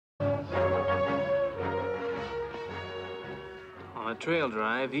On a trail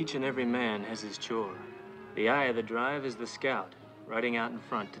drive, each and every man has his chore. The eye of the drive is the scout, riding out in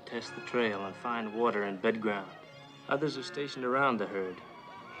front to test the trail and find water and bedground. Others are stationed around the herd,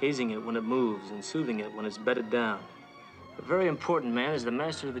 hazing it when it moves and soothing it when it's bedded down. A very important man is the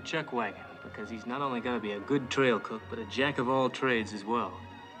master of the chuck wagon, because he's not only got to be a good trail cook, but a jack of all trades as well.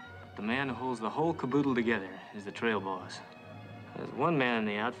 The man who holds the whole caboodle together is the trail boss. There's one man in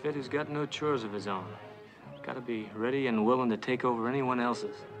the outfit who's got no chores of his own. Got to be ready and willing to take over anyone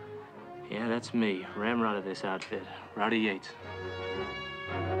else's. Yeah, that's me, ramrod of this outfit, Rowdy Yates.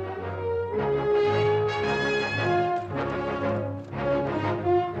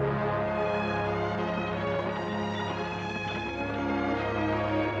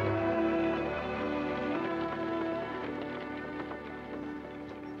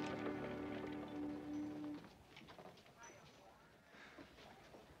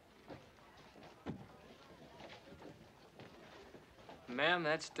 Ma'am,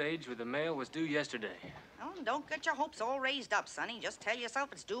 that stage with the mail was due yesterday. Oh, don't get your hopes all raised up, Sonny. Just tell yourself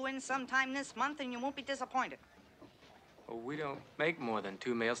it's due in sometime this month and you won't be disappointed. Well, we don't make more than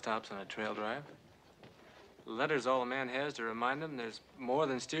 2 mail stops on a trail drive. The letter's all a man has to remind him there's more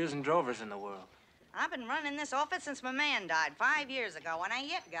than steers and drovers in the world. I've been running this office since my man died 5 years ago, and I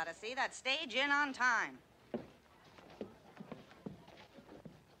yet gotta see that stage in on time.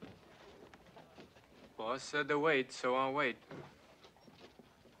 Boss said to wait, so I'll wait.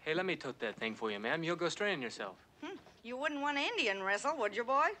 Hey, let me tote that thing for you, ma'am. You'll go strain yourself. You wouldn't want to Indian wrestle, would you,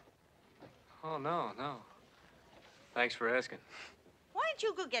 boy? Oh, no, no. Thanks for asking. Why don't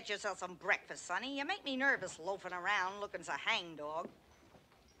you go get yourself some breakfast, Sonny? You make me nervous loafing around looking so hangdog.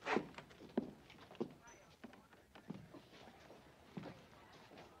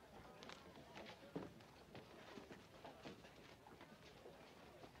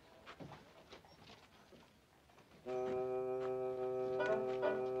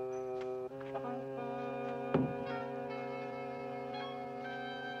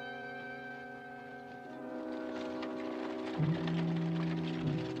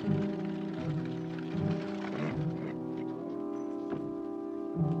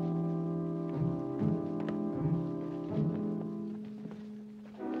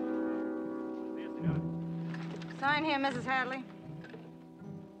 Sign here, Mrs. Hadley.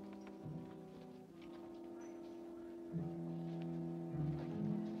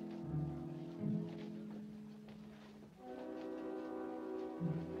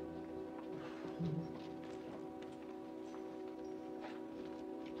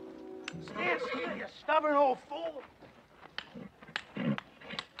 Stand still, you stubborn old fool.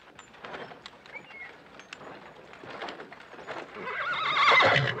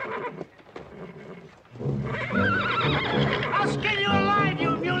 I'll skin you alive, you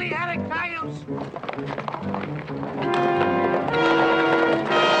muley-headed coyotes!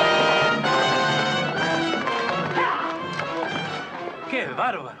 ¡Qué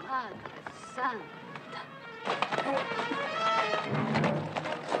bárbaro! Padre Santo.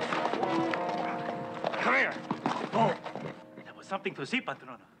 Come here. Oh, there was something to see,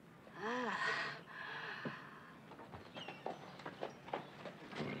 Patrona.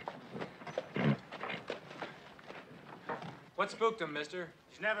 What spooked him, mister?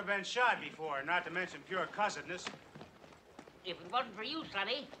 He's never been shot before, not to mention pure cussedness. If it wasn't for you,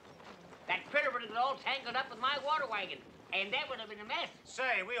 Sonny, that critter would have been all tangled up with my water wagon, and that would have been a mess.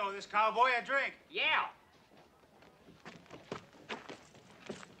 Say, we owe this cowboy a drink. Yeah.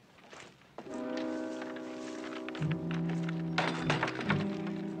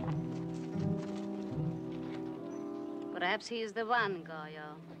 Perhaps he is the one,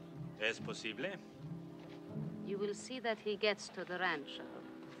 Goyo. Es posible. You will see that he gets to the rancho.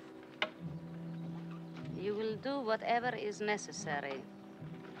 You will do whatever is necessary.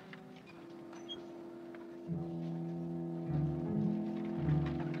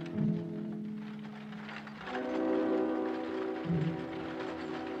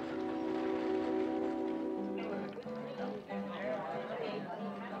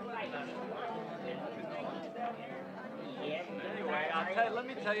 Let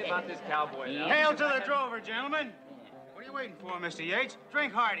me tell you about this cowboy now. Hail to the drover, gentlemen. What are you waiting for, Mr. Yates?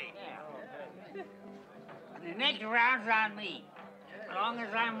 Drink hearty. The next round's on me. As long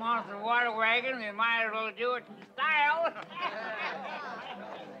as I'm off the water wagon, we might as well do it in style.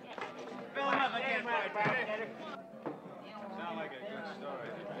 Fill him up again, bartender. Sound like a good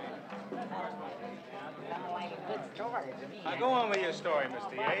story. Now go on with your story,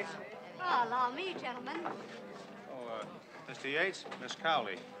 Mr. Yates. Oh, allow me, gentlemen. Oh, Mr. Yates, Miss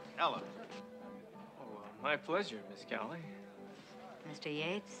Cowley, Ella. Oh, my pleasure, Miss Cowley. Mr.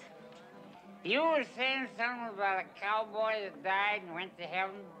 Yates, You were saying something about a cowboy that died and went to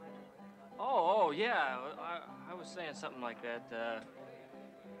heaven? Oh, yeah. I was saying something like that.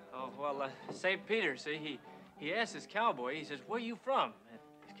 St. Peter, see, he asked this cowboy, he says, where you from? And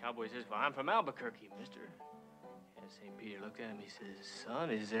this cowboy says, well, I'm from Albuquerque, mister. And St. Peter looked at him, he says, son,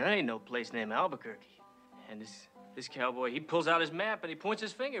 there ain't no place named Albuquerque. And this cowboy, he pulls out his map and he puts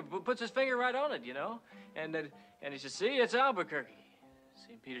his finger right on it, you know? And he says, see, it's Albuquerque.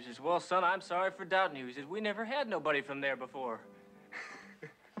 St. Peter says, well, son, I'm sorry for doubting you. He says, we never had nobody from there before.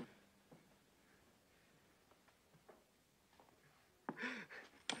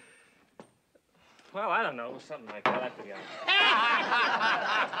 Well, I don't know, something like that. I forgot.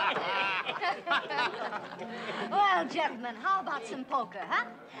 Well, gentlemen, how about some poker, huh?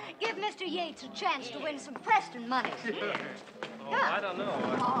 Give Mr. Yates a chance to win some Preston money. Oh, I don't know.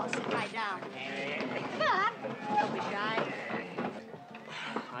 Oh, sit right down. Come on, don't be shy.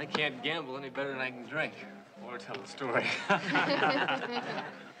 I can't gamble any better than I can drink or tell a story.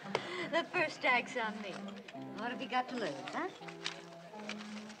 The first stack's on me. What have you got to lose, huh?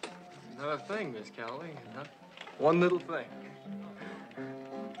 Not a thing, Miss Cowley. Not one little thing.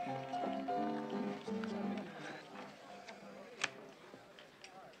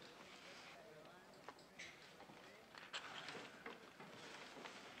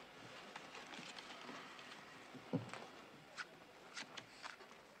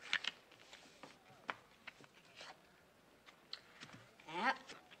 Yeah.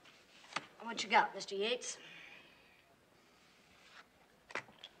 What you got, Mr. Yates?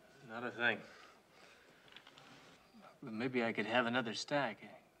 Not a thing. But maybe I could have another stack.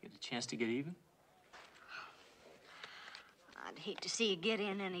 Get a chance to get even. I'd hate to see you get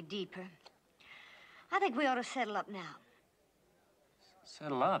in any deeper. I think we ought to settle up now.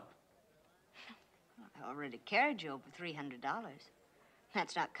 Settle up. I already carried you over $300.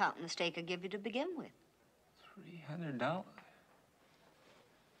 That's not counting the stake I give you to begin with. $300?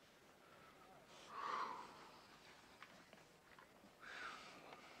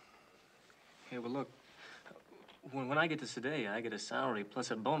 Okay, well, look. When I get to Sedalia, I get a salary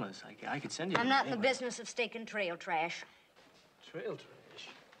plus a bonus. I could send you... I'm not in the business of staking trail trash. Trail trash?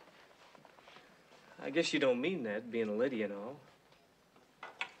 I guess you don't mean that, being a lady and all.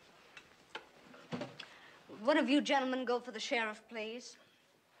 One of you gentlemen go for the sheriff, please.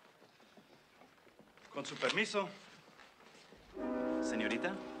 Con su permiso.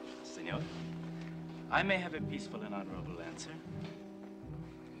 Señorita, señor, I may have a peaceful and honorable answer.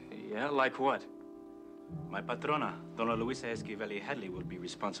 Yeah, like what? My patrona, Dona Luisa Esquivel Hadley, will be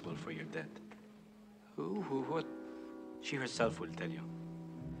responsible for your debt. Who, what? She herself will tell you.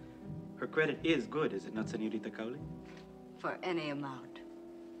 Her credit is good, is it not, Señorita Cowley? For any amount.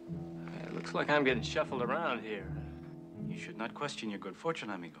 It looks like I'm getting shuffled around here. You should not question your good fortune,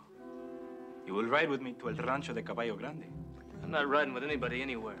 amigo. You will ride with me to El Rancho de Caballo Grande. I'm not riding with anybody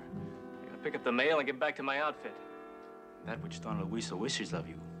anywhere. I'm gonna pick up the mail and get back to my outfit. That which Dona Luisa wishes of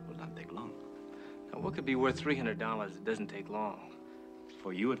you will not take long. Now, what could be worth $300 that doesn't take long?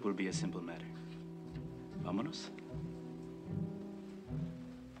 For you, it will be a simple matter. Vámonos.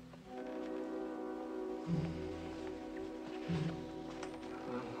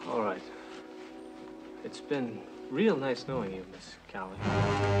 Well, all right. It's been real nice knowing you, Miss Cowley.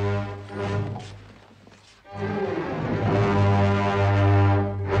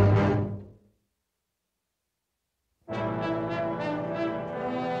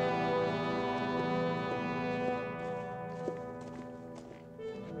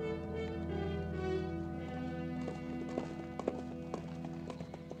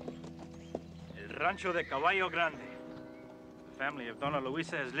 Rancho de Caballo Grande. The family of Dona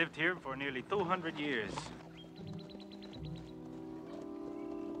Luisa has lived here for nearly 200 years.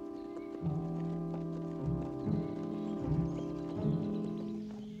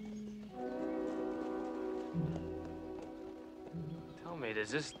 Tell me,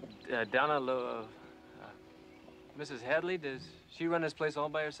 does this Mrs. Hadley, does she run this place all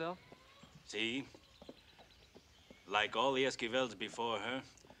by herself? See? Like all the Esquivels before her,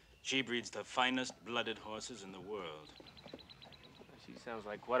 she breeds the finest blooded horses in the world. She sounds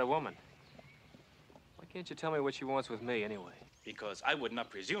like quite a woman. Why can't you tell me what she wants with me, anyway? Because I would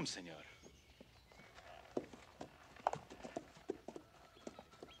not presume, senor.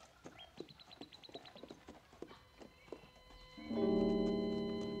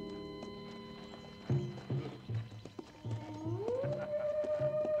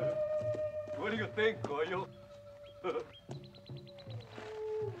 What do you think, Coyo?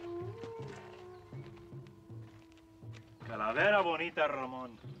 Calavera bonita,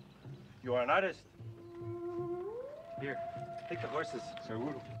 Ramon. You are an artist. Here, take the horses.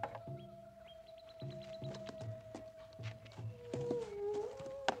 Seguro.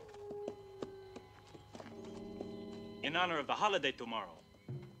 in honor of the holiday tomorrow.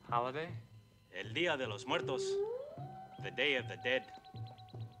 Holiday? El Día de los Muertos, the Day of the Dead.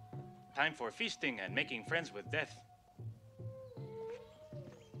 Time for feasting and making friends with death.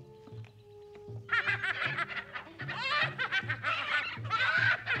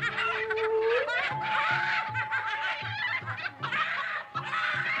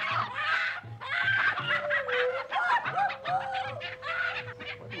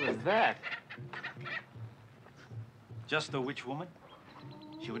 What was that? Just a witch woman.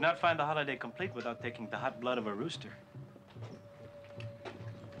 She would not find the holiday complete without taking the hot blood of a rooster.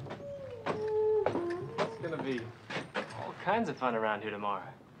 It's gonna be all kinds of fun around here tomorrow.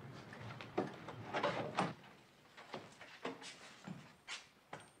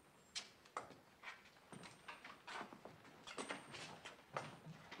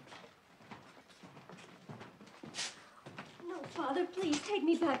 No, Father, please take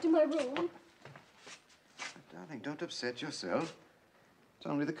me back to my room. Darling, don't upset yourself. It's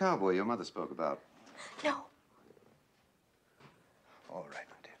only the cowboy your mother spoke about. No. All right,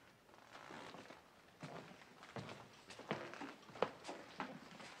 my dear.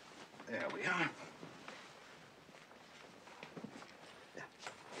 There we are. There,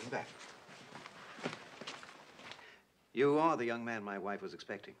 getting back. You are the young man my wife was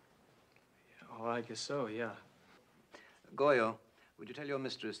expecting. Oh, I guess so, yeah. Goyo, would you tell your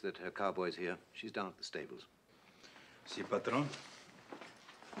mistress that her cowboy's here? She's down at the stables. Si, patron.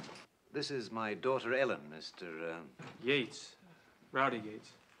 This is my daughter, Ellen, Mr. Yates. Rowdy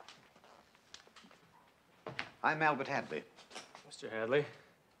Yates. I'm Albert Hadley. Mr. Hadley.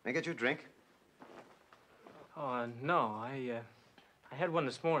 May I get you a drink? Oh, no, I had one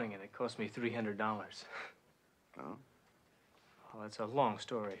this morning, and it cost me $300. Oh? Well, that's a long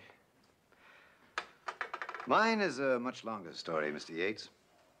story. Mine is a much longer story, Mr. Yates.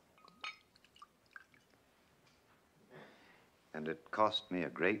 And it cost me a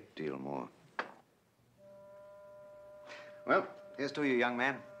great deal more. Well, here's to you, young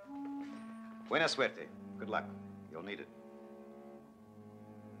man. Buena suerte. Good luck. You'll need it.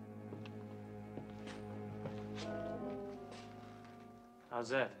 How's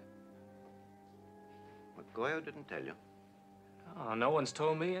that? What Goyo didn't tell you. Oh, no one's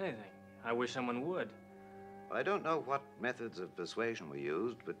told me anything. I wish someone would. Well, I don't know what methods of persuasion were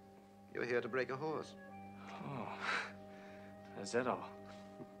used, but you're here to break a horse. Oh, is that all?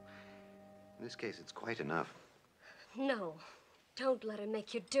 In this case, it's quite enough. No, don't let her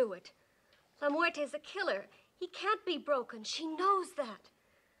make you do it. La Muerte's a killer. He can't be broken. She knows that.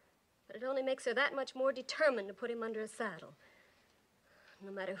 But it only makes her that much more determined to put him under a saddle.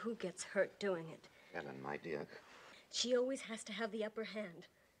 No matter who gets hurt doing it. Ellen, my dear. She always has to have the upper hand.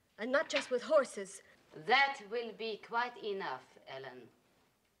 And not just with horses. That will be quite enough, Ellen.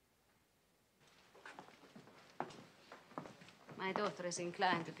 My daughter is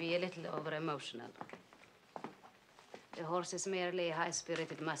inclined to be a little over-emotional. The horse is merely a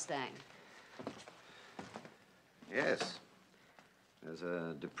high-spirited Mustang. Yes. There's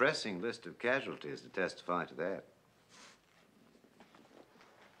a depressing list of casualties to testify to that.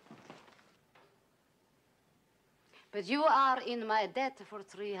 But you are in my debt for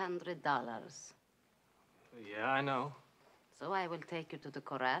 $300. Yeah, I know. So I will take you to the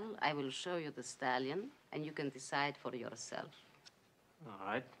corral, I will show you the stallion, and you can decide for yourself. All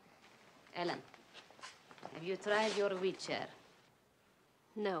right. Ellen, have you tried your wheelchair?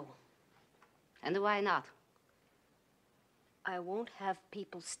 No. And why not? I won't have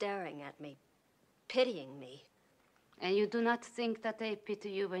people staring at me, pitying me. And you do not think that they pity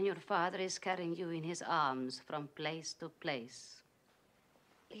you when your father is carrying you in his arms from place to place?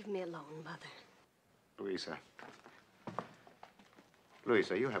 Leave me alone, Mother. Louisa.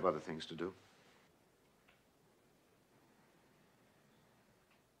 Louisa, you have other things to do.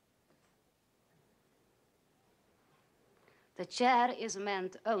 The chair is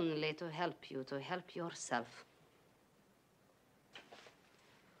meant only to help you, to help yourself.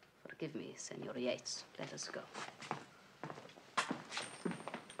 Forgive me, Senor Yates. Let us go.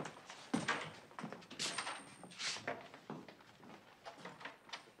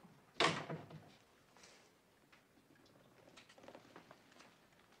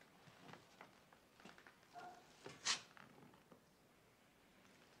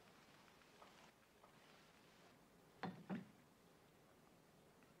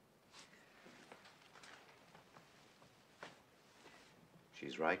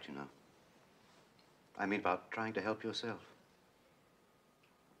 She's right, you know. I mean about trying to help yourself.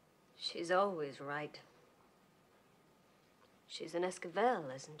 She's always right. She's an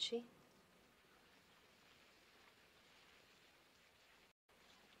Esquivel, isn't she?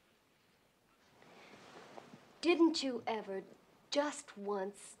 Didn't you ever, just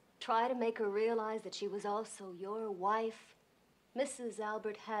once, try to make her realize that she was also your wife, Mrs.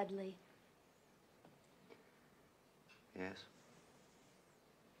 Albert Hadley? Yes.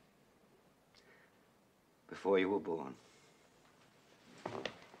 Before you were born.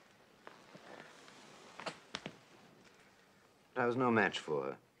 But I was no match for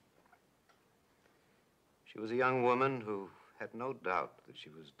her. She was a young woman who had no doubt that she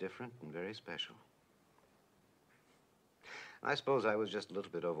was different and very special. I suppose I was just a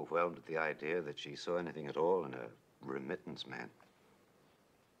little bit overwhelmed at the idea that she saw anything at all in a remittance man.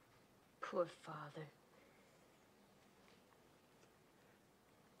 Poor father.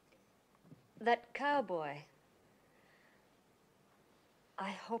 That cowboy. I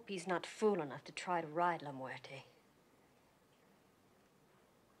hope he's not fool enough to try to ride La Muerte.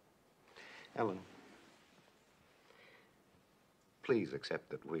 Ellen, please accept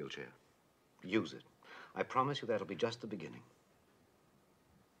that wheelchair. Use it. I promise you that'll be just the beginning.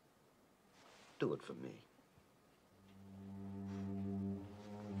 Do it for me.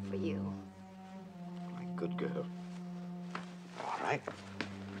 For you. My good girl. All right.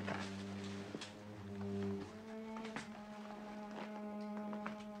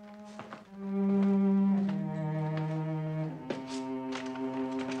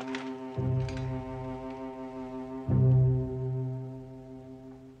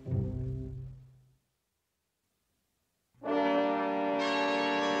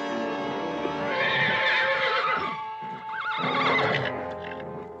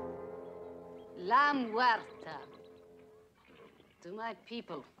 La Muerta. To my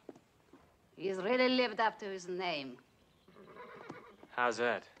people. He's really lived up to his name. How's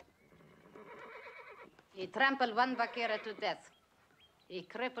that? He trampled one vaquero to death. He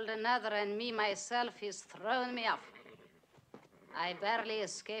crippled another, and me, myself, he's thrown me off. I barely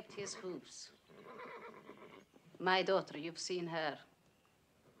escaped his hooves. My daughter, you've seen her.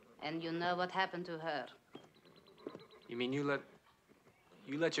 And you know what happened to her. You mean you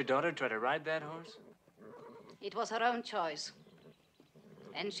let your daughter try to ride that horse? It was her own choice.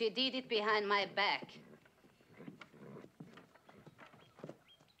 And she did it behind my back.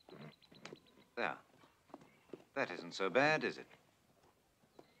 There. That isn't so bad, is it?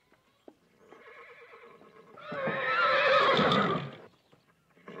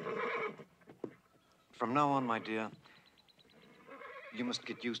 From now on, my dear, you must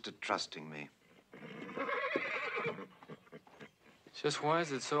get used to trusting me. Just why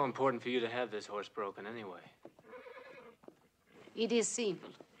is it so important for you to have this horse broken anyway? It is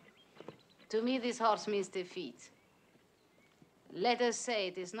simple. To me, this horse means defeat. Let us say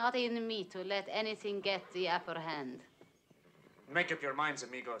it is not in me to let anything get the upper hand. Make up your minds,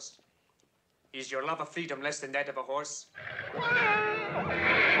 amigos. Is your love of freedom less than that of a horse?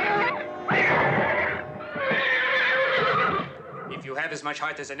 If you have as much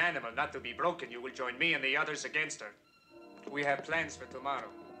heart as an animal not to be broken, you will join me and the others against her. We have plans for tomorrow.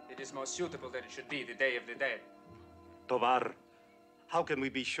 It is most suitable that it should be the Day of the Dead. Tovar, how can we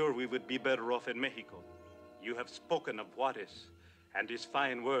be sure we would be better off in Mexico? You have spoken of Juarez and his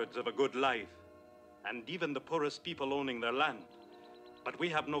fine words of a good life, and even the poorest people owning their land. But we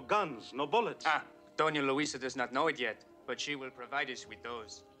have no guns, no bullets. Doña Luisa does not know it yet, but she will provide us with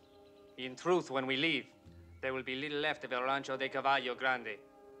those. In truth, when we leave, there will be little left of El Rancho de Caballo Grande.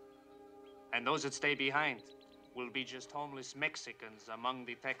 And those that stay behind will be just homeless Mexicans among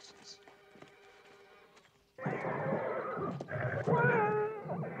the Texans.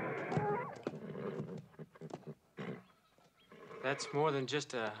 That's more than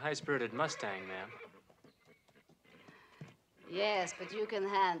just a high-spirited Mustang, ma'am. Yes, but you can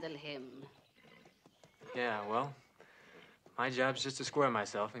handle him. Yeah, well, my job's just to square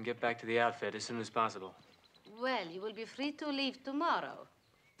myself and get back to the outfit as soon as possible. Well, you will be free to leave tomorrow.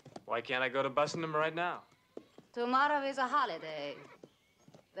 Why can't I go to busing them right now? Tomorrow is a holiday.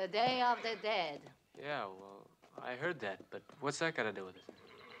 The Day of the Dead. Yeah, well, I heard that, but what's that got to do with it?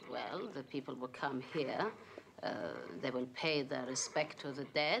 Well, the people will come here. They will pay their respect to the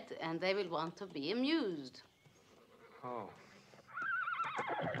dead, and they will want to be amused. Oh.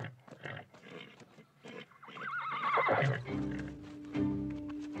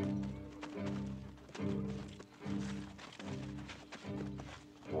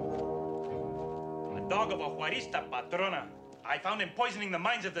 A dog of a Juarista, patrona. I found him poisoning the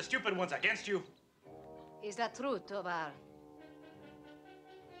minds of the stupid ones against you. Is that true, Tovar?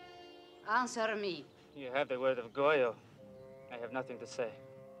 Answer me. You have the word of Goyo. I have nothing to say.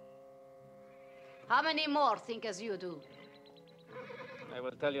 How many more think as you do? I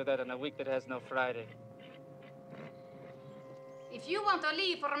will tell you that in a week that has no Friday. If you want to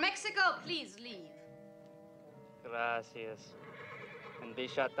leave for Mexico, please leave. Gracias. And be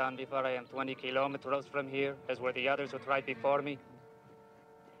shot down before I am 20 kilometers from here, as were the others who tried before me?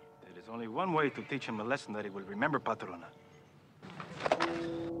 There is only one way to teach him a lesson that he will remember, Patrona.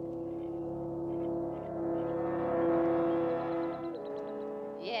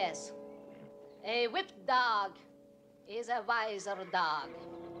 Yes. A whipped dog is a wiser dog.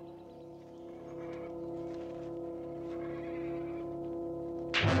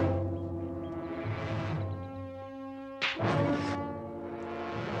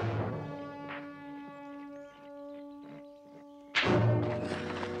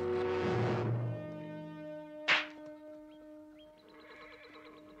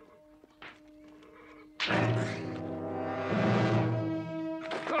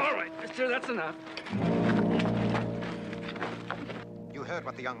 All right, mister, that's enough. You heard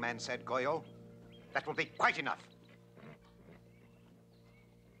what the young man said, Goyo. That will be quite enough.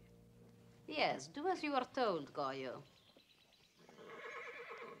 Yes, do as you are told, Goyo.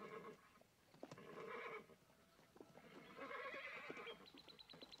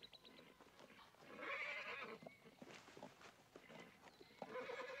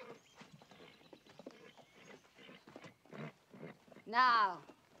 Now,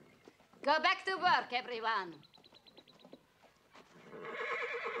 go back to work, everyone.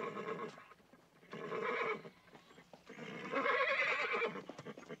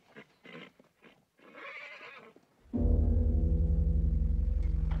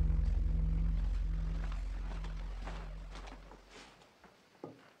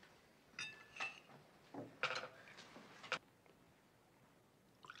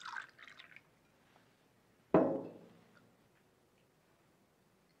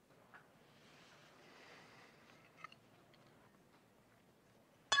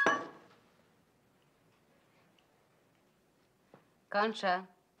 Concha.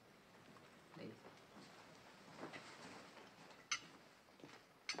 Please.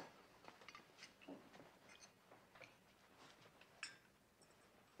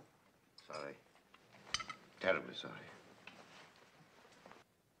 Sorry. Terribly sorry.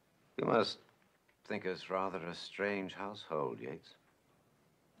 You must think us rather a strange household, Yates.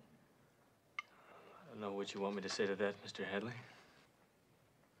 I don't know what you want me to say to that, Mr. Hadley.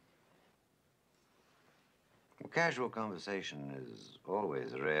 Casual conversation is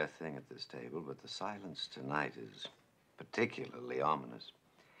always a rare thing at this table, but the silence tonight is particularly ominous.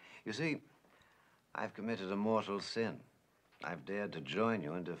 You see, I've committed a mortal sin. I've dared to join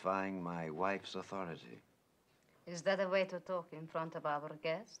you in defying my wife's authority. Is that a way to talk in front of our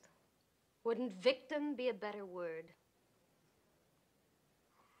guest? Wouldn't victim be a better word?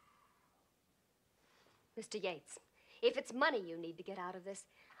 Mr. Yates, if it's money you need to get out of this,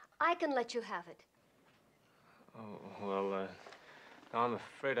 I can let you have it. Oh, well, no, I'm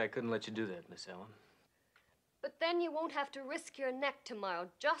afraid I couldn't let you do that, Miss Ellen. But then you won't have to risk your neck tomorrow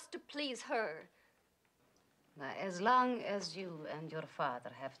just to please her. Now, as long as you and your father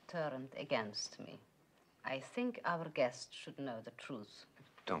have turned against me, I think our guest should know the truth.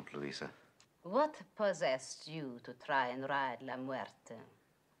 Don't, Louisa. What possessed you to try and ride La Muerte?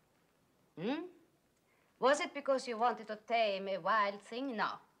 Hmm? Was it because you wanted to tame a wild thing? No.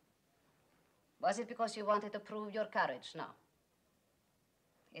 Was it because you wanted to prove your courage? No.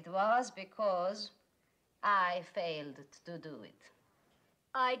 It was because I failed to do it.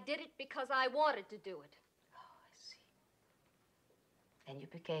 I did it because I wanted to do it. Oh, I see. And you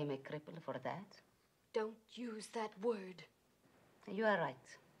became a cripple for that? Don't use that word. You are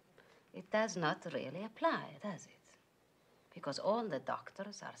right. It does not really apply, does it? Because all the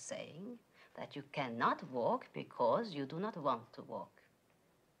doctors are saying that you cannot walk because you do not want to walk.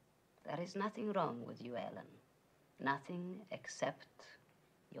 There is nothing wrong with you, Ellen. Nothing except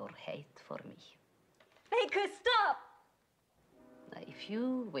your hate for me. Make her stop! Now, if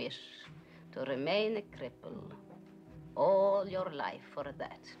you wish to remain a cripple all your life for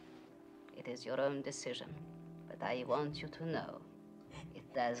that, it is your own decision. But I want you to know,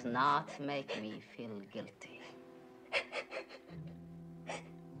 it does not make me feel guilty.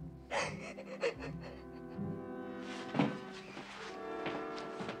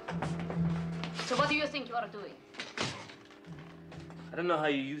 So what do you think you are doing? I don't know how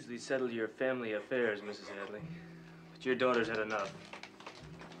you usually settle your family affairs, Mrs. Hadley, but your daughter's had enough.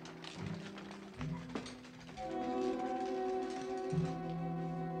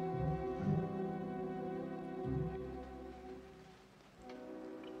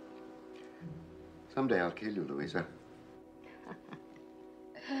 Someday I'll kill you, Louisa.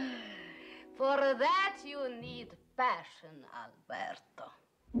 For that you need passion, Alberto.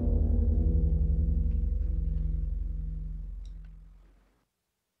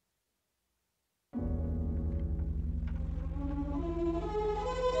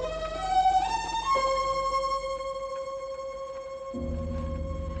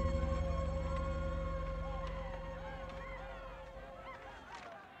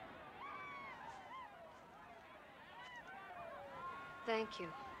 Thank you.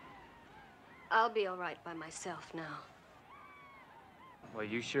 I'll be all right by myself now. Well,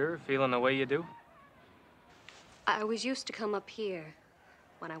 you sure? Feeling the way you do? I was used to come up here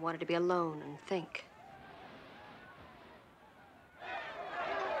when I wanted to be alone and think.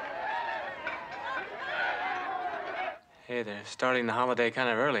 Hey, they're starting the holiday kind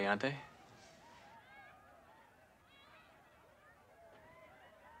of early, aren't they?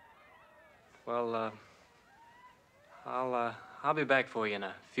 Well, I'll be back for you in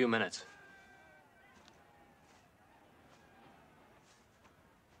a few minutes.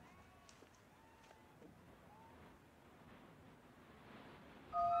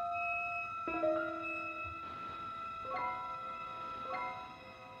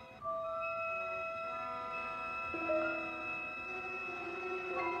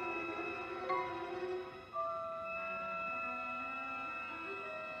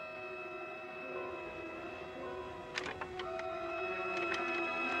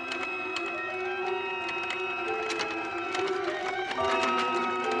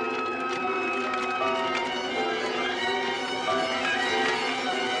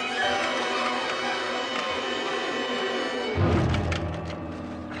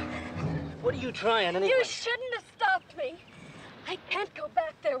 What are you trying anyway? You shouldn't have stopped me. I can't go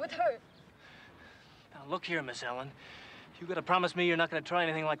back there with her. Now, look here, Miss Ellen. You gotta promise me you're not gonna try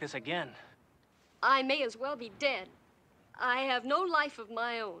anything like this again. I may as well be dead. I have no life of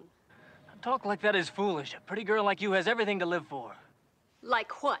my own. Talk like that is foolish. A pretty girl like you has everything to live for.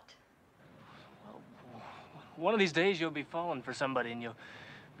 Like what? One of these days, you'll be falling for somebody, and you'll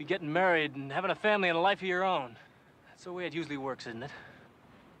be getting married and having a family and a life of your own. That's the way it usually works, isn't it?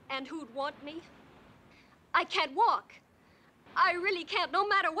 And who'd want me? I can't walk. I really can't, no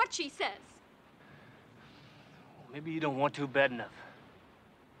matter what she says. Well, maybe you don't want to bad enough.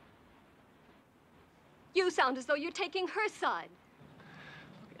 You sound as though you're taking her side.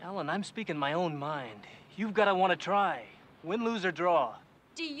 Look, Ellen, I'm speaking my own mind. You've got to want to try. Win, lose, or draw.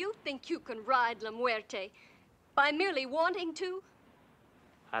 Do you think you can ride La Muerte by merely wanting to?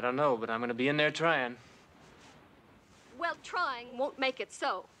 I don't know, but I'm going to be in there trying. Well, trying won't make it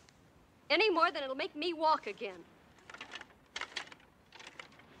so. Any more than it'll make me walk again.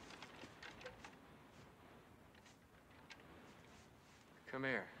 Come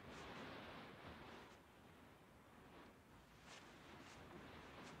here.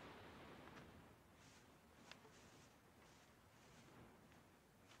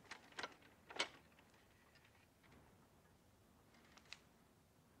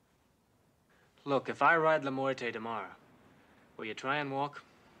 Look, if I ride La Muerte tomorrow, will you try and walk?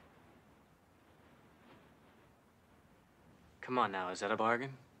 Come on now, is that a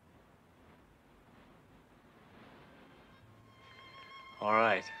bargain? All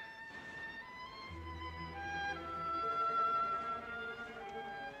right.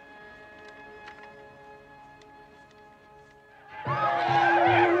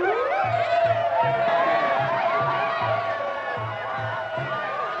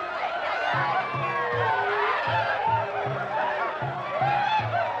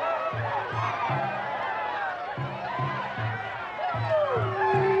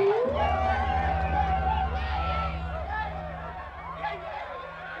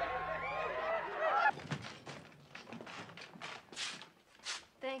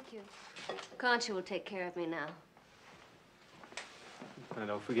 Thank you. Concha will take care of me now. And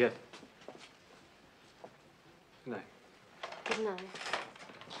don't forget. Good night. Good night.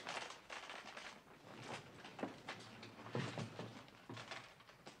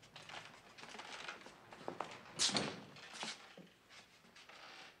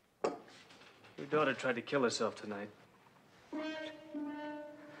 Your daughter tried to kill herself tonight.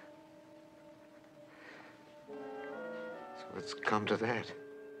 So it's come to that.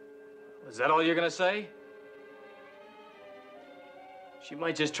 Is that all you're gonna say? She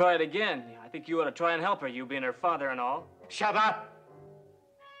might just try it again. I think you ought to try and help her, you being her father and all. Shut up!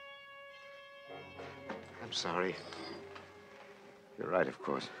 I'm sorry. You're right, of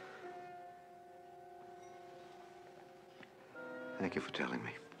course. Thank you for telling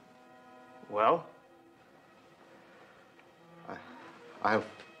me. Well? I'll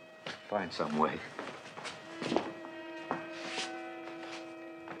find some way.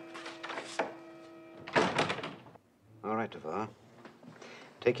 All right, Tavar.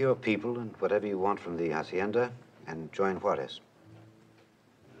 Take your people and whatever you want from the hacienda and join Juarez.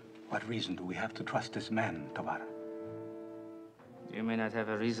 What reason do we have to trust this man, Tavar? You may not have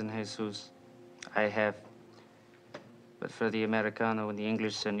a reason, Jesus. I have. But for the Americano and the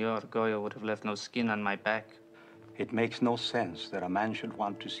English senor, Goya would have left no skin on my back. It makes no sense that a man should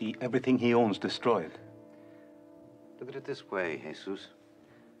want to see everything he owns destroyed. Look at it this way, Jesus.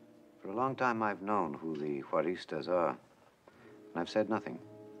 For a long time, I've known who the Juaristas are, and I've said nothing.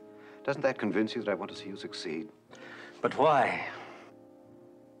 Doesn't that convince you that I want to see you succeed? But why?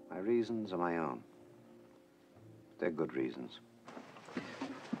 My reasons are my own. They're good reasons.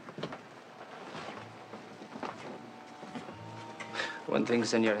 One thing,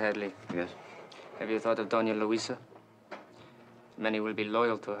 Senor Hadley. Yes? Have you thought of Doña Luisa? Many will be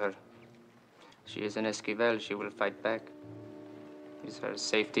loyal to her. She is an Esquivel. She will fight back. Is her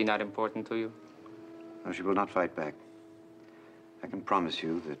safety not important to you? No, she will not fight back. I can promise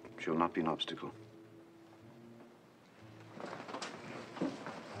you that she'll not be an obstacle.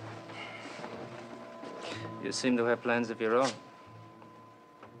 You seem to have plans of your own.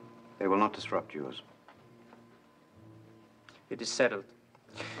 They will not disrupt yours. It is settled.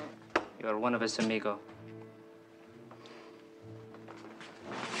 You are one of us, amigo.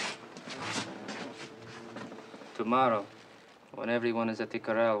 Tomorrow, when everyone is at the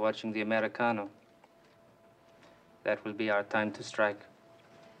corral watching the Americano, that will be our time to strike.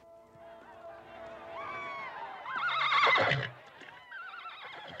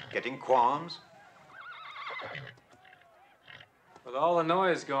 Getting qualms? With all the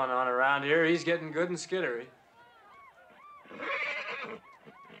noise going on around here, he's getting good and skittery.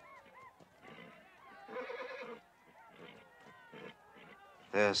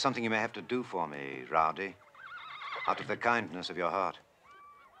 There's something you may have to do for me, Rowdy. Out of the kindness of your heart.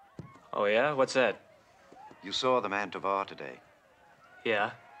 Oh, yeah? What's that? You saw the man Tovar today. Yeah?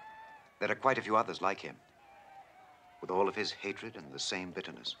 There are quite a few others like him. With all of his hatred and the same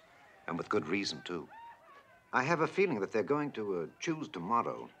bitterness. And with good reason, too. I have a feeling that they're going to choose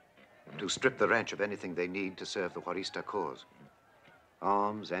tomorrow to strip the ranch of anything they need to serve the Juarista cause.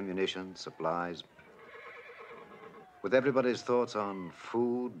 Arms, ammunition, supplies. With everybody's thoughts on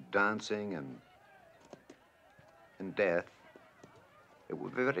food, dancing, and death, it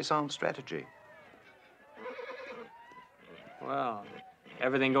would be a very sound strategy. Well,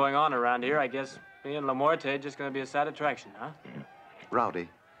 everything going on around here, I guess me and La Muerte just gonna be a sad attraction, huh? Rowdy,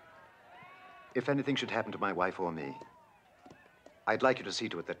 if anything should happen to my wife or me, I'd like you to see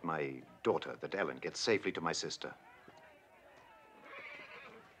to it that my daughter, that Ellen, gets safely to my sister.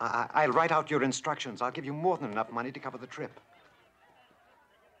 I'll write out your instructions. I'll give you more than enough money to cover the trip.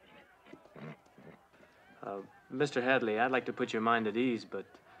 Mr. Hadley, I'd like to put your mind at ease, but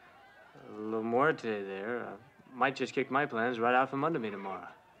La Muerte there might just kick my plans right out from under me tomorrow.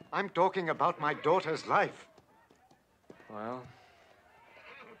 I'm talking about my daughter's life. Well,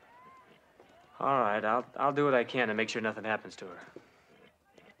 all right, I'll do what I can to make sure nothing happens to her.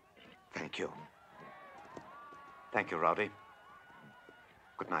 Thank you. Thank you, Rowdy.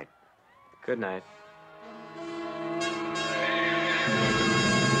 Good night. Good night.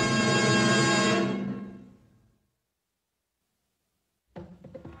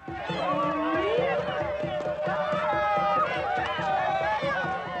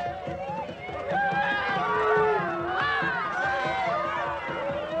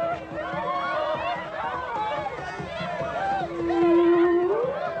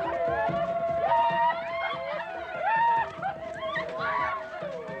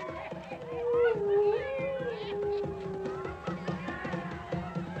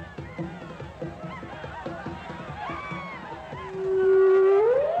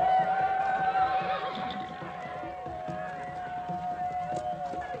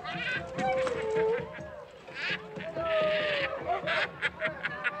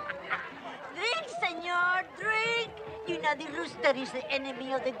 The rooster is the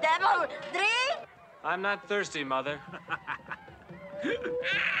enemy of the devil. Drink! I'm not thirsty, Mother.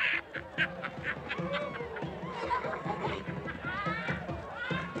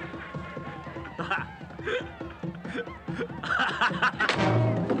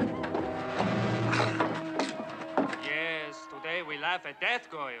 Yes, today we laugh at death,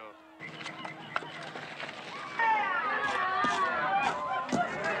 Goyo.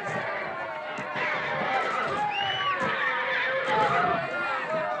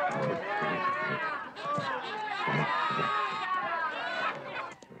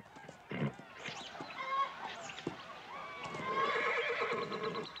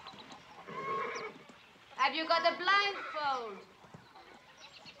 Have you got a blindfold?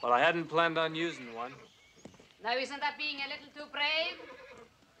 Well, I hadn't planned on using one. Now, isn't that being a little too brave?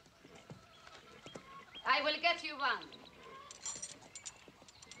 I will get you one.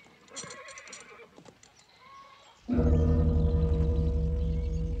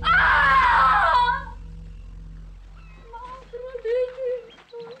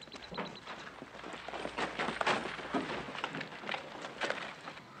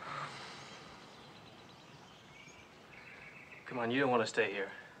 on, you don't want to stay here.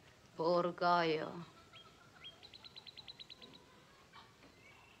 Poor Gallo.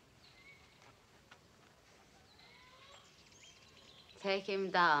 Take him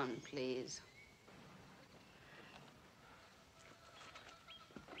down, please.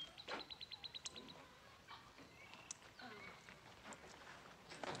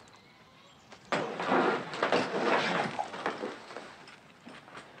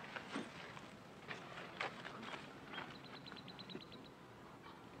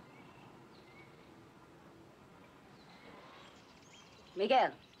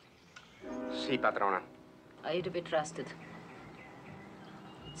 Miguel. Sí, patrona. Are you to be trusted?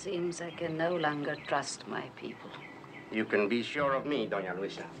 It seems I can no longer trust my people. You can be sure of me, Doña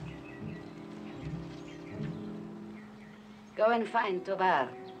Luisa. Go and find Tobar.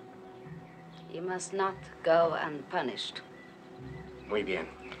 He must not go unpunished. Muy bien.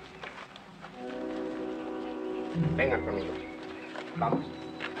 Vengan conmigo. Vamos.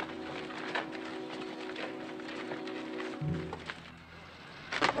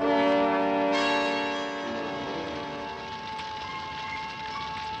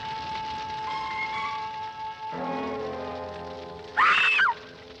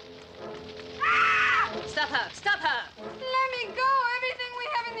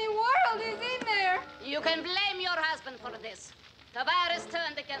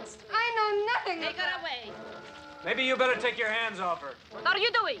 Maybe you better take your hands off her. What are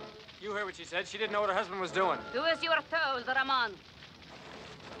you doing? You heard what she said. She didn't know what her husband was doing. Do as you are told, Ramon.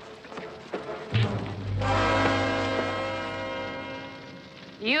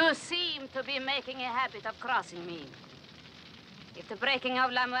 You seem to be making a habit of crossing me. If the breaking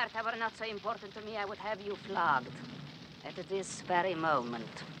of La Muerta were not so important to me, I would have you flogged at this very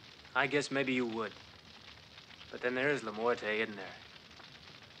moment. I guess maybe you would. But then there is La Muerte, isn't there?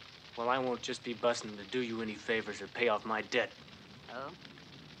 Well, I won't just be busting to do you any favors or pay off my debt. Oh?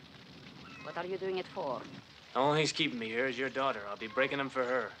 What are you doing it for? The only thing's keeping me here is your daughter. I'll be breaking them for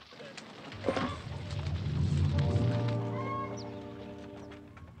her.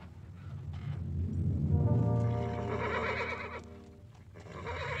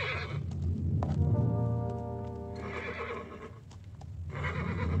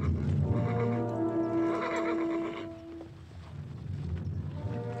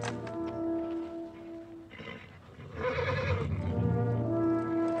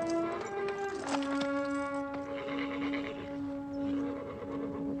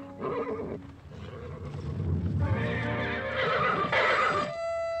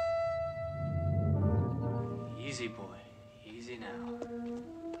 Easy, boy. Easy now.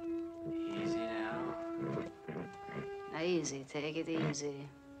 Easy now. Easy, take it easy.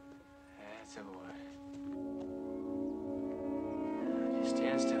 That's a boy. Just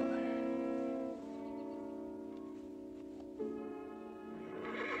stand still there.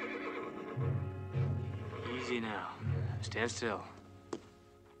 Easy now. Stand still.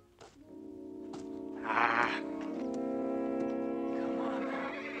 Ah. Come on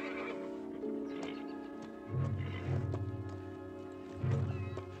now.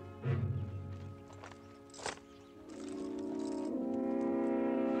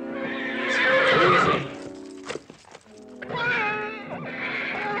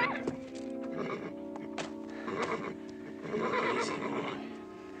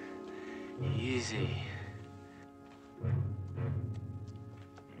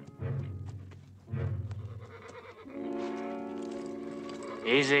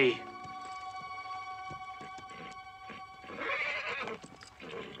 Easy.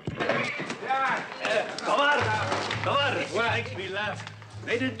 Cover! What makes me laugh?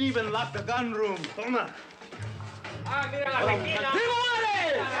 They didn't even lock the gun room. Toma. Ah, mira la tequila.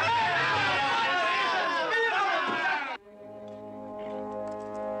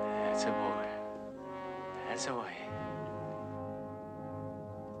 That's a boy. That's a way.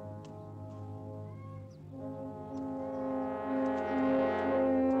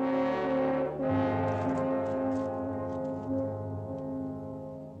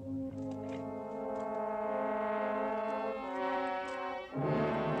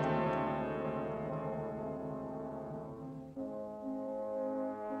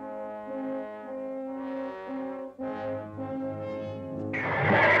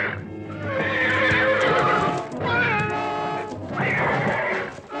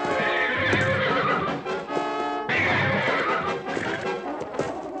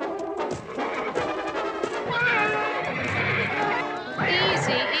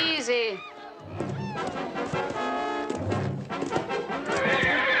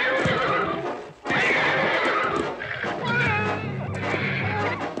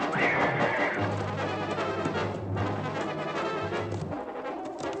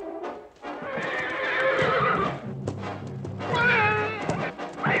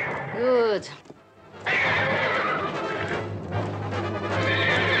 Good.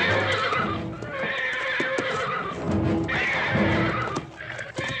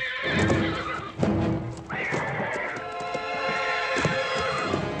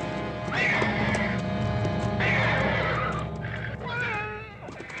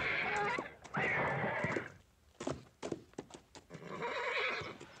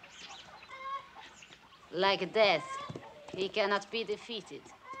 Like death, he cannot be defeated.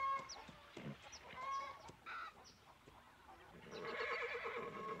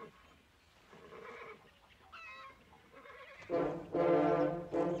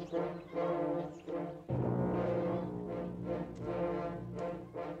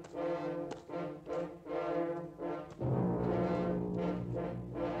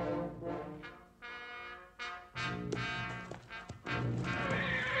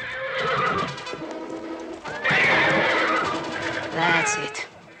 That's it.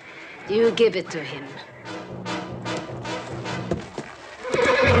 You give it to him.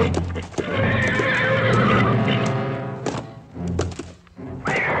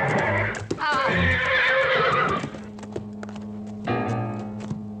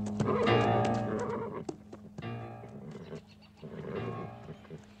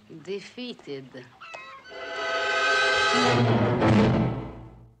 Defeated.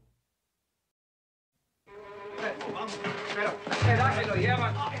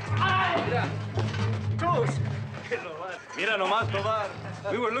 Mira nomás, Tovar.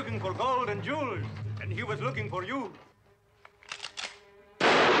 We were looking for gold and jewels, and he was looking for you.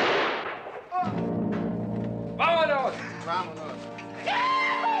 ¡Vámonos! ¡Vámonos!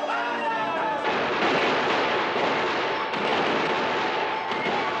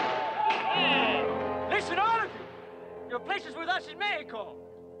 Listen, all of you! Your place is with us in Mexico,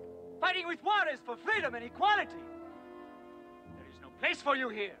 fighting with Juarez for freedom and equality. There is no place for you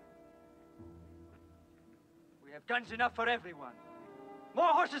here. We have guns enough for everyone.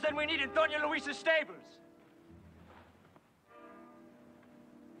 More horses than we need in Doña Luisa's stables.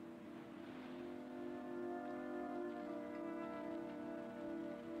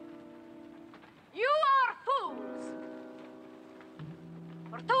 You are fools!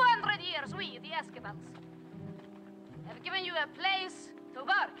 For 200 years, we, the Esquivals, have given you a place to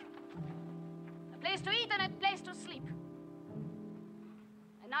work, a place to eat, and a place to sleep.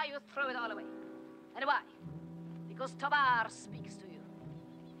 And now you throw it all away. And why? Because Tovar speaks to you.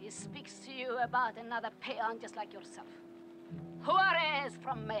 He speaks to you about another peon just like yourself. Juarez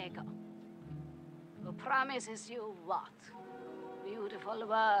from Mexico, who promises you what? Beautiful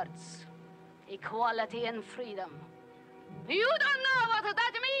words, equality and freedom. You don't know what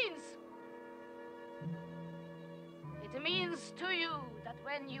that means. It means to you that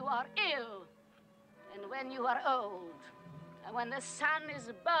when you are ill, and when you are old, and when the sun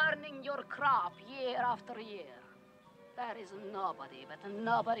is burning your crop year after year, there is nobody but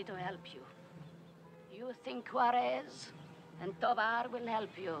nobody to help you. You think Juarez and Tovar will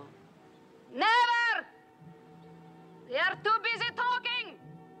help you. Never! They are too busy talking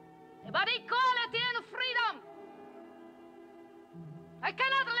about equality and freedom. I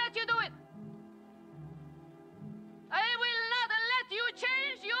cannot let you do it. I will not let you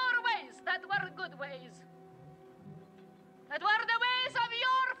change your ways that were good ways. That were the ways of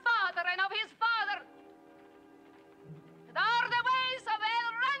your father and of his father. That are the ways of El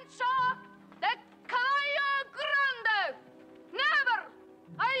Rancho de Caballo Grande. Never!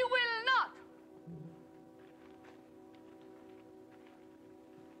 I will not!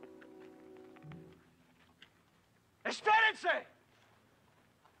 Espérense!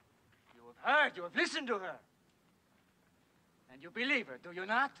 You have heard, you have listened to her. And you believe her, do you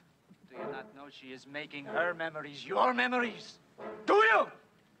not? Do you not know she is making her memories your memories? Do you?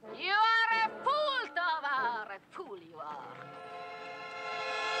 You are a fool, Tovar. A fool you are.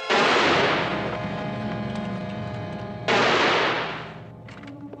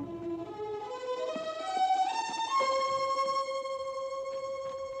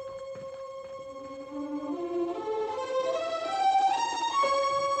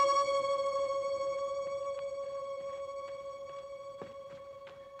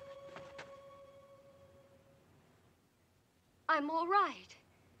 I'm all right.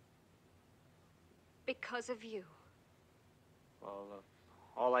 Because of you. Well,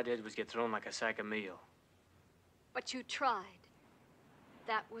 all I did was get thrown like a sack of meal. But you tried.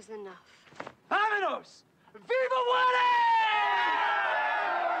 That was enough. Vámonos! Viva Juarez!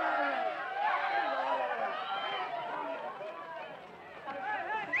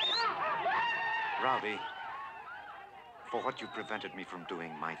 Robbie, for what you prevented me from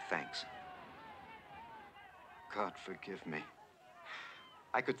doing, my thanks. God forgive me.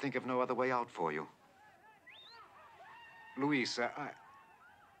 I could think of no other way out for you. Louisa,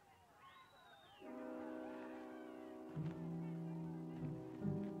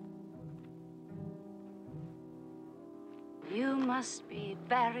 You must be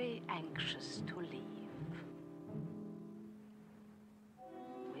very anxious to leave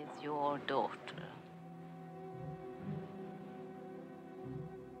with your daughter.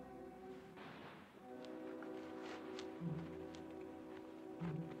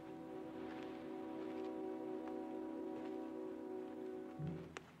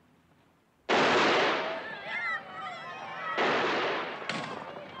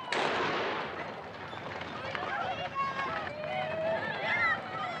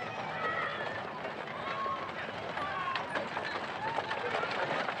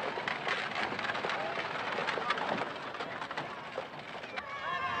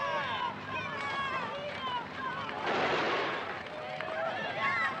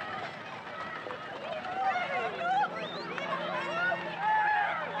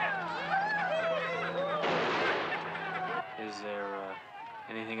 Is there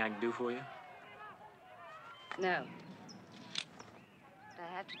anything I can do for you? No. What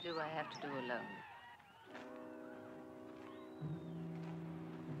I have to do alone.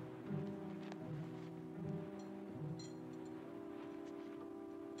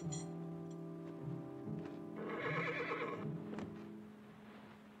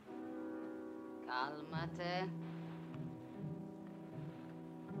 Calmate.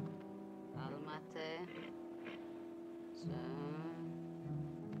 Calmate. So,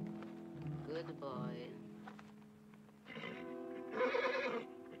 good boy.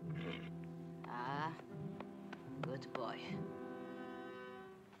 Ah, good boy.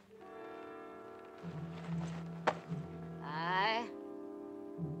 Aye.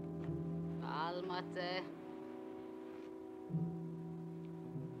 Calmate.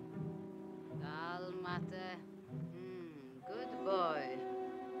 Calmate. Good boy.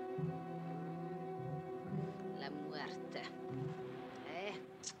 La muerte. Eh?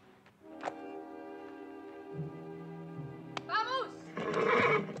 Vamos!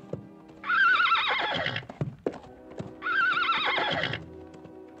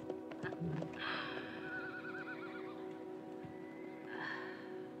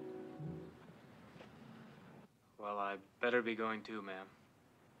 Well, I better be going too, ma'am.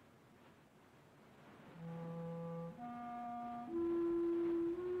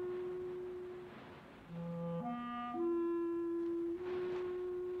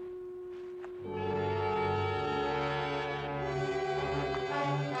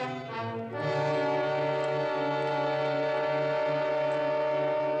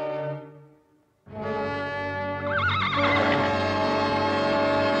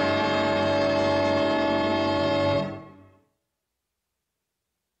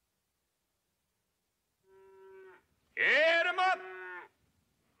 Get 'em up!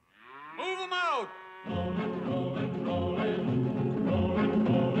 Move 'em out!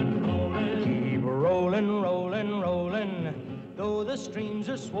 Keep rolling, rolling, rolling, though the streams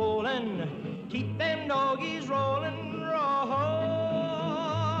are swollen. Keep them doggies rolling, rawhide.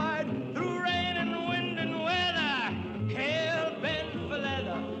 Through rain and wind and weather, hell bent for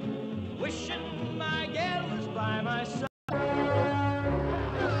leather. Wishing my gal was by my side.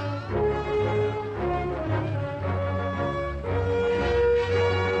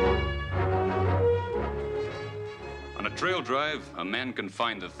 On a trail drive, a man can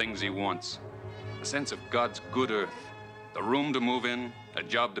find the things he wants. A sense of God's good earth, the room to move in, a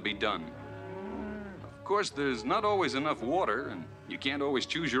job to be done. Of course, there's not always enough water, and you can't always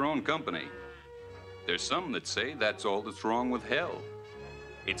choose your own company. There's some that say that's all that's wrong with hell.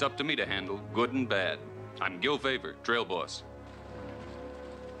 It's up to me to handle good and bad. I'm Gil Favor, trail boss.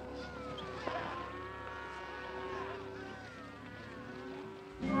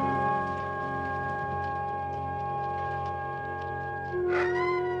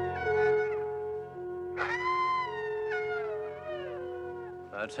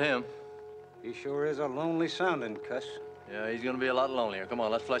 That's him. He sure is a lonely sounding cuss. Yeah, he's gonna be a lot lonelier. Come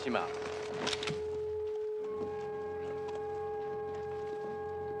on, let's flush him out.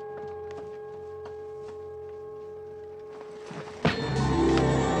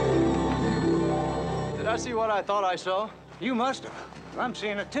 Did I see what I thought I saw? You must have. I'm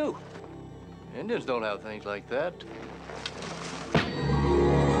seeing it too. Indians don't have things like that.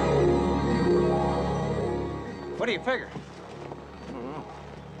 What do you figure?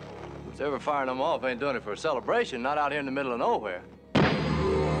 Who's ever firing them off ain't doing it for a celebration, not out here in the middle of nowhere.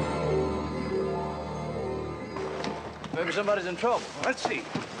 Maybe somebody's in trouble. Let's see.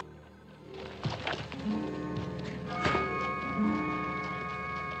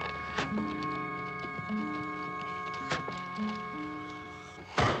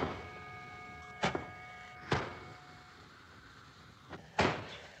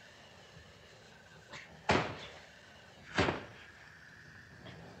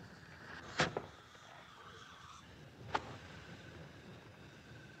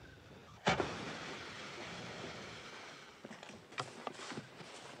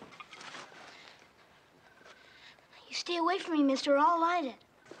 Stay away from me, mister, or I'll light it.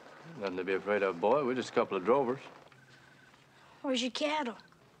 Nothing to be afraid of, boy. We're just a couple of drovers. Where's your cattle?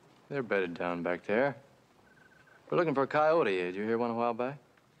 They're bedded down back there. We're looking for a coyote. Did you hear one a while back?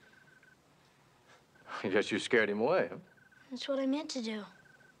 I guess you scared him away, huh? That's what I meant to do.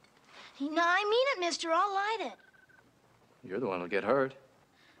 No, I mean it, mister. I'll light it. You're the one who'll get hurt.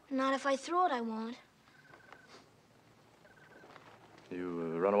 Not if I throw it, I won't.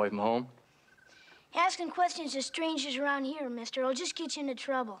 You run away from home? Asking questions to strangers around here, mister, will just get you into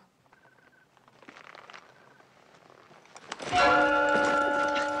trouble.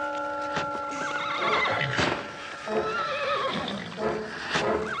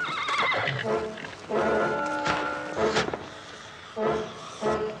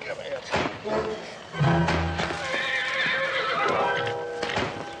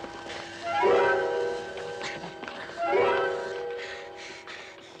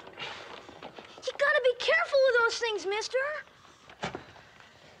 Mister?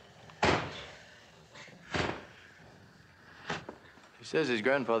 He says his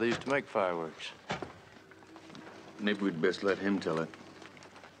grandfather used to make fireworks. Maybe we'd best let him tell it.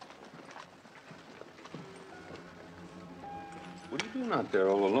 What are you doing out there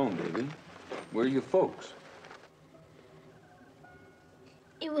all alone, Davy? Where are your folks?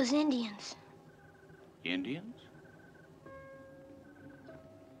 It was Indians. Indians?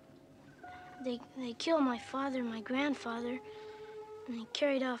 They killed my father and my grandfather, and they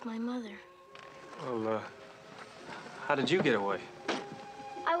carried off my mother. Well, how did you get away?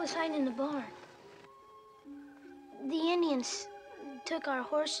 I was hiding in the barn. The Indians took our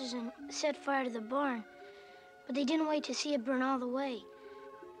horses and set fire to the barn, but they didn't wait to see it burn all the way.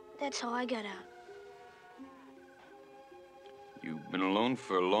 That's how I got out. You've been alone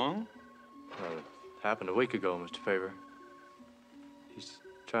for long? Well, it happened a week ago, Mr. Favor. He's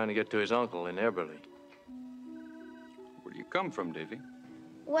trying to get to his uncle in Eberly. Where do you come from, Davy?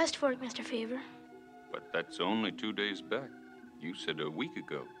 West Fork, Mr. Favor. But that's only 2 days back. You said a week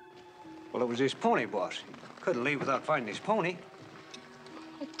ago. Well, it was his pony, boss. He couldn't leave without finding his pony.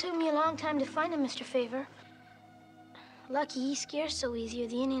 It took me a long time to find him, Mr. Favor. Lucky he scares so easy, or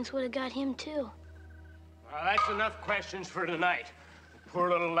the Indians would have got him, too. Well, that's enough questions for tonight. The poor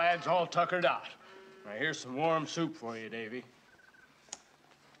little lad's all tuckered out. Now, here's some warm soup for you, Davy.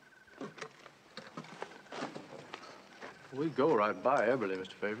 We'd go right by Eberly,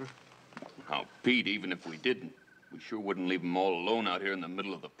 Mr. Favor. Now, Pete, even if we didn't, we sure wouldn't leave them all alone out here in the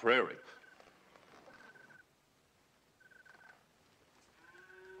middle of the prairie.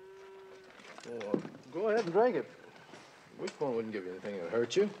 Well, go ahead and drink it. Which one wouldn't give you anything that would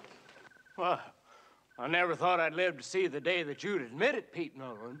hurt you? Well, I never thought I'd live to see the day that you'd admit it, Pete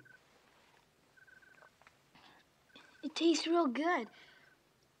Nolan. It tastes real good.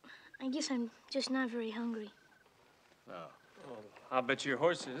 I guess I'm just not very hungry. Oh. Well, I'll bet your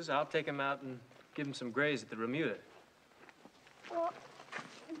horses. I'll take him out and give him some graze at the remuda. Well,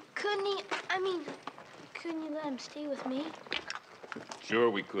 couldn't you let him stay with me? Sure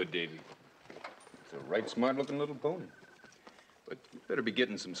we could, Davy. It's a right smart-looking little pony. But you better be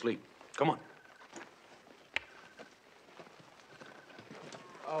getting some sleep. Come on.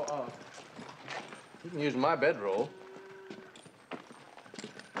 Oh, you can use my bedroll.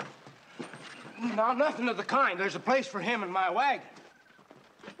 No, nothing of the kind. There's a place for him in my wagon.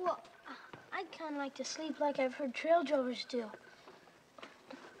 Well, I'd kind of like to sleep like I've heard trail drovers do.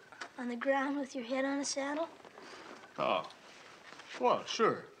 On the ground with your head on a saddle. Oh, well,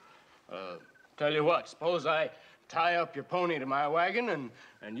 sure. Tell you what, suppose I tie up your pony to my wagon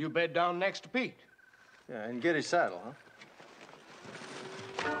and you bed down next to Pete. Yeah, and get his saddle, huh?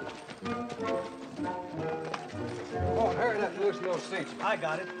 Oh, hurry up, loosen those seats. I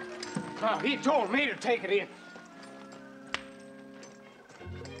got it. Now, he told me to take it in.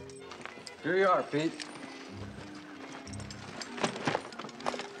 Here you are, Pete.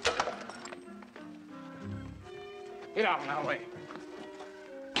 Get out of my way.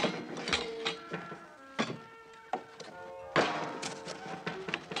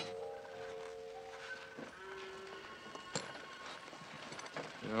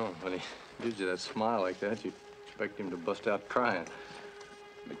 You know, when he gives you that smile like that, you expect him to bust out crying.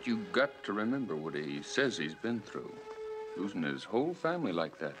 But you got to remember what he says he's been through. Losing his whole family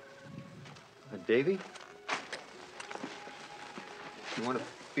like that. Davy? You want to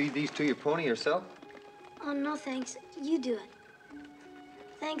feed these to your pony yourself? Oh, no, thanks. You do it.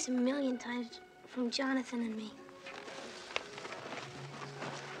 Thanks a million times from Jonathan and me.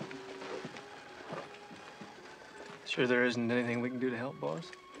 Sure there isn't anything we can do to help,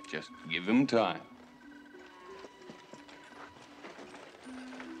 boss? Just give him time.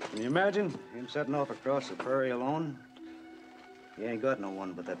 Can you imagine him setting off across the prairie alone? He ain't got no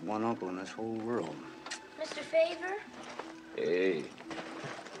one but that one uncle in this whole world. Mr. Favor? Hey.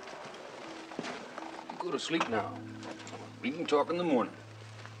 You go to sleep now. We can talk in the morning.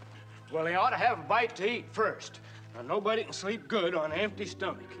 Well, he ought to have a bite to eat first. Now, nobody can sleep good on an empty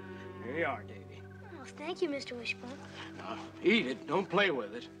stomach. Here you are, Davy. Oh, thank you, Mr. Wishbone. Now, eat it. Don't play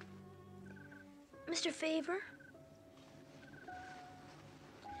with it. Mr. Favor?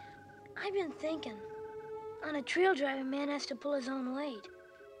 I've been thinking. On a trail drive, a man has to pull his own weight.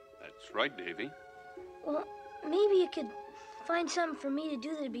 That's right, Davy. Well, maybe you could find something for me to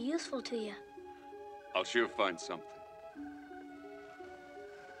do that'd be useful to you. I'll sure find something.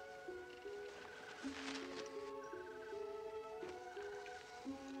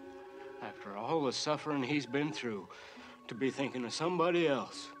 After all the suffering he's been through, to be thinking of somebody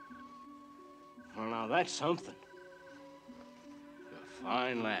else. Well, now, that's something. A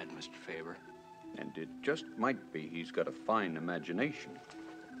fine lad, Mr. Favor. And it just might be he's got a fine imagination.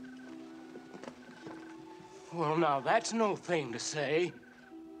 Well, now, that's no thing to say.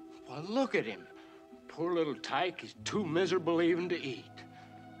 Well, look at him. Poor little tyke is too miserable even to eat.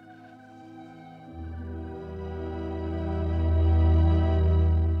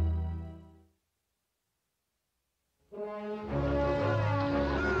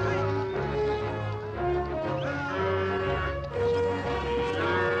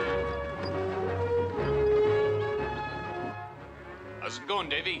 How's it going,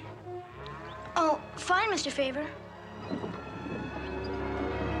 Davy? Oh, fine, Mr. Favor.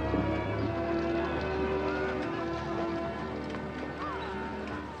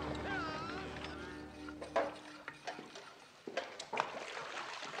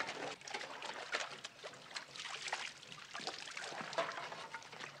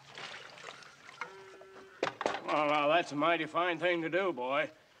 Well, now, that's a mighty fine thing to do, boy.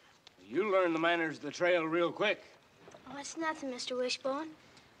 You learn the manners of the trail real quick. Oh, that's nothing, Mr. Wishbone.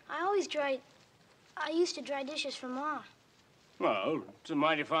 I used to dry dishes for Ma. Well, it's a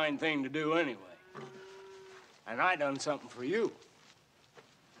mighty fine thing to do anyway. And I done something for you.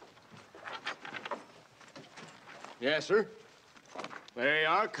 Yes, sir. There you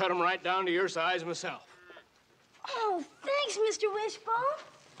are. Cut 'em right down to your size myself. Oh, thanks, Mr. Wishbone.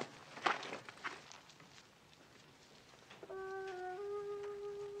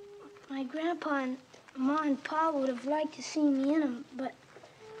 My grandpa and Ma and Pa would have liked to see me in them, but,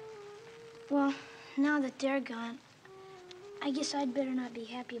 well, now that they're gone, I guess I'd better not be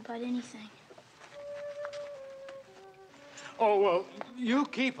happy about anything. Oh, well, you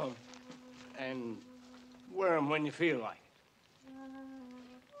keep 'em and wear 'em when you feel like it.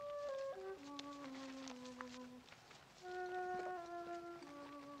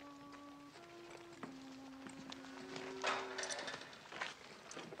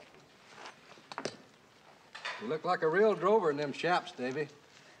 You look like a real drover in them chaps, Davy.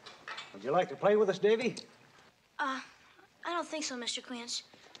 Would you like to play with us, Davy? I don't think so, Mr. Quince.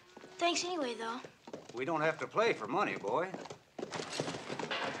 Thanks anyway, though. We don't have to play for money, boy.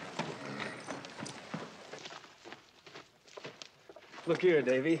 Look here,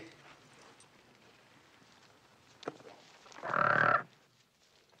 Davy.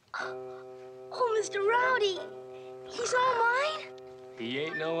 Oh, Mr. Rowdy, he's all mine? He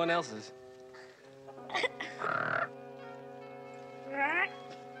ain't no one else's.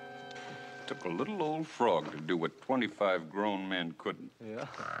 Took a little old frog to do what 25 grown men couldn't. Yeah.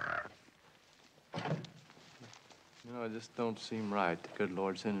 You know, it just don't seem right. The good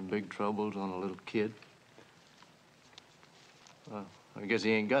Lord sending big troubles on a little kid. Well, I guess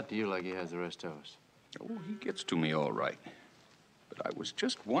he ain't got to you like he has the rest of us. Oh, he gets to me all right. But I was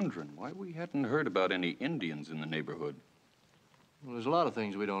just wondering why we hadn't heard about any Indians in the neighborhood. Well, there's a lot of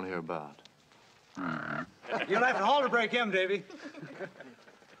things we don't hear about. You'll have to haul to break him, Davy.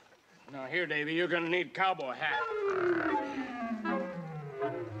 Now, here, Davy, you're gonna need a cowboy hat.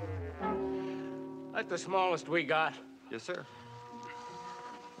 That's the smallest we got. Yes, sir.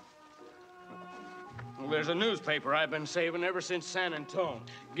 Well, there's a newspaper I've been saving ever since San Antone.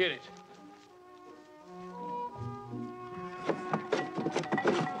 Get it.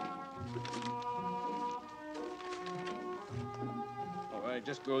 All right,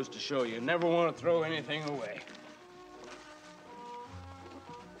 just goes to show you never want to throw anything away.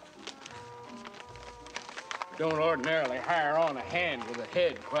 Don't ordinarily hire on a hand with a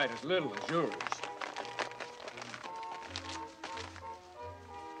head quite as little as yours.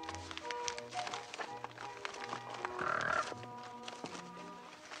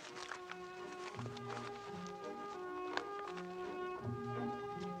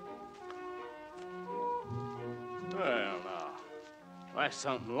 Well, now, that's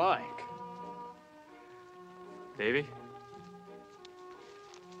something like. Davy,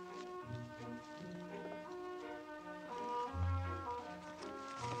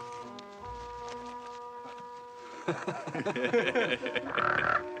 I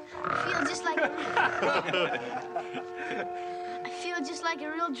feel just like I feel just like a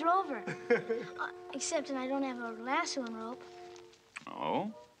real drover. Except that I don't have a lasso and rope.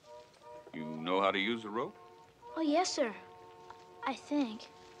 Oh? You know how to use a rope? Oh, yes, sir. I think.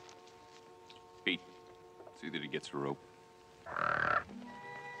 Pete, see that he gets a rope. Right.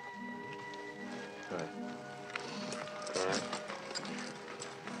 All right.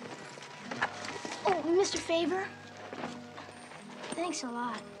 Oh, Mr. Favor. Thanks a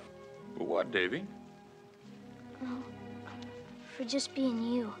lot. For what, Davy? Well, for just being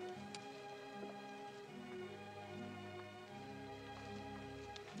you.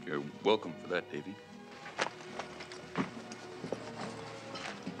 You're welcome for that, Davy.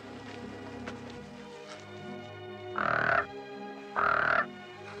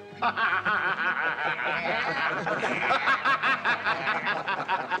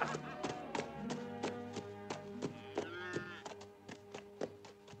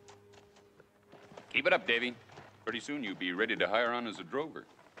 Keep it up, Davy. Pretty soon you'll be ready to hire on as a drover.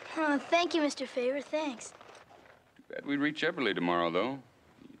 Oh, thank you, Mr. Favor. Thanks. Too bad we reach Everly tomorrow, though.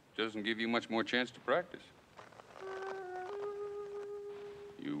 It doesn't give you much more chance to practice.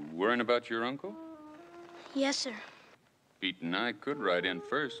 You worrying about your uncle? Yes, sir. Pete and I could ride in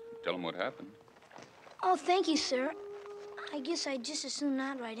first, tell him what happened. Oh, thank you, sir. I guess I'd just as soon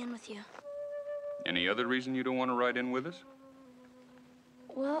not ride in with you. Any other reason you don't want to ride in with us?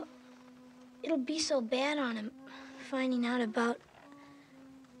 Well, it'll be so bad on him, finding out about...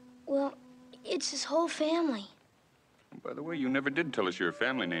 Well, it's his whole family. By the way, you never did tell us your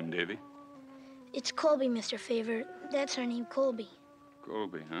family name, Davy. It's Colby, Mr. Favor. That's our name, Colby.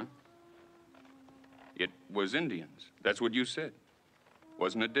 Colby, huh? It was Indians. That's what you said.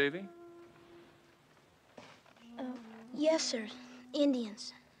 Wasn't it, Davy? Yes, sir.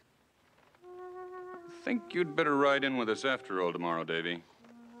 Indians. Think you'd better ride in with us after all tomorrow, Davy.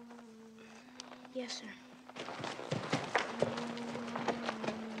 Yes, sir.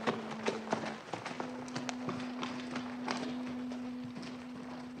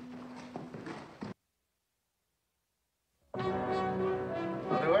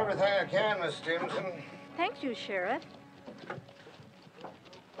 I'll do everything I can, Miss Stevenson. Thank you, Sheriff.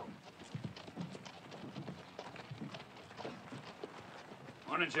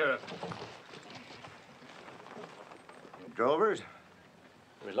 Morning, Sheriff. Drovers?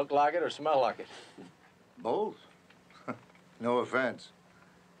 We look like it or smell like it? Both. No offense.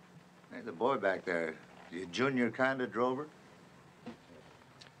 Hey, the boy back there, you junior kind of drover?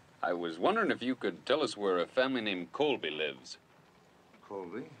 I was wondering if you could tell us where a family named Colby lives.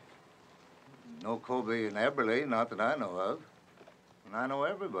 Colby? No Colby in Eberly, not that I know of. And I know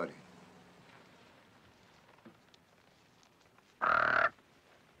everybody.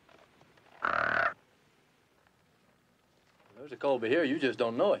 There's a Colby here, you just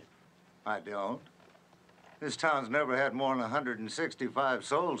don't know it. I don't. This town's never had more than 165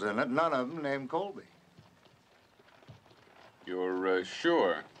 souls in it, none of them named Colby. You're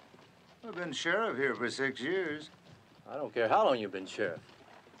sure? I've been sheriff here for 6 years. I don't care how long you've been sheriff.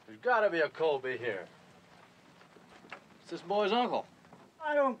 There's gotta be a Colby here. It's this boy's uncle.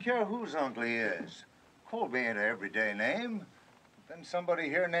 I don't care whose uncle he is. Colby ain't an everyday name. If there's somebody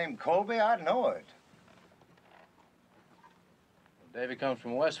here named Colby, I'd know it. Davy comes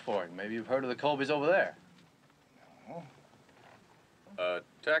from West Fork. Maybe you've heard of the Colbys over there. No.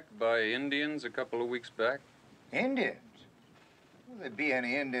 Attacked by Indians a couple of weeks back. Indians? Well, there'd be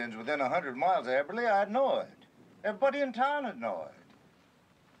any Indians within 100 miles of Eberly, I'd know it. Everybody in town would know it.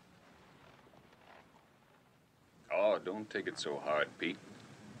 Oh, don't take it so hard, Pete.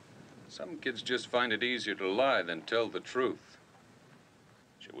 Some kids just find it easier to lie than tell the truth.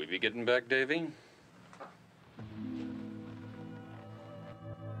 Shall we be getting back, Davy?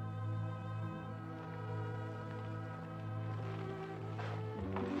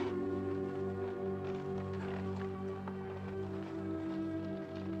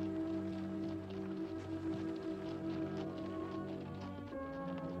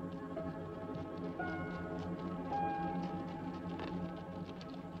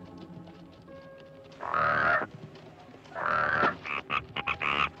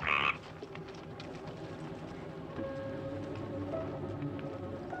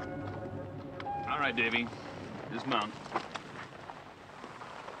 All right, Davy. Dismount.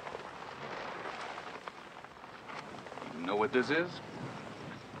 You know what this is?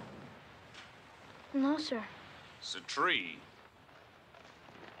 No, sir. It's a tree.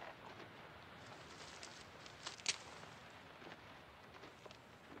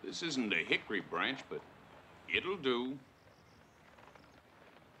 This isn't a hickory branch, but it'll do.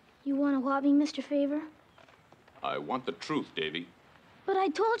 You want to what me, Mr. Favor? I want the truth, Davy. But I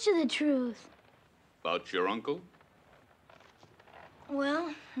told you the truth. About your uncle?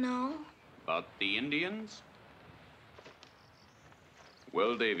 Well, no. About the Indians?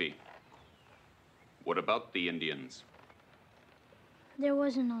 Well, Davy, what about the Indians? There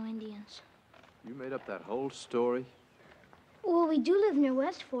wasn't no Indians. You made up that whole story? Well, we do live near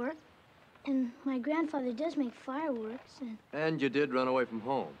West Fork, and my grandfather does make fireworks, and... And you did run away from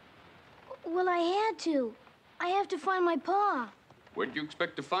home. Well, I had to. I have to find my pa. Where'd you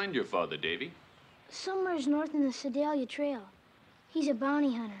expect to find your father, Davy? Somewhere's north in the Sedalia Trail. He's a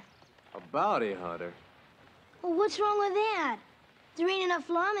bounty hunter. A bounty hunter? Well, what's wrong with that? There ain't enough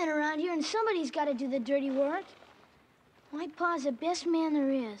lawmen around here, and somebody's got to do the dirty work. My pa's the best man there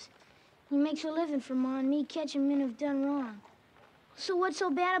is. He makes a living for Ma and me catching men who've done wrong. So what's so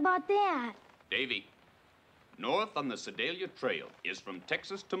bad about that? Davy, north on the Sedalia Trail is from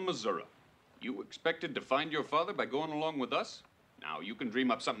Texas to Missouri. You expected to find your father by going along with us? Now, you can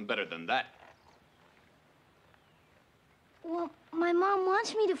dream up something better than that. Well, my mom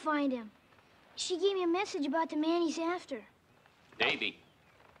wants me to find him. She gave me a message about the man he's after. Davy,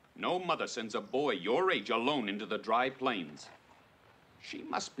 no mother sends a boy your age alone into the dry plains. She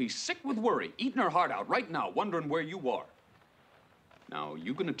must be sick with worry, eating her heart out right now, wondering where you are. Now,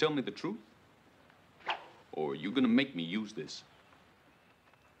 you gonna tell me the truth? Or you gonna make me use this?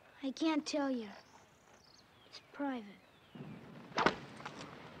 I can't tell you. It's private.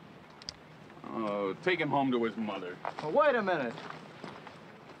 Oh, take him home to his mother. Well, wait a minute.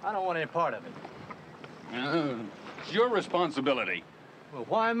 I don't want any part of it. It's your responsibility. Well,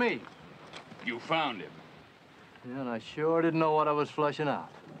 why me? You found him. Yeah, and I sure didn't know what I was flushing out.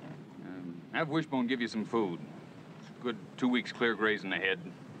 Have Wishbone give you some food. It's a good 2 weeks clear grazing ahead.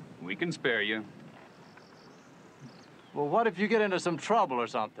 We can spare you. Well, what if you get into some trouble or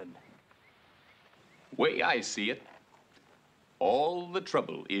something? Way I see it, all the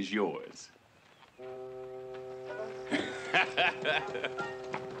trouble is yours.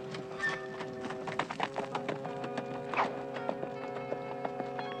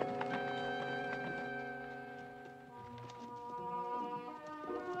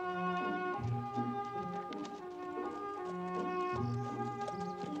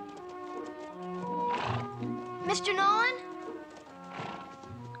 Mr. Nolan?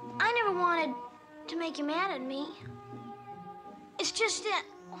 I never wanted to make you mad at me. It's just that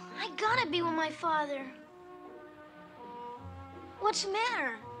I gotta be with my father. What's the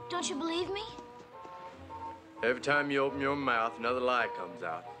matter? Don't you believe me? Every time you open your mouth, another lie comes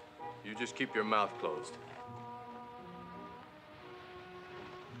out. You just keep your mouth closed.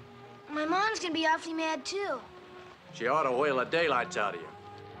 My mom's gonna be awfully mad, too. She ought to whale the daylights out of you.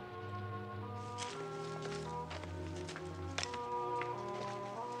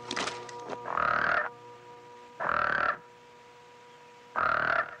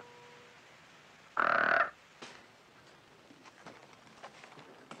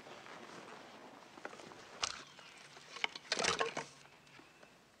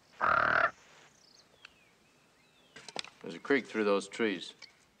 There's a creek through those trees.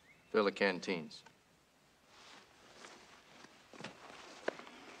 Fill the canteens.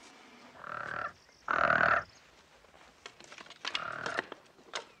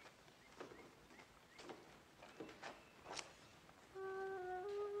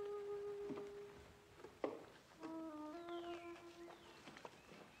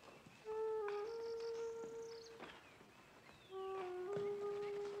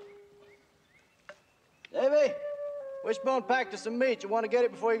 Davy, Wishbone packed us some meat. You want to get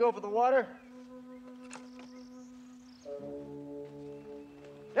it before you go for the water?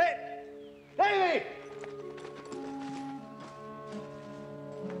 Hey! Davy!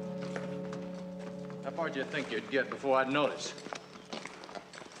 How far do you think you'd get before I'd notice?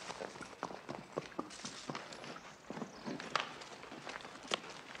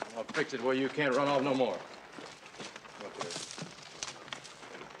 I'll fix it where you can't run off no more.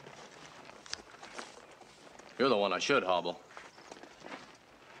 You're the one I should hobble.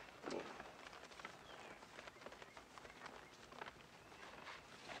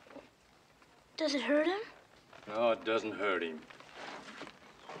 Does it hurt him? No, it doesn't hurt him.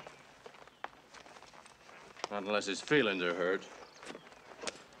 Not unless his feelings are hurt.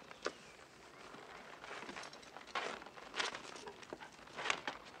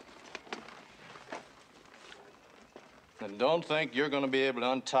 And don't think you're going to be able to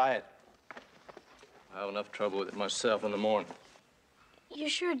untie it. I have enough trouble with it myself in the morning. You're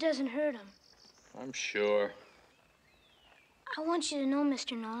sure it doesn't hurt him? I'm sure. I want you to know,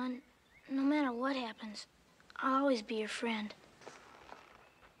 Mr. Nolan, no matter what happens, I'll always be your friend.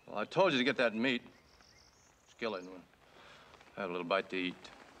 Well, I told you to get that meat. Just skillet and have a little bite to eat.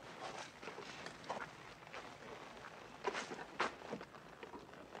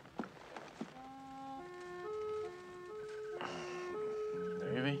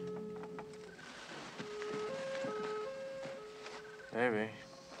 Davy? Davy?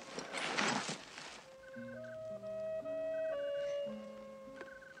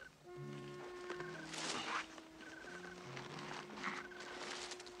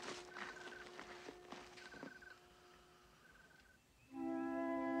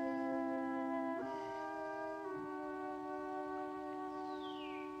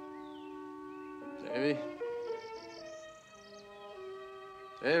 Davy?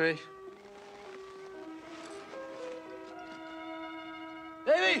 Davy?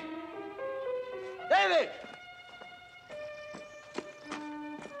 Davy! Davy!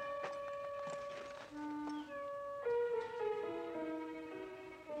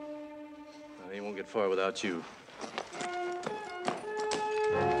 Well, he won't get far without you.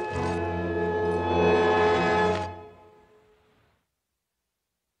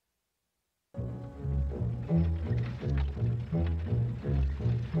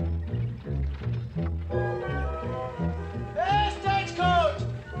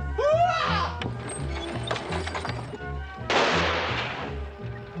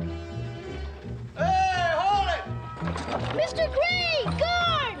 Mr. Gray!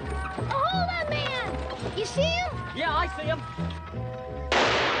 Guard! Hold that man! You see him? Yeah, I see him.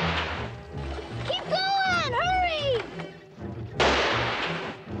 Keep going! Hurry!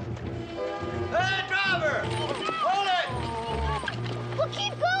 Hey, driver! Hold it! Well,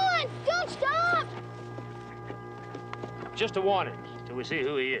 keep going! Don't stop! Just a warning till we see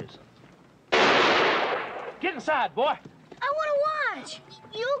who he is. Get inside, boy. I want to watch.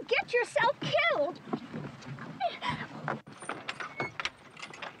 You'll get yourself killed.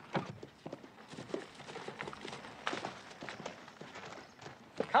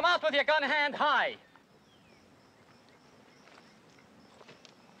 Come out with your gun hand high.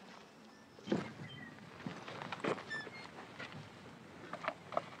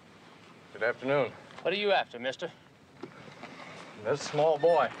 Good afternoon. What are you after, mister? This small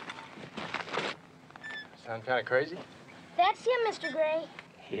boy. Sound kind of crazy? That's him, Mr. Gray.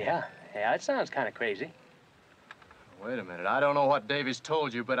 Yeah, it sounds kind of crazy. Wait a minute. I don't know what Davy's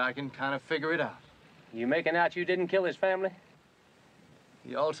told you, but I can kind of figure it out. You making out you didn't kill his family?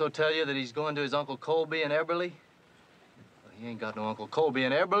 He also tell you that he's going to his Uncle Colby in Eberly? Well, he ain't got no Uncle Colby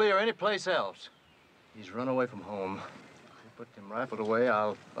in Eberly or any place else. He's run away from home. If you put him rifled away,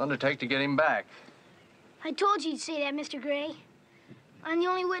 I'll undertake to get him back. I told you you'd say that, Mr. Gray. I'm the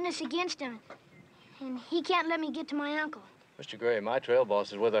only witness against him, and he can't let me get to my uncle. Mr. Gray, my trail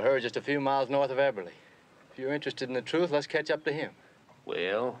boss is with a herd just a few miles north of Eberly. If you're interested in the truth, let's catch up to him.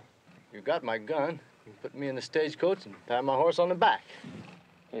 Well? You got my gun. You can put me in the stagecoach and tie my horse on the back.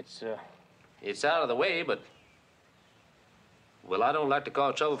 It's out of the way, but... Well, I don't like to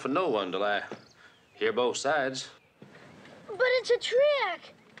cause trouble for no one till I hear both sides. But it's a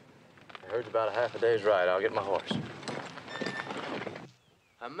trick. The herd's about a half a day's ride. I'll get my horse.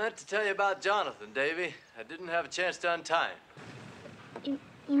 I meant to tell you about Jonathan, Davy. I didn't have a chance to untie him.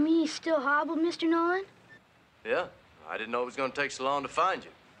 You mean he's still hobbled, Mr. Nolan? Yeah, I didn't know it was going to take so long to find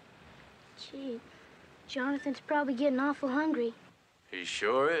you. Gee, Jonathan's probably getting awful hungry. He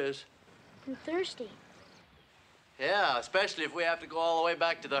sure is. And thirsty. Yeah, especially if we have to go all the way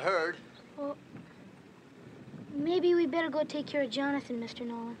back to the herd. Well, maybe we better go take care of Jonathan, Mr.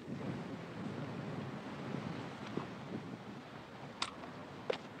 Nolan.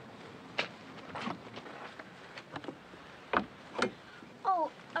 Oh,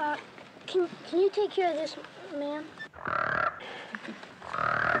 can you take care of this, ma'am?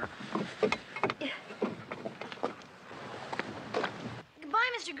 Goodbye,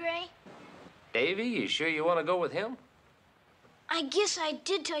 Mr. Gray. Davy, you sure you want to go with him? I guess I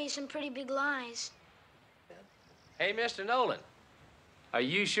did tell you some pretty big lies. Hey, Mr. Nolan, are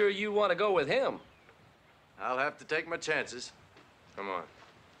you sure you want to go with him? I'll have to take my chances. Come on.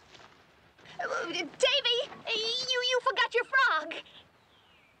 Davy, you forgot your frog.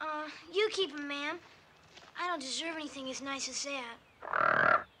 You keep him, ma'am. I don't deserve anything as nice as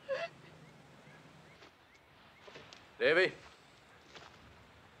that. Davy,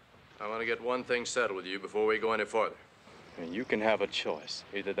 I want to get one thing settled with you before we go any farther. And you can have a choice.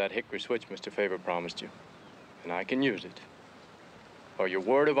 Either that hickory switch Mr. Favor promised you, and I can use it, or your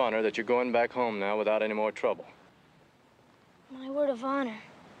word of honor that you're going back home now without any more trouble. My word of honor.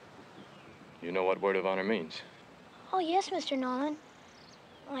 You know what word of honor means. Oh, yes, Mr. Nolan.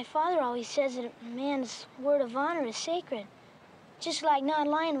 My father always says that a man's word of honor is sacred. Just like not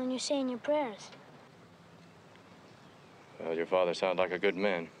lying when you're saying your prayers. Well, your father sounds like a good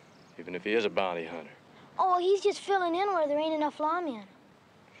man, even if he is a bounty hunter. Oh, he's just filling in where there ain't enough lawmen.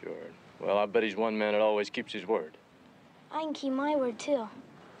 Sure. Well, I bet he's one man that always keeps his word. I can keep my word, too.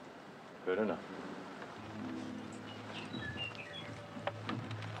 Good enough.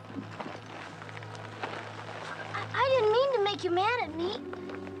 I didn't mean to make you mad at me.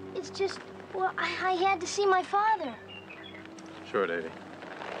 It's just, well, I had to see my father. Sure, Davy.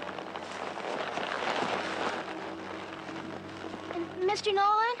 And Mr.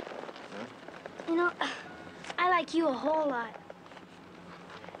 Nolan? Huh? You know, I like you a whole lot.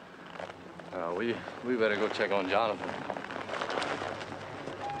 We better go check on Jonathan.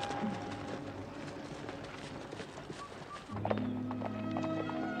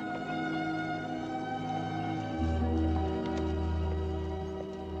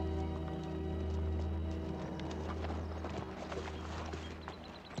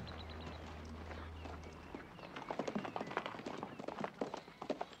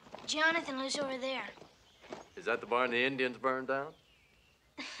 Jonathan lives over there. Is that the barn the Indians burned down?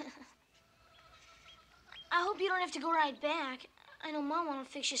 I hope you don't have to go right back. I know Mom won't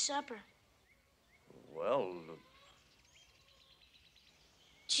fix you supper. Well,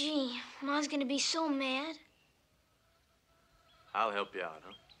 Gee, Ma's gonna be so mad. I'll help you out,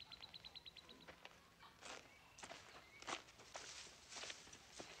 huh?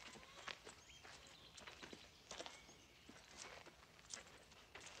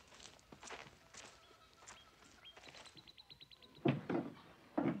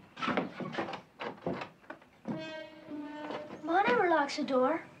 Ma never locks the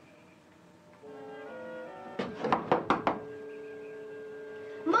door.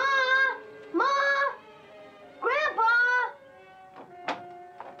 Ma! Ma! Grandpa!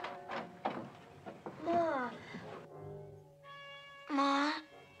 Ma,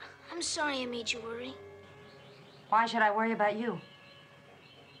 I'm sorry I made you worry. Why should I worry about you?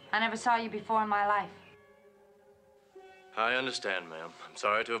 I never saw you before in my life. I understand, ma'am. I'm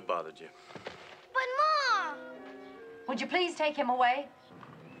sorry to have bothered you. But, Ma! Would you please take him away?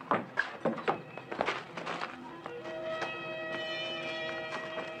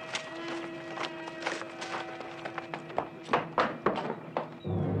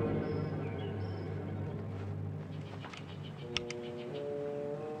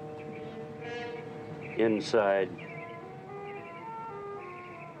 Inside.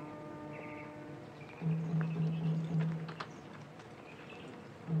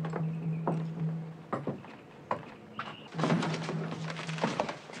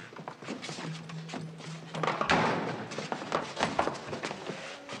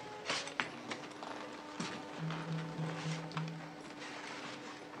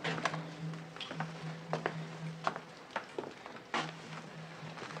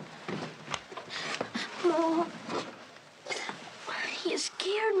 Ma, you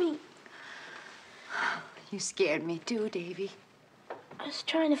scared me. You scared me too, Davy. I was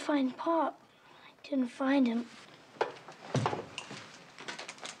trying to find Pop. I didn't find him.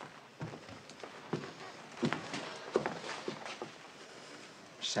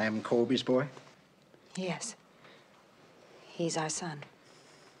 Sam Colby's boy? Yes. He's our son.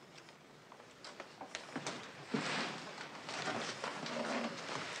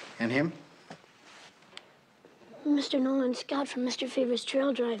 And him? Mr. Nolan scout from Mr. Favor's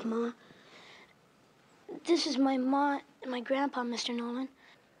trail drive, Ma. This is my ma and my grandpa, Mr. Nolan.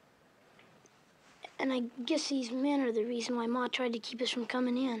 And I guess these men are the reason why Ma tried to keep us from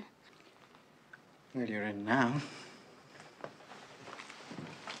coming in. Well, you're in now.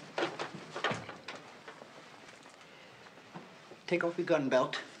 Take off your gun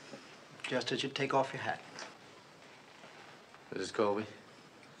belt, just as you take off your hat. This is Colby.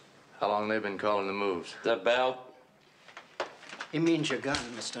 How long they been calling the moves? The belt. He means your gun,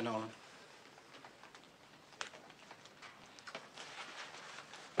 Mr. Nolan.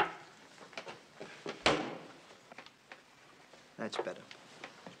 That's better.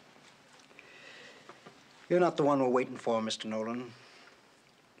 You're not the one we're waiting for, Mr. Nolan.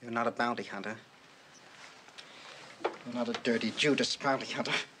 You're not a bounty hunter. You're not a dirty Judas bounty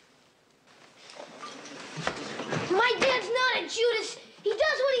hunter. My dad's not a Judas. He does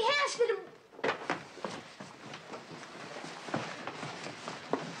what he has to do.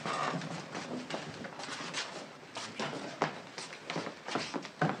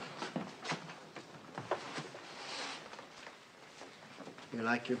 You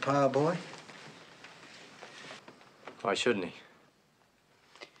like your pa, boy? Why shouldn't he?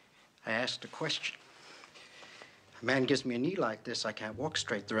 I asked a question. A man gives me a knee like this, I can't walk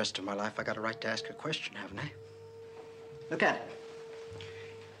straight the rest of my life. I got a right to ask a question, haven't I? Look at it.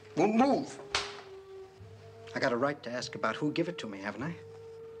 Won't move. I got a right to ask about who give it to me, haven't I?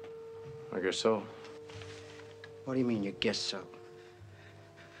 I guess so. What do you mean, you guess so?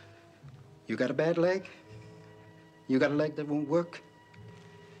 You got a bad leg? You got a leg that won't work?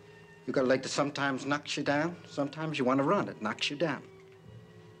 You got a leg that sometimes knocks you down? Sometimes you want to run, it knocks you down.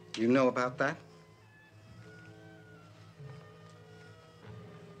 You know about that?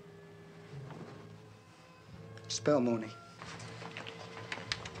 Spell Mooney.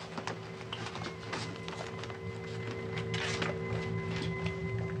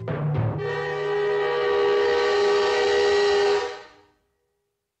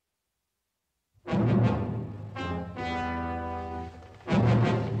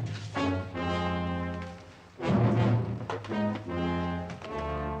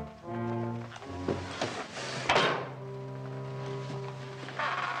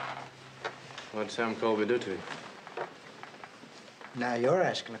 What'd Sam Colby do to you? Now you're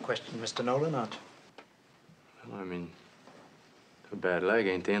asking a question, Mr. Nolan, aren't you? Well, I mean, a bad leg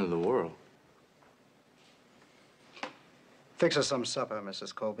ain't the end of the world. Fix us some supper,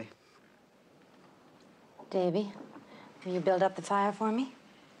 Mrs. Colby. Davy, will you build up the fire for me?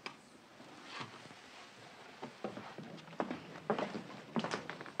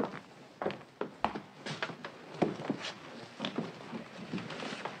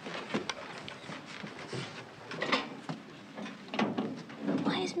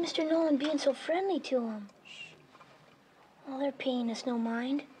 Why is Mr. Nolan being so friendly to him? Well, they're paying us no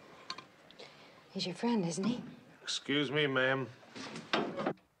mind. He's your friend, isn't he? Excuse me, ma'am.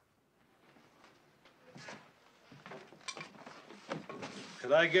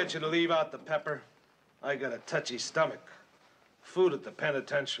 Could I get you to leave out the pepper? I got a touchy stomach. Food at the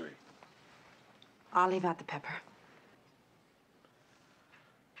penitentiary. I'll leave out the pepper.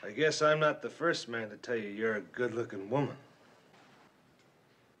 I guess I'm not the first man to tell you you're a good-looking woman.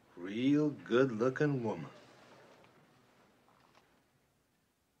 Real good-looking woman.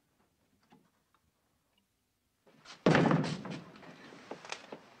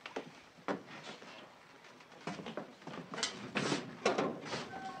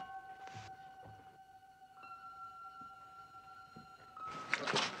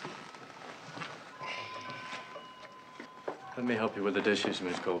 Let me help you with the dishes,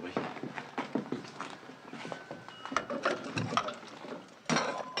 Miss Colby.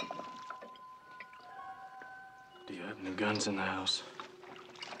 Do you have any guns in the house?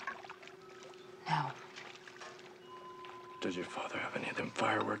 No. Does your father have any of them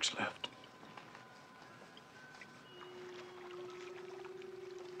fireworks left?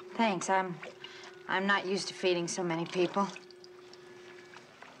 Thanks. I'm not used to feeding so many people.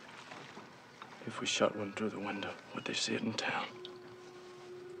 If we shot one through the window, would they see it in town?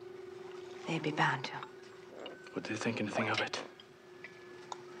 They'd be bound to. Would they think anything of it?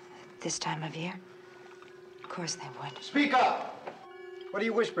 This time of year? Of course they would. Speak up! What are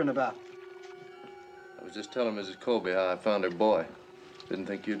you whispering about? I was just telling Mrs. Colby how I found her boy. Didn't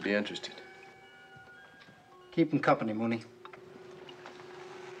think you'd be interested. Keep him company, Mooney.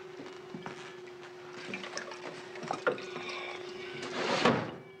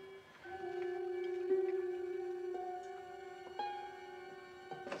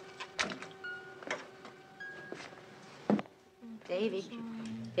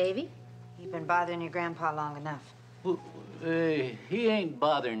 Davy, you've been bothering your grandpa long enough. Well, he ain't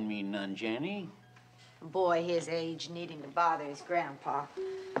bothering me none, Jenny. A boy his age needing to bother his grandpa.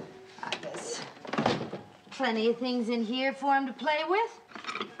 There's plenty of things in here for him to play with.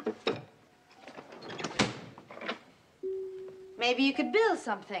 Maybe you could build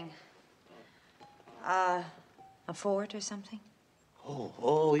something. A fort or something?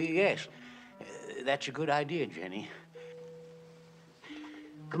 Oh, yes. That's a good idea, Jenny.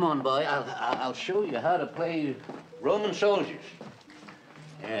 Come on, boy. I'll show you how to play Roman soldiers.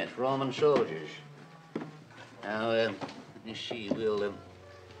 Yes, Roman soldiers. Now, let me see. We'll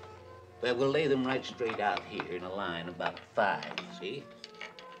lay them right straight out here in a line, about 5. See,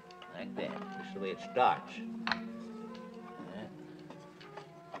 like that. That's the way it starts.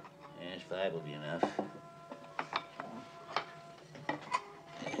 Yes, 5 will be enough.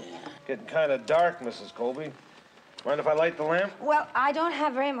 Getting kind of dark, Mrs. Colby. Mind if I light the lamp? Well, I don't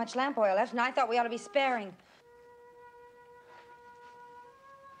have very much lamp oil left, and I thought we ought to be sparing.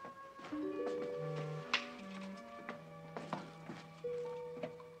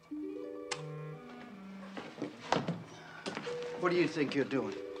 What do you think you're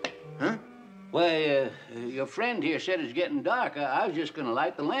doing? Huh? Well, your friend here said it's getting dark. I was just gonna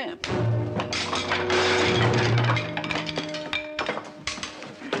light the lamp.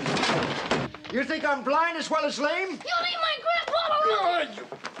 You think I'm blind as well as lame? You leave my grandpa alone!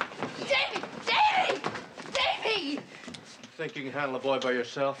 Davy! Davy! Davy! Think you can handle a boy by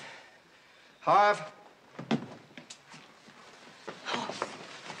yourself? Harv?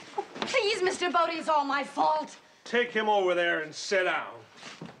 Please, Mr. Bodie, it's all my fault. Take him over there and sit down.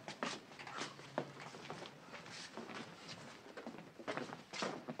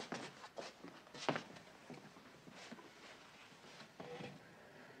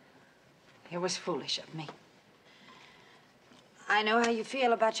 It was foolish of me. I know how you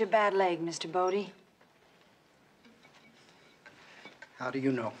feel about your bad leg, Mr. Bodie. How do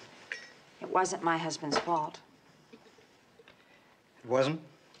you know? It wasn't my husband's fault. It wasn't?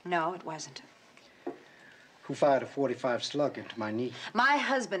 No, it wasn't. Who fired a .45 slug into my knee? My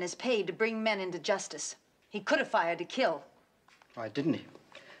husband is paid to bring men into justice. He could have fired to kill. Why didn't he?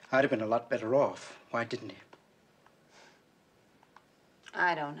 I'd have been a lot better off. Why didn't he?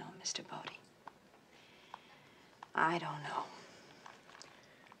 I don't know, Mr. Bodie. I don't know.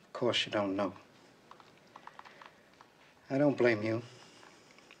 Of course you don't know. I don't blame you.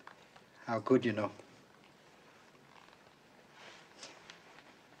 How good you know.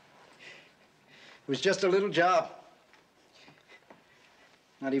 It was just a little job.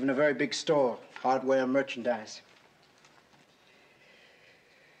 Not even a very big store. Hardware and merchandise.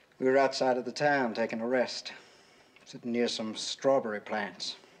 We were outside of the town taking a rest. Sitting near some strawberry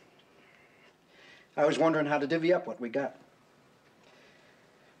plants. I was wondering how to divvy up what we got.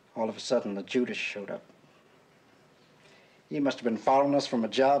 All of a sudden, the Judas showed up. He must have been following us from a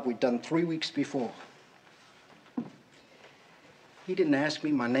job we'd done 3 weeks before. He didn't ask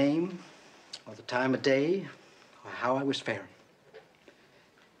me my name, or the time of day, or how I was faring.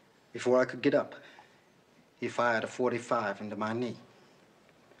 Before I could get up, he fired a .45 into my knee.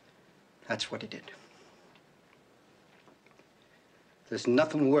 That's what he did. There's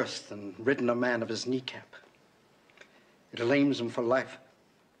nothing worse than ridding a man of his kneecap. It lames him for life.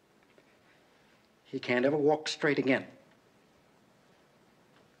 He can't ever walk straight again.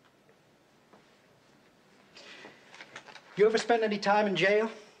 You ever spend any time in jail?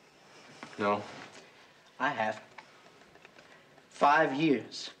 No. I have. 5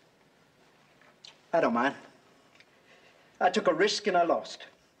 years. I don't mind. I took a risk and I lost.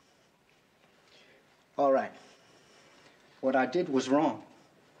 All right. What I did was wrong.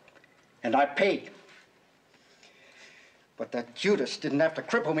 And I paid. But that Judas didn't have to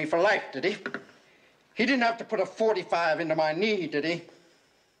cripple me for life, did he? He didn't have to put a .45 into my knee, did he?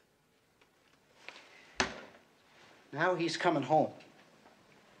 Now he's coming home.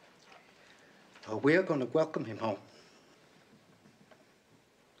 So we're going to welcome him home.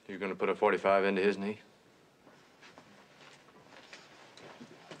 You're going to put a .45 into his knee?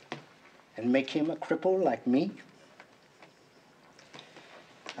 And make him a cripple like me?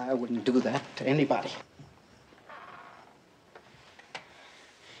 I wouldn't do that to anybody.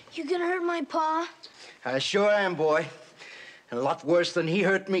 You gonna hurt my paw? I sure am, boy. And a lot worse than he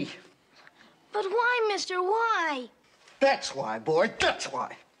hurt me. But why, mister, why? That's why, boy, that's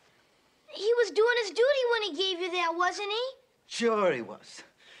why. He was doing his duty when he gave you that, wasn't he? Sure he was.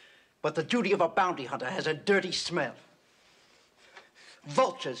 But the duty of a bounty hunter has a dirty smell.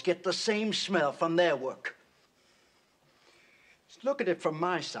 Vultures get the same smell from their work. Just look at it from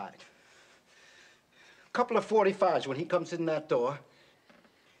my side. A couple of .45s when he comes in that door,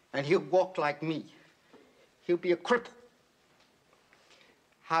 and he'll walk like me. He'll be a cripple.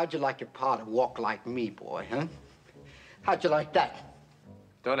 How'd you like your pa to walk like me, boy, huh? How'd you like that?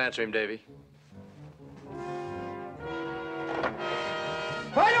 Don't answer him, Davy.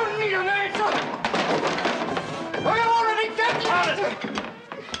 I don't need an answer! I already got the answer!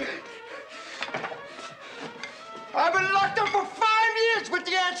 I've been locked up for 5 years with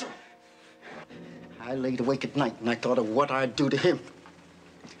the answer! I laid awake at night and I thought of what I'd do to him.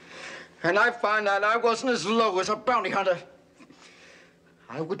 And I find out I wasn't as low as a bounty hunter.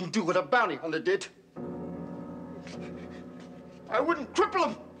 I wouldn't do what a bounty hunter did. I wouldn't cripple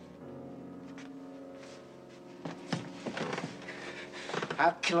him.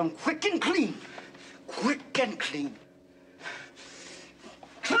 I'll kill him quick and clean. Quick and clean.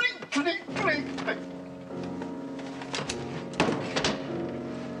 Clean, clean, clean, clean.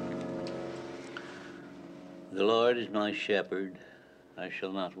 The Lord is my shepherd, I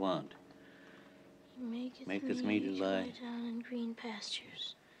shall not want. He Maketh me to lie down in green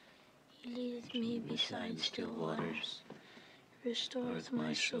pastures. He leadeth me beside still waters. Restoreth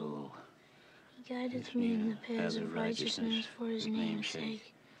my soul. He guideth me in the paths of righteousness for his name's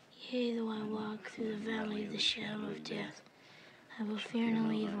sake. Yea, though I walk through the valley of the shadow of death, I will fear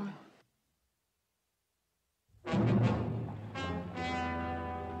no evil.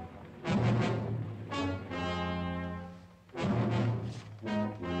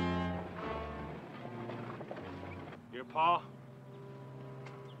 Your pa?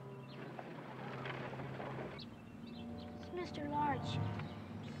 Mr. Large?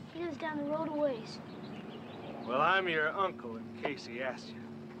 He lives down the road a ways. Well, I'm your uncle, in case he asks you.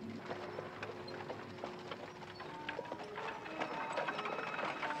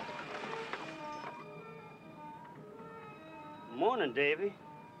 Morning, Davy.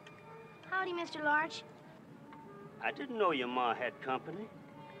 Howdy, Mr. Large. I didn't know your ma had company.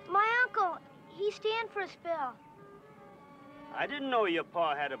 My uncle, he's staying for a spell. I didn't know your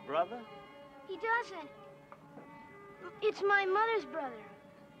pa had a brother. He doesn't. It's my mother's brother.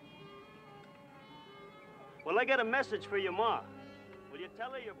 Well, I got a message for your ma. Will you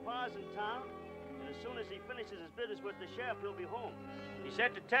tell her your pa's in town? And as soon as he finishes his business with the sheriff, he'll be home. He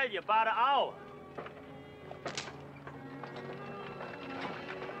said to tell you about an hour.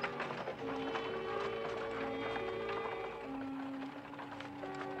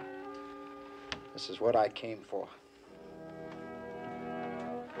 This is what I came for.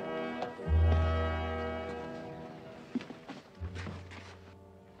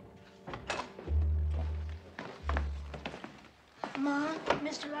 Ma,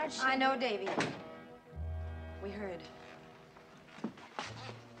 Mr. Large... I know, Davy. We heard.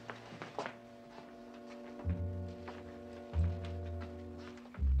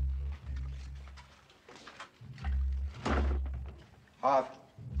 Harv,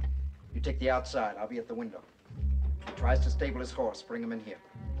 you take the outside. I'll be at the window. If he tries to stable his horse, bring him in here.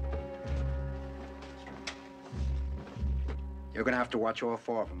 You're gonna have to watch all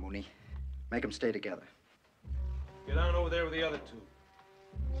four of them, Mooney. Make them stay together. Get on over there with the other two.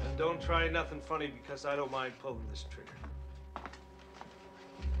 And don't try nothing funny because I don't mind pulling this trigger.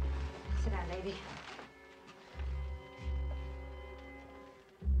 Sit down, Davy.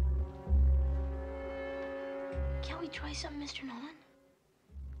 Can't we try something, Mr. Nolan?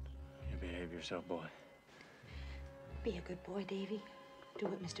 You behave yourself, boy. Be a good boy, Davy. Do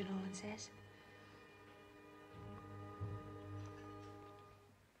what Mr. Nolan says.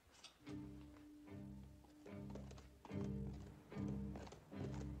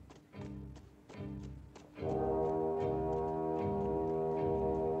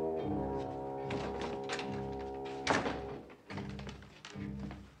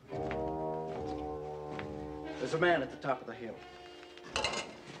 There's a man at the top of the hill.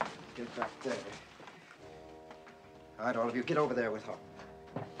 Get back there. All right, all of you, get over there with her.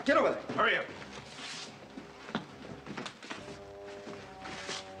 Get over there. Hurry up.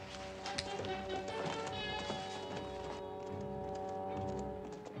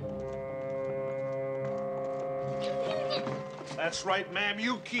 That's right, ma'am.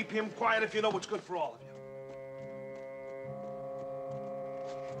 You keep him quiet if you know what's good for all of you.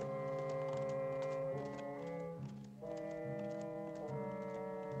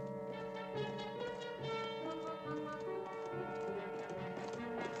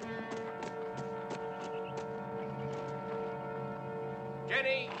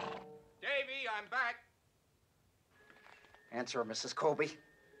 Jenny! Davy, I'm back. Answer her, Mrs. Colby.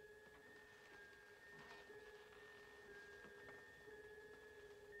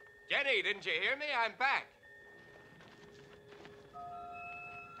 Jenny, didn't you hear me? I'm back.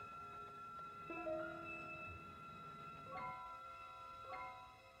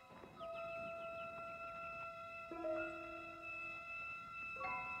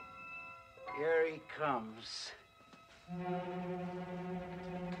 Here he comes.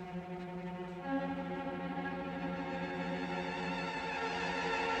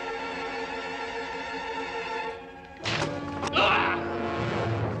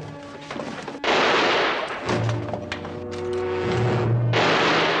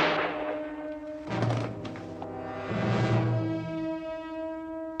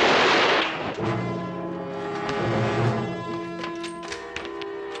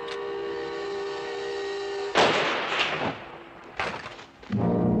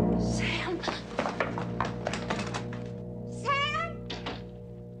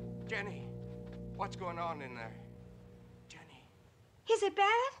 What's going on in there? Jenny. Is it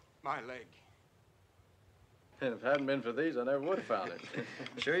bad? My leg. If it hadn't been for these, I never would have found it.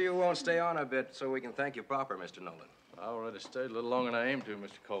 Sure you won't stay on a bit so we can thank you proper, Mr. Nolan? I already stayed a little longer than I aimed to,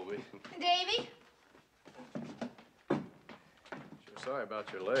 Mr. Colby. Davy? Sure sorry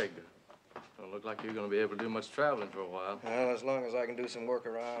about your leg. Don't look like you're going to be able to do much traveling for a while. Well, as long as I can do some work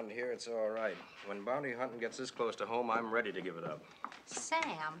around here, it's all right. When bounty hunting gets this close to home, I'm ready to give it up.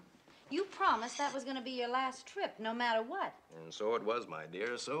 Sam, you promised that was going to be your last trip, no matter what. And so it was, my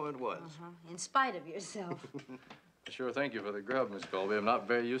dear, so it was. In spite of yourself. Sure, thank you for the grub, Miss Colby. I'm not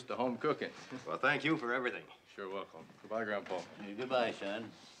very used to home cooking. Well, thank you for everything. Sure, welcome. Goodbye, Grandpa. Goodbye, son.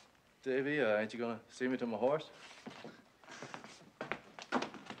 Davy, ain't you going to see me to my horse?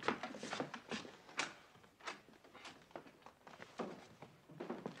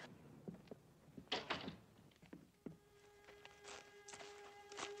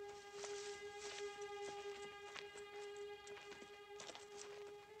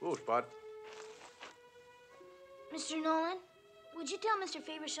 Hello, Spot. Mr. Nolan, would you tell Mr.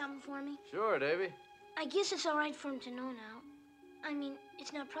 Faber something for me? Sure, Davy. I guess it's all right for him to know now. I mean,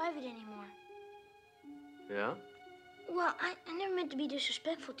 it's not private anymore. Yeah? Well, I never meant to be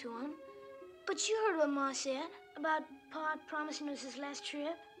disrespectful to him. But you heard what Ma said about Pa promising it was his last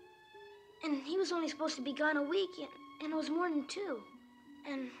trip. And he was only supposed to be gone a week, and it was more than 2.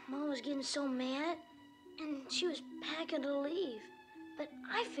 And Ma was getting so mad, and she was packing to leave. But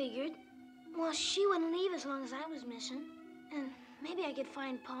I figured, well, she wouldn't leave as long as I was missing. And maybe I could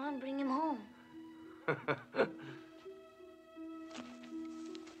find Pa and bring him home.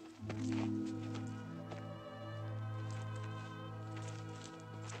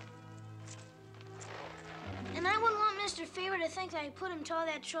 And I wouldn't want Mr. Faber to think that I put him to all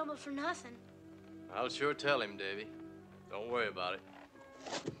that trouble for nothing. I'll sure tell him, Davy. Don't worry about it.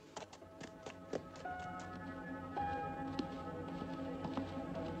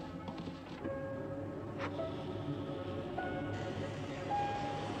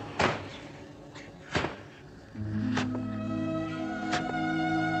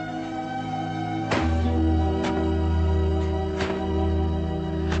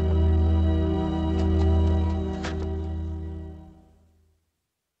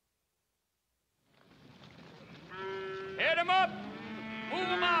 Hit him up! Move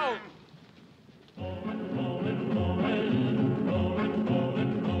him out!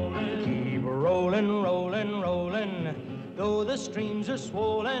 Keep rolling, rolling, rolling, though the streams are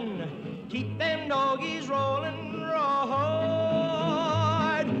swollen. Keep them doggies rolling, rawhide,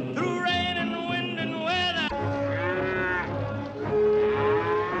 through rain and wind and weather.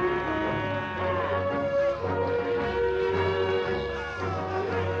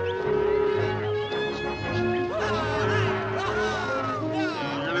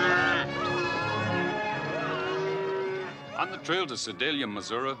 On the trail to Sedalia,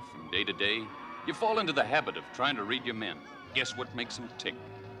 Missouri, from day to day, you fall into the habit of trying to read your men, guess what makes them tick.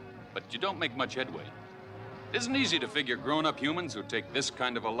 But you don't make much headway. It isn't easy to figure grown-up humans who take this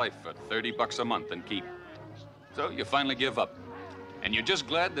kind of a life for $30 a month and keep. So you finally give up. And you're just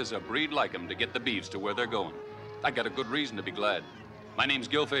glad there's a breed like them to get the beeves to where they're going. I got a good reason to be glad. My name's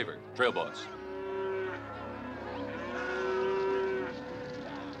Gil Favor, trail boss.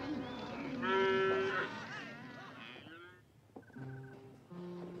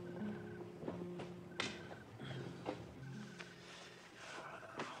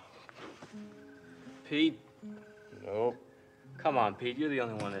 Pete? No. Come on, Pete. You're the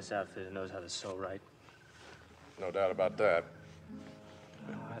only one in this outfit that knows how to sew right. No doubt about that.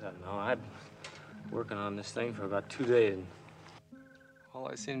 I don't know. I've been working on this thing for about 2 days. And all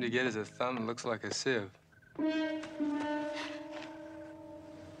I seem to get is a thumb that looks like a sieve.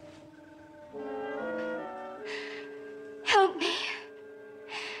 Help me.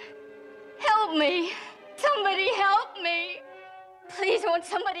 Help me. Somebody help me. Please, won't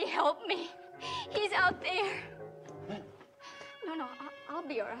somebody help me? He's out there. No, I'll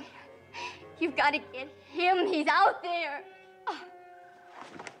be all right. You've got to get him. He's out there.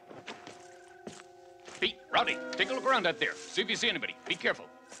 Pete, Rowdy, take a look around out there. See if you see anybody. Be careful.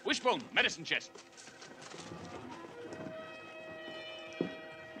 Wishbone, medicine chest.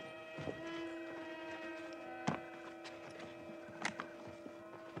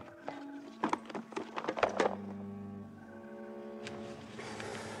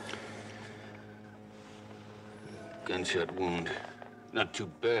 Gunshot wound. Not too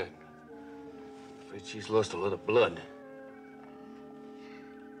bad. Afraid she's lost a lot of blood.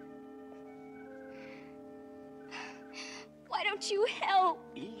 Why don't you help?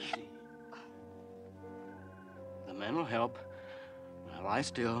 Easy. The men will help. Now lie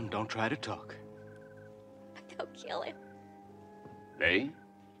still and don't try to talk. But they'll kill him. They?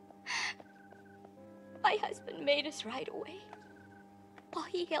 My husband made us right away while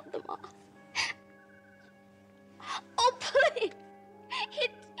he held them off. Oh, please.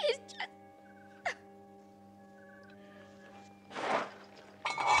 It's just...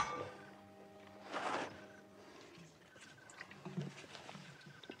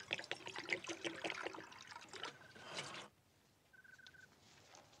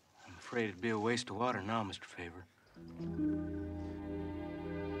 I'm afraid it'd be a waste of water now, Mr. Faber.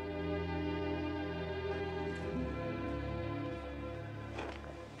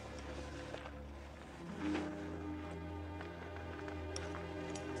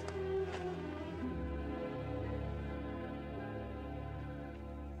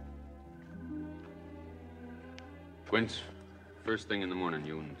 Quince, first thing in the morning,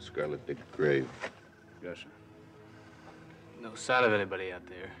 you and Scarlet dig a grave. Yes, sir. no sign of anybody out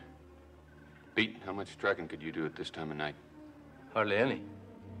there. Pete, how much tracking could you do at this time of night? Hardly any.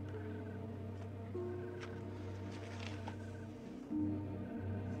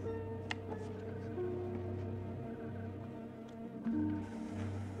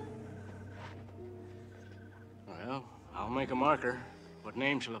 make a marker. What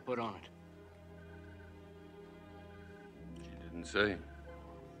name shall I put on it? She didn't say.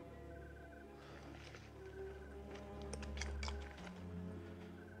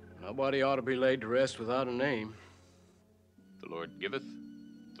 Nobody ought to be laid to rest without a name. The Lord giveth,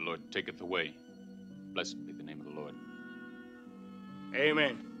 the Lord taketh away. Blessed be the name of the Lord.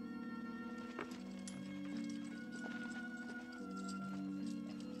 Amen.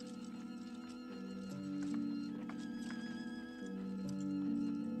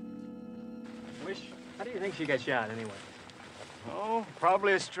 Wish, how do you think she got shot anyway? Oh,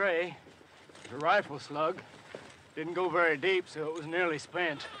 probably a stray. A rifle slug. Didn't go very deep, so it was nearly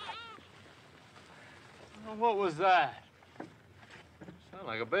spent. Oh, what was that? Sound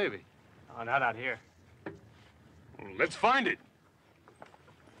like a baby. Oh, not out here. Let's find it.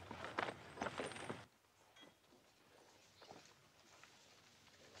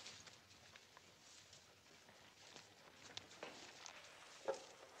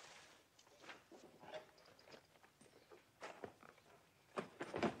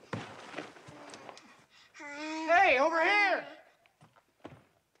 Hey, over here!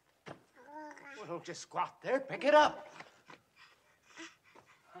 Well, don't just squat there. Pick it up.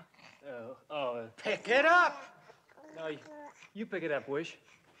 Pick it up! No, you pick it up, Wish.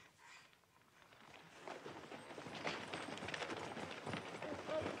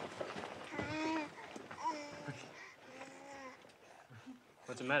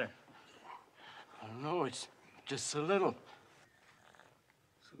 What's the matter? I don't know. It's just a little.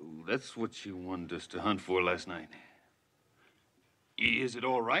 So that's what you wanted us to hunt for last night. Is it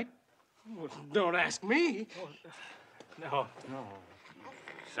all right? Well, don't ask me. No.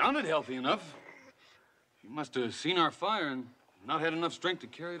 Sounded healthy enough. You must have seen our fire and not had enough strength to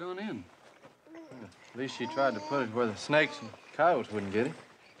carry it on in. At least she tried to put it where the snakes and coyotes wouldn't get it.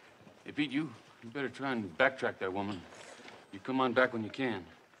 Hey, Pete, you better try and backtrack that woman. You come on back when you can.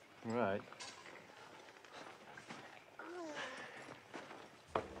 Right.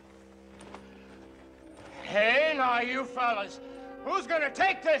 Hey, now, you fellas. Who's gonna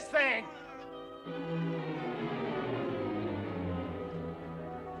take this thing?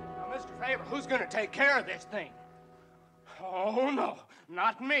 Now, Mr. Favor, who's gonna take care of this thing? Oh, no,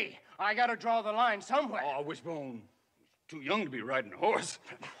 not me. I gotta draw the line somewhere. Oh, Wishbone, too young to be riding a horse.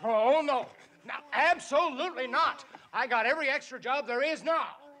 Oh, no. Now, absolutely not. I got every extra job there is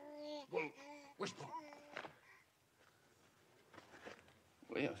now. Well, Wishbone.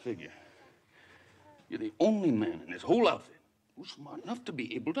 Well, yeah, figure. You're the only man in this whole outfit who's smart enough to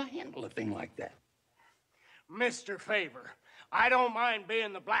be able to handle a thing like that. Mr. Favor, I don't mind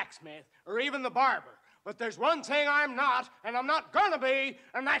being the blacksmith or even the barber, but there's one thing I'm not, and I'm not gonna be,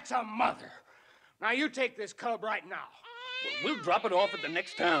 and that's a mother. Now, you take this cub right now. Well, we'll drop it off at the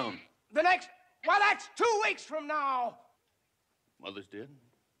next town. The next? Well, that's 2 weeks from now. Mother's did.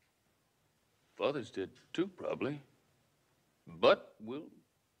 Father's did, too, probably. But we'll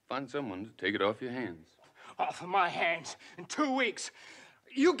find someone to take it off your hands. Off of my hands in 2 weeks.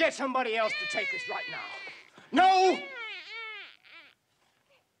 You get somebody else to take this right now. No!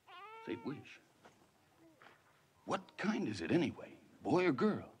 Say, Wish, what kind is it anyway? Boy or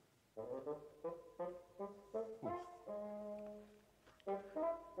girl?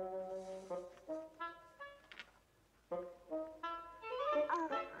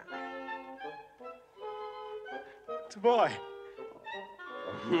 It's a boy.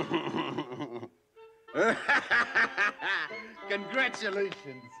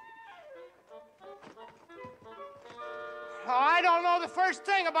 Congratulations. Oh, I don't know the first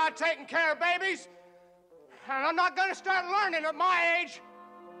thing about taking care of babies, and I'm not gonna start learning at my age.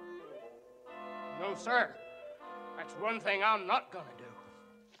 No, sir. That's one thing I'm not gonna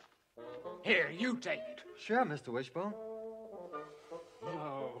do. Here, you take it. Sure, Mr. Wishbone.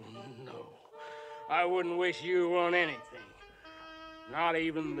 No. I wouldn't wish you on anything. Not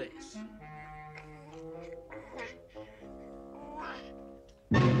even this.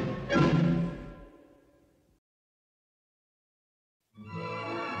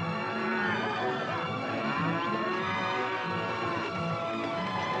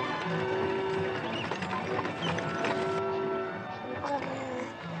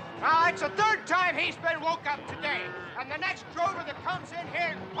 Now, it's the third time he's been woke up today. And the next drover that comes in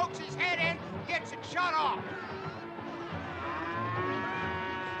here and pokes his head in gets it shut off.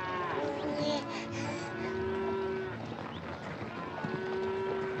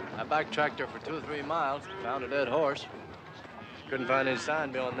 I backtracked her for 2 or 3 miles, found a dead horse. Couldn't find any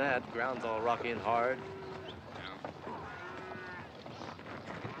sign beyond that. Ground's all rocky and hard.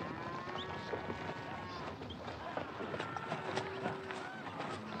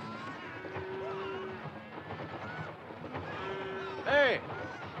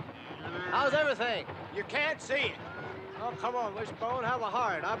 How's everything? You can't see it. Oh, come on, Wishbone, have a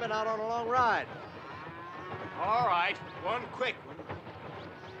heart. I've been out on a long ride. All right, one quick one.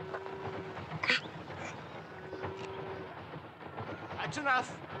 That's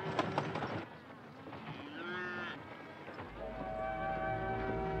enough.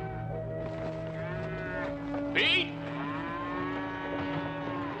 Pete?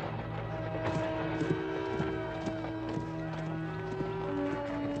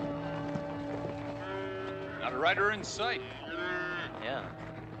 Not a rider in sight. Yeah.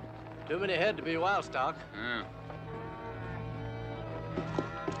 Too many head to be wild stock. Yeah.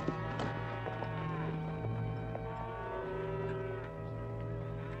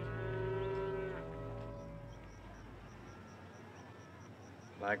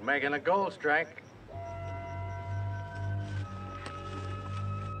 Like making a gold strike.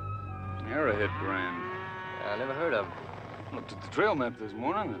 Arrowhead brand. I never heard of him. Looked at the trail map this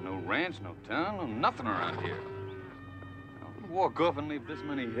morning. There's no ranch, no town, no nothing around here. Walk off and leave this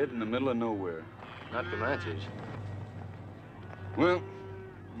many head in the middle of nowhere. Not Comanches. Well,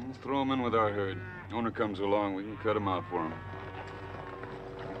 we'll throw them in with our herd. Owner comes along, we can cut them out for him.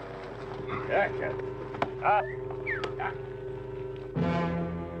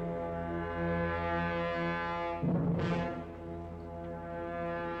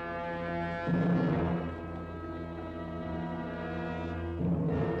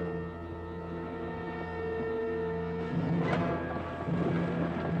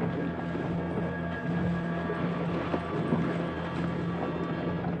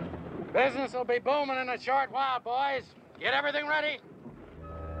 Business will be booming in a short while, boys. Get everything ready.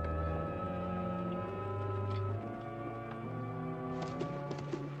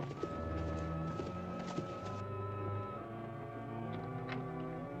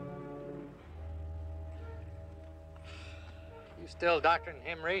 You still doctoring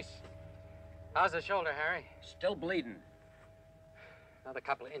him, Reese? How's the shoulder, Harry? Still bleeding. Another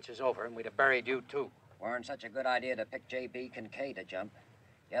couple of inches over, and we'd have buried you, too. Weren't such a good idea to pick J.B. Kincaid to jump.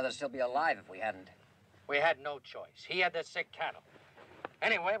 The others still be alive if we hadn't. We had no choice. He had the sick cattle.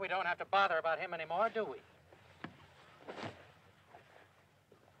 Anyway, we don't have to bother about him anymore, do we?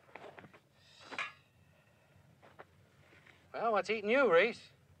 Well, what's eating you, Reese?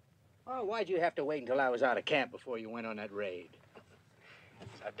 Oh, why'd you have to wait until I was out of camp before you went on that raid?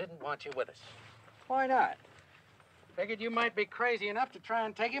 I didn't want you with us. Why not? Figured you might be crazy enough to try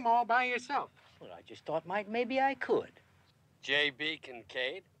and take him all by yourself. Well, I just thought maybe I could. J.B.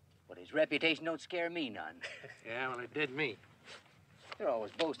 Kincaid? But his reputation don't scare me none. Yeah, well, it did me. You're always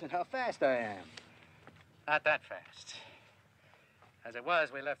boasting how fast I am. Not that fast. As it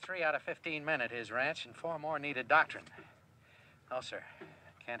was, we left 3 out of 15 men at his ranch, and 4 more needed doctrine. No, sir.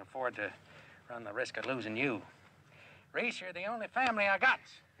 Can't afford to run the risk of losing you. Reese, you're the only family I got.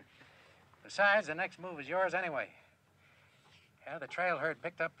 Besides, the next move is yours anyway. Yeah, the trail herd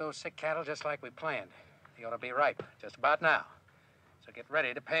picked up those sick cattle just like we planned. They ought to be ripe just about now. So get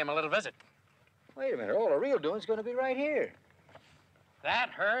ready to pay him a little visit. Wait a minute. All the real doing's going to be right here. That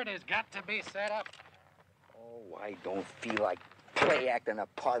herd has got to be set up. Oh, I don't feel like play acting a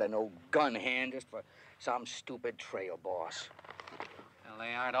part of no gun hand just for some stupid trail boss. Well,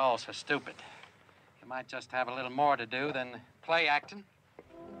 they aren't all so stupid. You might just have a little more to do than play acting.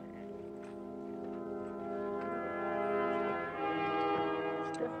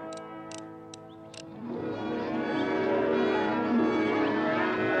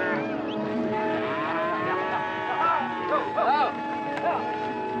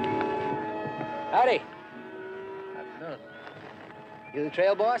 Howdy. Afternoon. You the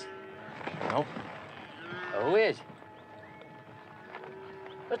trail boss? No. Oh, who is?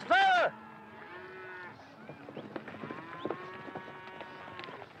 Mr. Favor!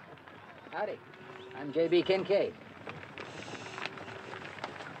 Howdy. I'm J.B. Kincaid.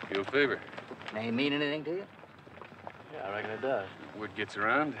 You a favor? Name mean anything to you? Yeah, I reckon it does. Word gets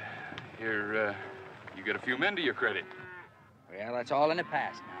around. Here, you got a few men to your credit. Well, that's all in the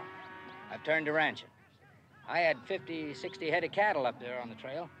past now. I've turned to ranching. I had 50, 60 head of cattle up there on the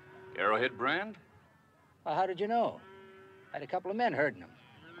trail. Arrowhead brand? Well, how did you know? I had a couple of men herding them.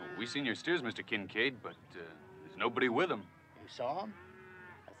 Oh, we seen your steers, Mr. Kincaid, but there's nobody with them. You saw them?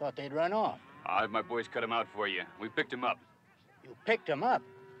 I thought they'd run off. I'll have my boys cut them out for you. We picked them up. You picked them up?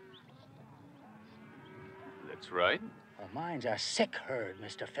 That's right. Well, mine's a sick herd,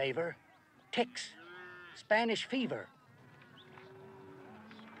 Mr. Favor. Ticks. Spanish fever.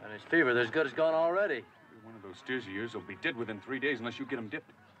 Spanish fever, there's good as gone already. One of those steers of yours will be dead within 3 days unless you get them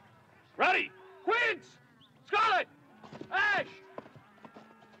dipped. Ready! Quince! Scarlet! Ash!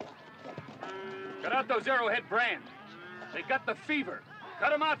 Cut out those Arrowhead brands. They got the fever.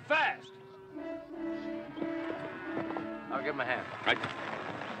 Cut them out fast. I'll give him a hand. Right.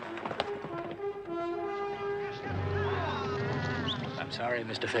 I'm sorry,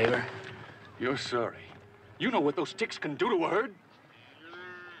 Mr. Favor. You're sorry. You know what those ticks can do to a herd?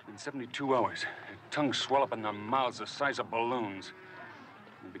 In 72 hours, their tongues swell up in their mouths the size of balloons.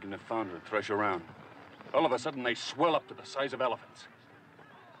 They begin to flounder and thresh around. All of a sudden, they swell up to the size of elephants.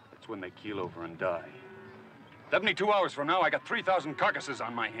 That's when they keel over and die. 72 hours from now, I got 3,000 carcasses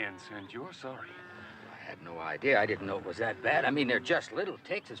on my hands, and you're sorry. I had no idea. I didn't know it was that bad. I mean, they're just little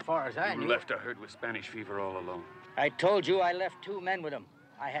ticks as far as I knew. You left a herd with Spanish fever all alone. I told you I left 2 men with them.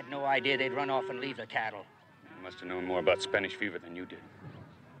 I had no idea they'd run off and leave the cattle. You must have known more about Spanish fever than you did.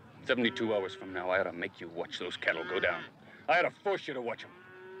 72 hours from now, I ought to make you watch those cattle go down. I ought to force you to watch them.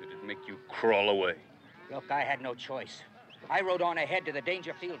 It'd make you crawl away. Look, I had no choice. I rode on ahead to the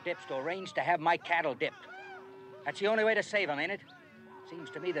Dangerfield dips to arrange to have my cattle dipped. That's the only way to save them, ain't it? Seems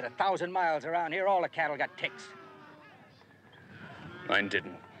to me that 1,000 miles around here, all the cattle got ticks. Mine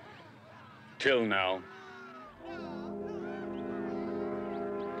didn't. Till now.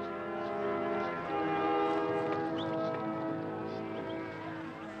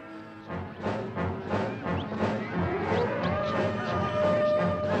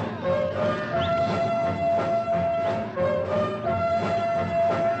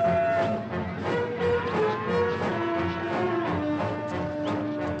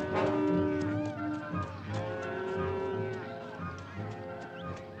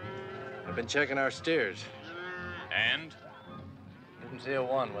 I've been checking our steers. And? Didn't see a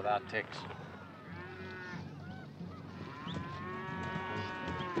one without ticks.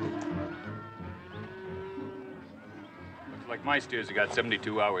 Looks like my steers have got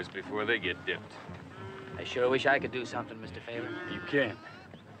 72 hours before they get dipped. I sure wish I could do something, Mr. Favor. You can.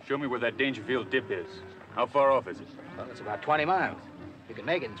 Show me where that Dangerfield dip is. How far off is it? Well, it's about 20 miles. You can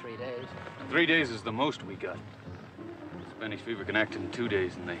make it in 3 days. 3 days is the most we got. Spanish fever can act in 2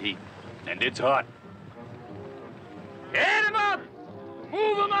 days in the heat. And it's hot. Hit him up!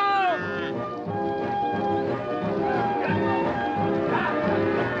 Move him out!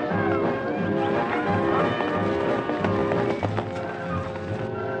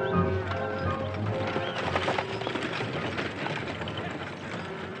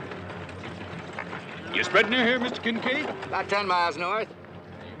 You spreading near here, Mr. Kincaid? About 10 miles north.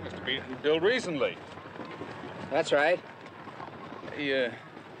 You must have been until recently. That's right. Hey,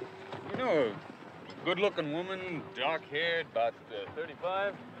 you know, a good-looking woman, dark-haired, about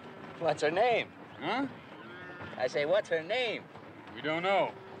 35. What's her name? Huh? I say, what's her name? We don't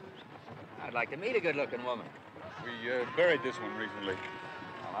know. I'd like to meet a good-looking woman. We buried this one recently.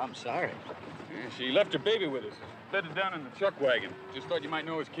 Oh, I'm sorry. Yeah, she left her baby with us. Bedded down in the chuck wagon. Just thought you might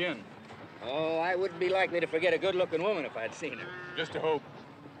know his kin. Oh, I wouldn't be likely to forget a good-looking woman if I'd seen her. Just a hope.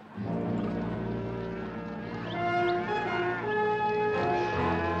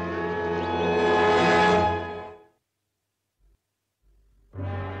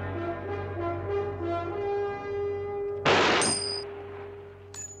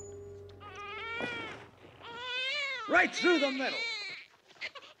 Right through the middle.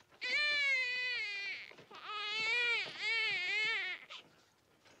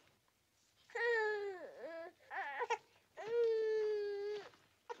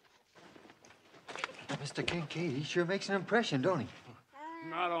 Mr. Kincaid, he sure makes an impression, don't he?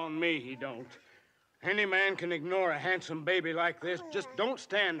 Not on me, he don't. Any man can ignore a handsome baby like this. Just don't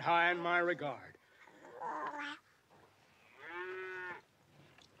stand high in my regard.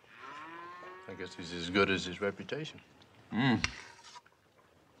 I guess he's as good as his reputation.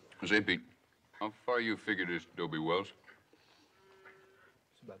 Say, Pete, how far you figured is Dobie Wells?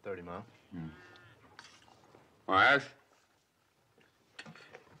 It's about 30 miles. All right, Ash?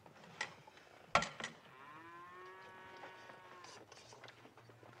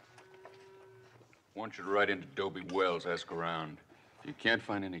 Want you to ride into Dobie Wells, ask around. If you can't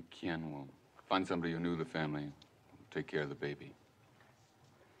find any kin, well, find somebody who knew the family. Take care of the baby.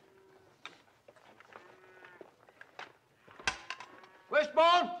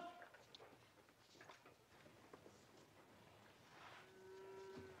 Wishbone!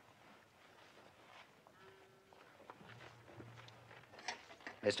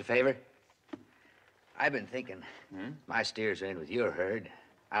 Mr. Favor, I've been thinking. My steers are in with your herd.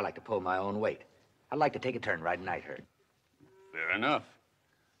 I like to pull my own weight. I'd like to take a turn riding night herd. Fair enough.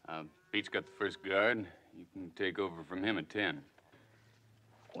 Pete's got the first guard. You can take over from him at 10.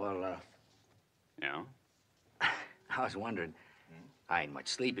 Well, Yeah? I was wondering. I ain't much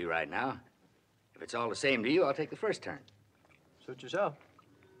sleepy right now. If it's all the same to you, I'll take the first turn. Suit yourself.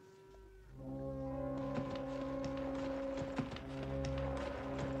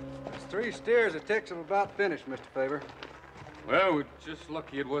 3 steers. It takes 'em about finished, Mr. Favor. Well, we're just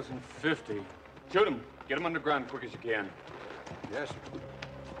lucky it wasn't 50. Shoot him. Get him underground quick as you can. Yes, sir.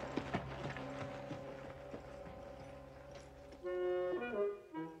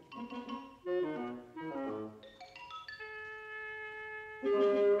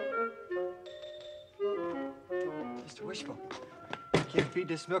 Mr. Wishbone, you can't feed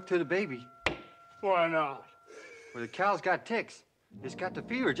this milk to the baby. Why not? Well, the cow's got ticks. It's got the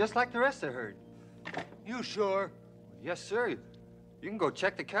fever just like the rest of the herd. You sure? Yes, sir. You can go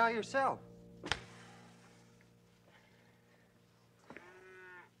check the cow yourself.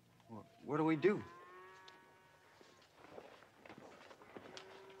 What do we do?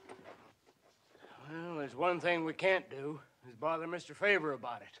 Well, there's one thing we can't do, is bother Mr. Favor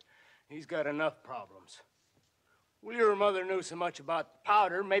about it. He's got enough problems. Well, your mother knew so much about the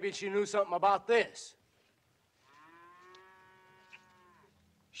powder, maybe she knew something about this.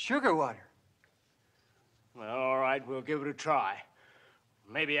 Sugar water. Well, all right, we'll give it a try.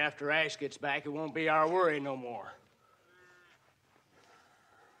 Maybe after Ash gets back, it won't be our worry no more.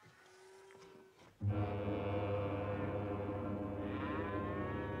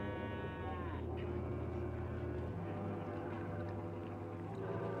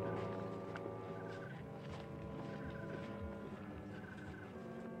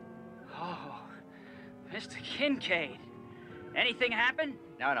 Oh, Mr. Kincaid. Anything happen?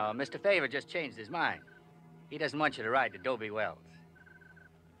 No, Mr. Favor just changed his mind. He doesn't want you to ride to Dobie Wells.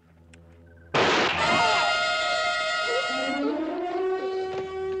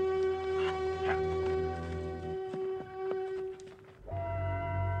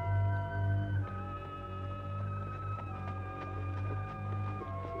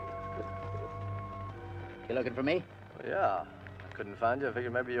 You looking for me? Well, yeah. I couldn't find you. I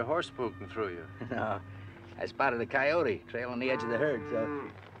figured maybe your horse spooked and threw you. No. I spotted a coyote trail on the edge of the herd, so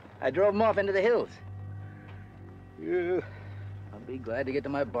I drove him off into the hills. Yeah. I'll be glad to get to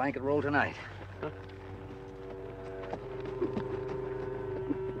my blanket roll tonight.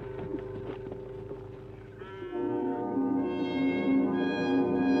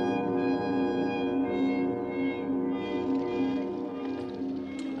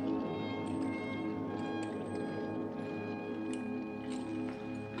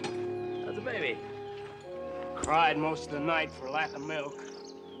 How's the baby? Cried most of the night for lack of milk.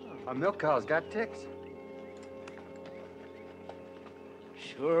 Our milk cow's got ticks.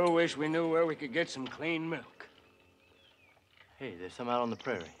 Sure wish we knew where we could get some clean milk. Hey, there's some out on the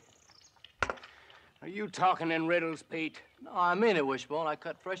prairie. Are you talking in riddles, Pete? No, I mean it, Wishbone. I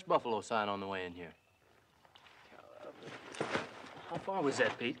cut fresh buffalo sign on the way in here. How far was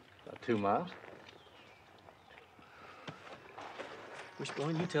that, Pete? About 2 miles.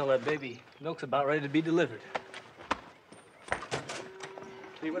 Wishbone, you tell that baby milk's about ready to be delivered.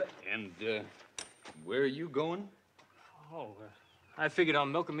 And, where are you going? Oh, I figured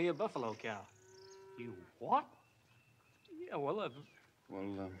on milking me a buffalo cow. You what? Yeah, well,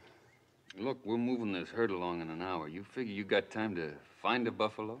 Look, we're moving this herd along in an hour. You figure you got time to find a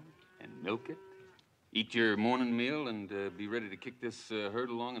buffalo and milk it, eat your morning meal, and be ready to kick this herd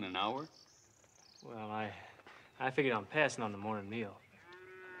along in an hour? Well, I figured on passing on the morning meal.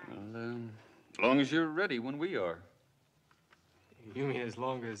 Well, as long as you're ready when we are. You mean as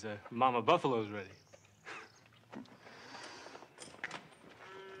long as Mama Buffalo's ready?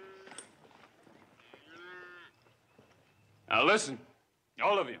 Now listen,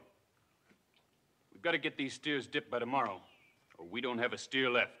 all of you. We've got to get these steers dipped by tomorrow, or we don't have a steer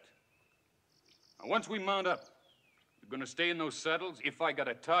left. Now, once we mount up, you're going to stay in those saddles, if I got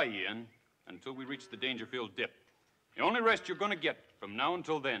to tie you in, until we reach the Dangerfield dip. The only rest you're going to get from now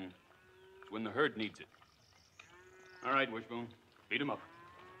until then is when the herd needs it. All right, Wishbone, beat 'em up.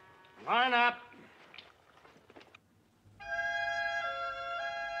 Line up.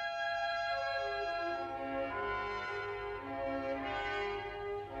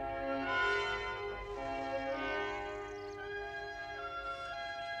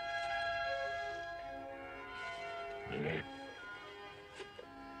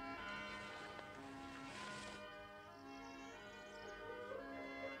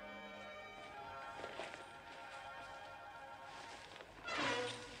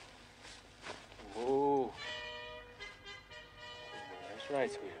 Oh. That's right,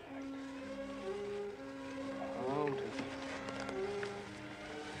 sweetheart. Oh,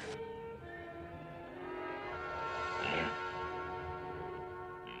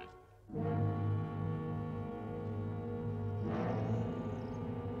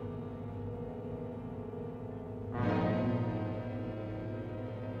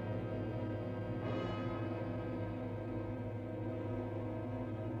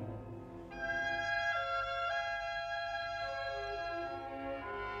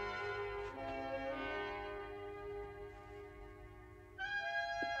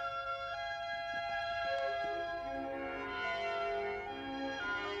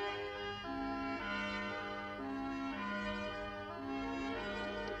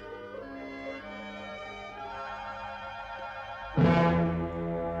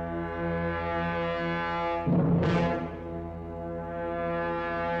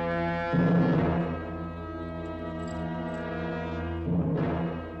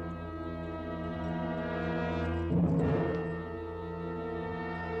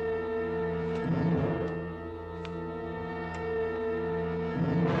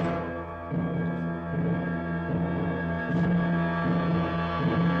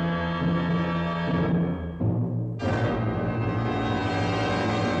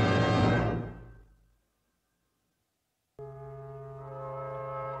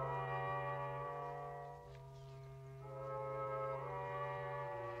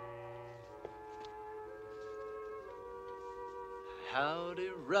 Howdy,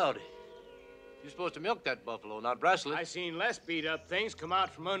 rowdy. You're supposed to milk that buffalo, not wrestle it. I seen less beat-up things come out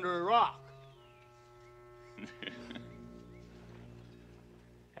from under a rock.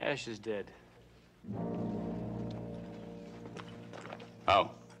 Ash is dead.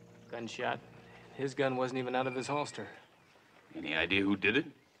 How? Gunshot. His gun wasn't even out of his holster. Any idea who did it?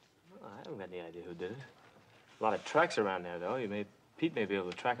 Well, I haven't got any idea who did it. A lot of tracks around there, though. Pete may be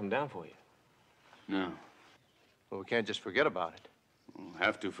able to track him down for you. No. Well, we can't just forget about it. We'll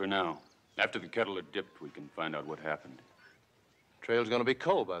have to for now. After the kettle are dipped, we can find out what happened. Trail's gonna be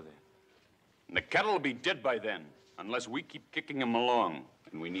cold by then. And the kettle will be dead by then, unless we keep kicking him along.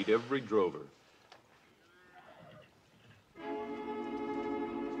 And we need every drover.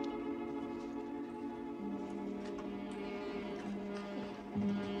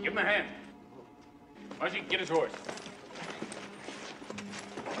 Give him a hand. Marcy, get his horse.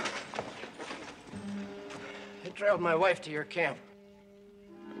 I trailed my wife to your camp.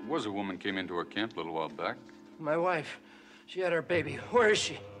 There was a woman came into our camp a little while back. My wife. She had our baby. Where is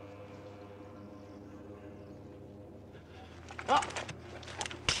she?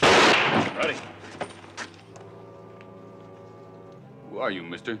 Ready. Who are you,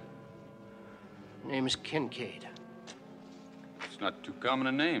 mister? Name's Kincaid. It's not too common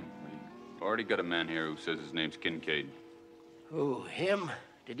a name. We've already got a man here who says his name's Kincaid. Who, him?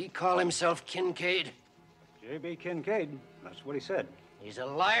 Did he call himself Kincaid? J.B. Kincaid. That's what he said. He's a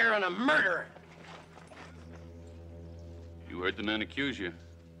liar and a murderer. You heard the man accuse you.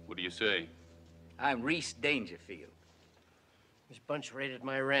 What do you say? I'm Reese Dangerfield. This bunch raided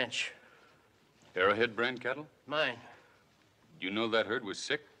my ranch. Arrowhead brand cattle? Mine. You know that herd was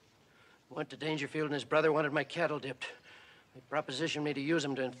sick? Went to Dangerfield and his brother wanted my cattle dipped. They propositioned me to use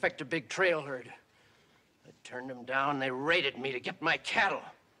them to infect a big trail herd. I turned them down. They raided me to get my cattle.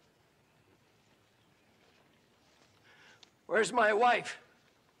 Where's my wife?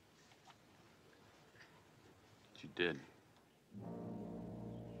 She did.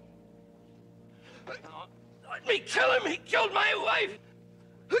 Let me kill him. He killed my wife.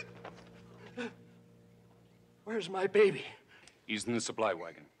 Where's my baby? He's in the supply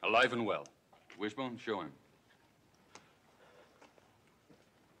wagon, alive and well. Wishbone, show him.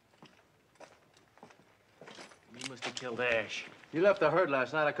 You must have killed Ash. You left the herd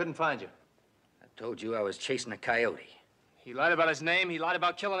last night. I couldn't find you. I told you I was chasing a coyote. He lied about his name. He lied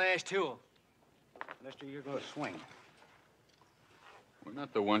about killing Ash, too. Mister, you're gonna swing. We're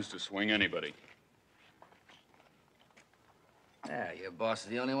not the ones to swing anybody. Yeah, your boss is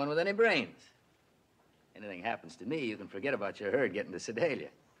the only one with any brains. Anything happens to me, you can forget about your herd getting to Sedalia.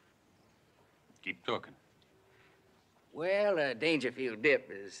 Keep talking. Well, Dangerfield Dip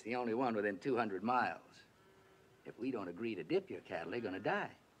is the only one within 200 miles. If we don't agree to dip your cattle, they're gonna die.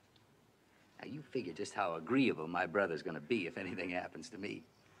 Now, you figure just how agreeable my brother's gonna be if anything happens to me.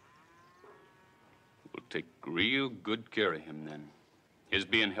 We'll take real good care of him, then. His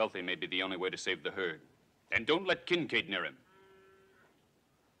being healthy may be the only way to save the herd. And don't let Kincaid near him.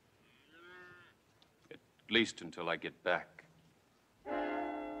 At least until I get back.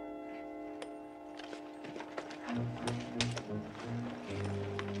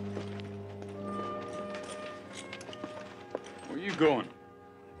 Where you going?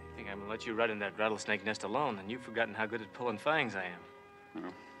 I think I'm gonna let you ride in that rattlesnake nest alone, and you've forgotten how good at pulling fangs I am.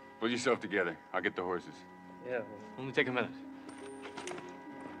 Well, pull yourself together. I'll get the horses. Yeah, only take a minute.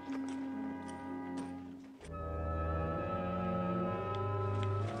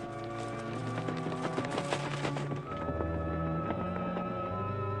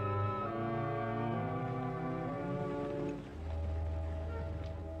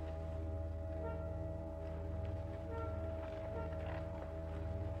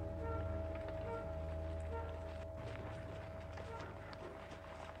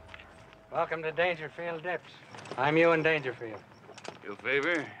 Welcome to Dangerfield Dips. I'm Ewan Dangerfield. Your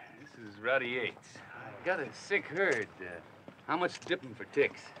favor, this is Rowdy Yates. I got a sick herd. How much dipping for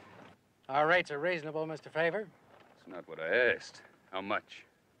ticks? Our rates are reasonable, Mr. Favor. That's not what I asked. How much?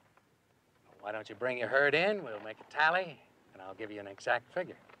 Why don't you bring your herd in? We'll make a tally, and I'll give you an exact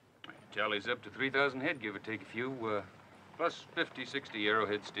figure. Tally's up to 3,000 head, give or take a few, plus 50, 60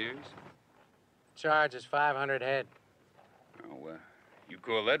 arrowhead steers. Charge is 500 head. Oh, you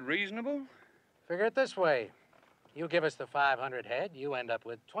call that reasonable? Figure it this way. You give us the 500 head, you end up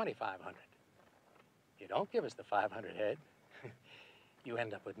with 2,500. You don't give us the 500 head, you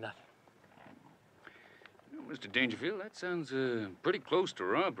end up with nothing. Well, Mr. Dangerfield, that sounds pretty close to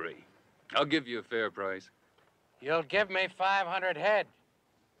robbery. I'll give you a fair price. You'll give me 500 head.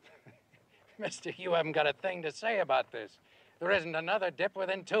 Mister, you haven't got a thing to say about this. There isn't another dip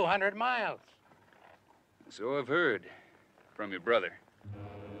within 200 miles. So I've heard. From your brother.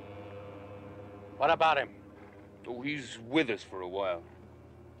 What about him? Oh, he's with us for a while.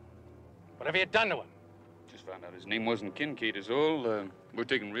 What have you done to him? Just found out his name wasn't Kincaid is all. We're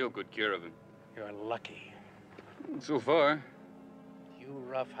taking real good care of him. You're lucky. So far. You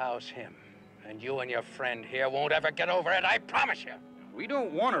roughhouse him, and you and your friend here won't ever get over it, I promise you. We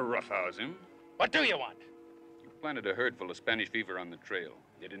don't want to roughhouse him. What do you want? You planted a herd full of Spanish fever on the trail.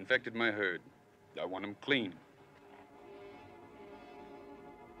 It infected my herd. I want him clean.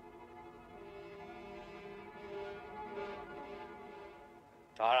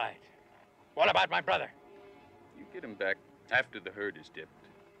 All right. What about my brother? You get him back after the herd is dipped.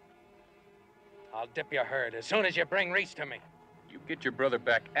 I'll dip your herd as soon as you bring Reese to me. You get your brother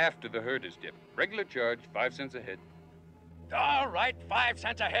back after the herd is dipped. Regular charge, 5 cents a head. All right, 5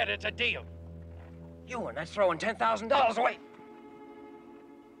 cents a head. It's a deal. You and that's throwing $10,000 away.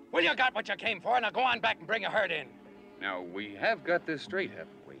 Well, you got what you came for. Now go on back and bring a herd in. Now, we have got this straight,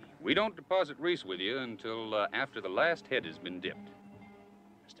 haven't we? We don't deposit Reese with you until after the last head has been dipped.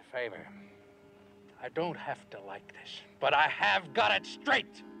 Mr. Favor, I don't have to like this, but I have got it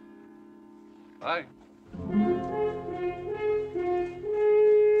straight. Bye.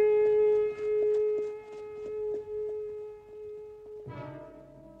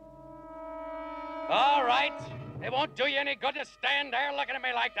 All right. It won't do you any good to stand there looking at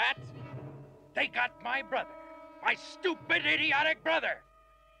me like that. They got my brother. My stupid, idiotic brother.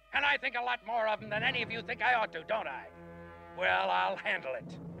 And I think a lot more of him than any of you think I ought to, don't I? Well, I'll handle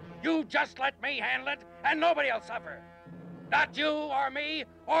it. You just let me handle it, and nobody will suffer. Not you, or me,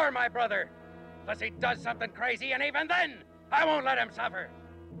 or my brother. Unless he does something crazy, and even then, I won't let him suffer.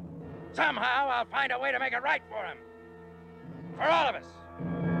 Somehow, I'll find a way to make it right for him. For all of us.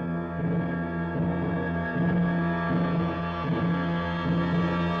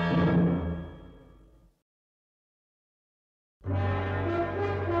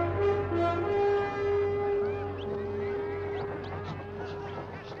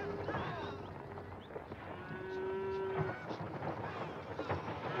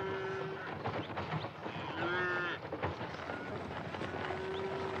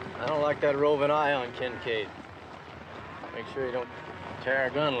 I don't like that roving eye on Kincaid. Make sure you don't tear our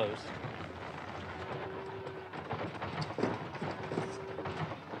gun loose.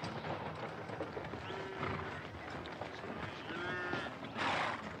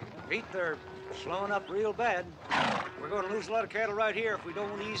 Pete, they're slowing up real bad. We're going to lose a lot of cattle right here if we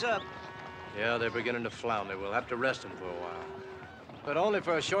don't ease up. Yeah, they're beginning to flounder. We'll have to rest them for a while. But only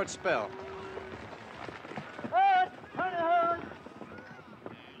for a short spell.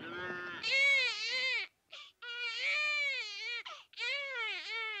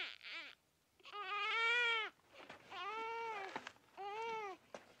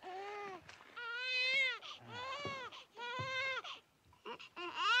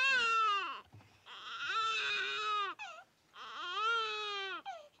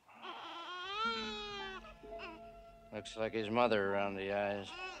 Looks like his mother around the eyes.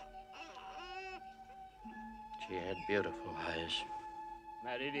 She had beautiful eyes.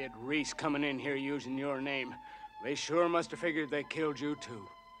 That idiot Reese coming in here using your name. They sure must have figured they killed you, too.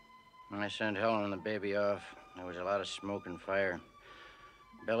 When I sent Helen and the baby off, there was a lot of smoke and fire.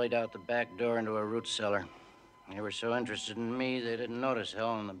 Bellied out the back door into a root cellar. They were so interested in me, they didn't notice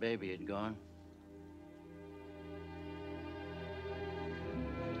Helen and the baby had gone.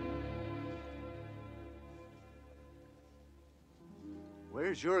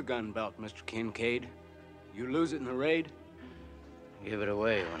 Where's your gun belt, Mr. Kincaid? You lose it in the raid? Gave it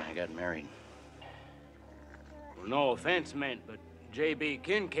away when I got married. Well, no offense meant, but J.B.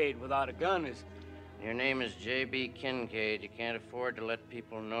 Kincaid without a gun is... Your name is J.B. Kincaid. You can't afford to let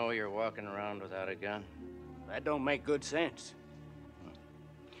people know you're walking around without a gun. That don't make good sense.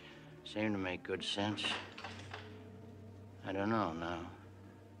 Seemed to make good sense. I don't know now.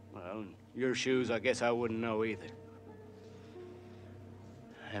 Well, in your shoes, I guess I wouldn't know either.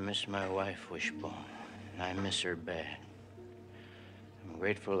 I miss my wife, Wishbone. I miss her bad. I'm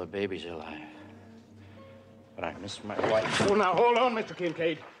grateful the baby's alive. But I miss my wife. Well, now, hold on, Mr.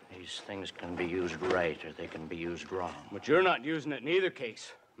 Kincaid. These things can be used right, or they can be used wrong. But you're not using it in either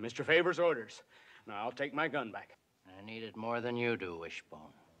case. Mr. Favor's orders. Now, I'll take my gun back. I need it more than you do,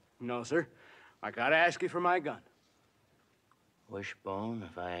 Wishbone. No, sir. I gotta ask you for my gun. Wishbone,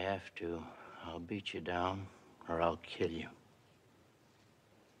 if I have to, I'll beat you down, or I'll kill you.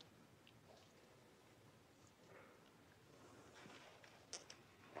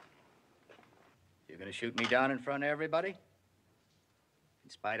 You're gonna shoot me down in front of everybody? In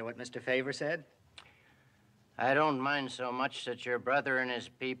spite of what Mr. Favor said? I don't mind so much that your brother and his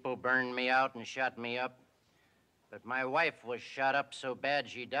people burned me out and shot me up. But my wife was shot up so bad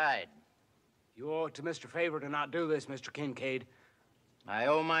she died. You owe it to Mr. Favor to not do this, Mr. Kincaid. I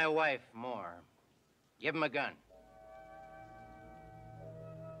owe my wife more. Give him a gun.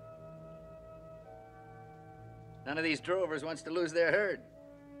 None of these drovers wants to lose their herd.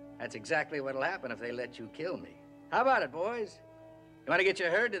 That's exactly what'll happen if they let you kill me. How about it, boys? You want to get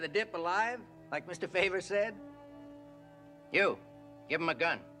your herd to the dip alive, like Mr. Favor said? You, give him a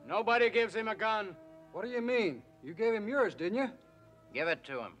gun. Nobody gives him a gun. What do you mean? You gave him yours, didn't you? Give it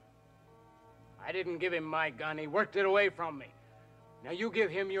to him. I didn't give him my gun. He worked it away from me. Now you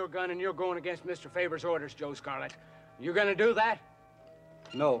give him your gun and you're going against Mr. Favor's orders, Joe Scarlett. You gonna do that?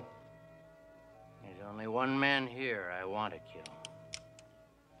 No. There's only one man here I want to kill.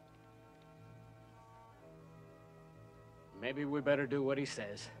 Maybe we better do what he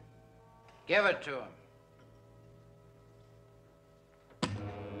says. Give it to him.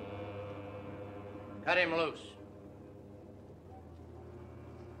 Cut him loose.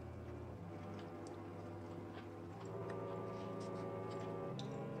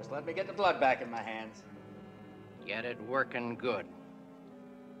 Just let me get the blood back in my hands. Get it working good.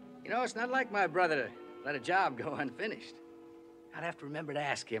 You know, it's not like my brother to let a job go unfinished. I'd have to remember to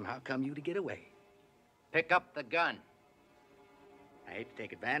ask him, how come you to get away? Pick up the gun. I hate to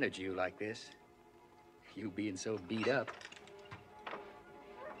take advantage of you like this. You being so beat up.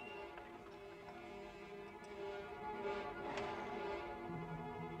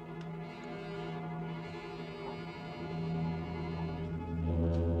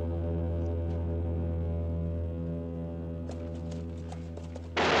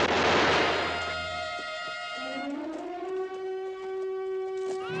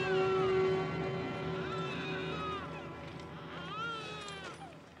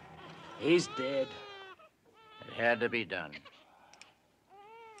 He's dead. It had to be done.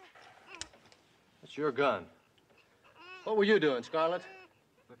 That's your gun. What were you doing, Scarlett?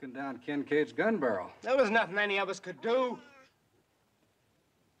 Looking down Kincaid's gun barrel. There was nothing any of us could do.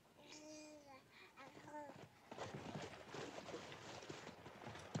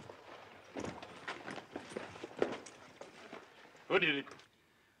 Who did it?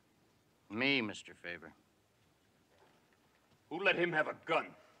 Me, Mr. Favor. Who let him have a gun?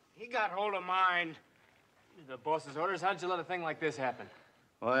 He got hold of mine. The boss's orders? How'd you let a thing like this happen?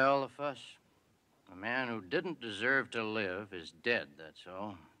 Why all the fuss? A man who didn't deserve to live is dead, that's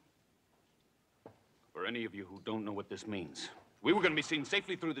all. For any of you who don't know what this means, we were going to be seen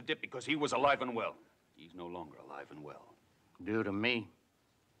safely through the dip because he was alive and well. He's no longer alive and well. Due to me.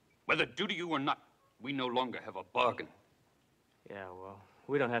 Whether due to you or not, we no longer have a bargain. Yeah, well,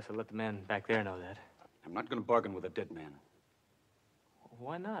 we don't have to let the man back there know that. I'm not going to bargain with a dead man.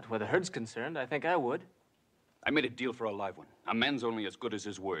 Why not? Where the herd's concerned, I think I would. I made a deal for a live one. A man's only as good as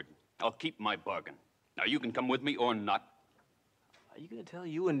his word. I'll keep my bargain. Now, you can come with me or not. Are you going to tell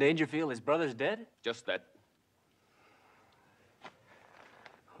you and Dangerfield his brother's dead? Just that.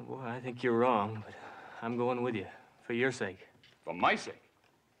 Boy, I think you're wrong, but I'm going with you. For your sake. For my sake?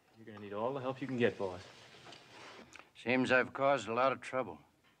 You're going to need all the help you can get, boss. Seems I've caused a lot of trouble.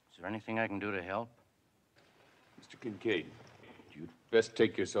 Is there anything I can do to help? Mr. Kincaid, you'd best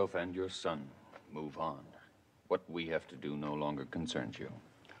take yourself and your son. Move on. What we have to do no longer concerns you.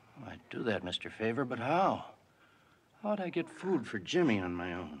 I'd do that, Mr. Favor, but how? How'd I get food for Jimmy on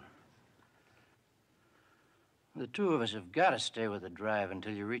my own? The two of us have got to stay with the drive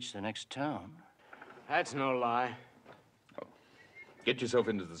until you reach the next town. That's no lie. Oh. Get yourself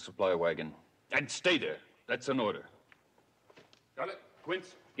into the supply wagon and stay there. That's an order. Scarlett,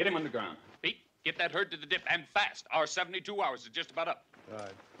 Quince, get him underground. Pete, get that herd to the dip and fast. Our 72 hours is just about up.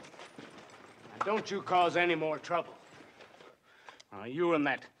 Right. Don't you cause any more trouble. You and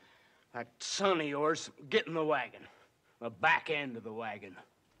that son of yours, get in the wagon. The back end of the wagon.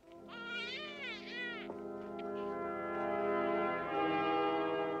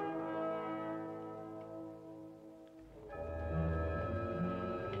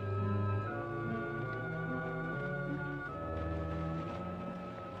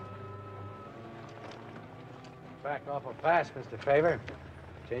 Back awful fast, Mr. Favor.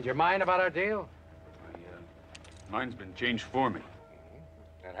 Change your mind about our deal? Mine's been changed for me.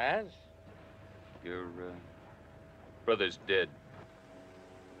 It has? Your brother's dead.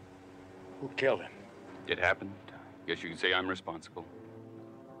 Who killed him? It happened. Guess you can say I'm responsible.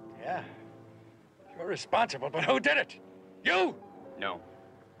 Yeah. You're responsible, but who did it? You? No.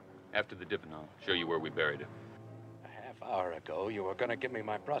 After the dipping, I'll show you where we buried him. A half hour ago, you were gonna give me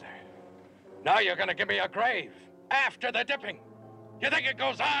my brother. Now you're gonna give me a grave. After the dipping. You think it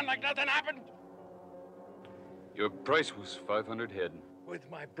goes on like nothing happened? Your price was 500 head. With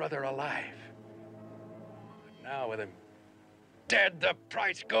my brother alive. Now, with him dead, the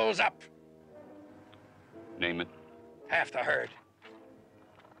price goes up. Name it. Half the herd.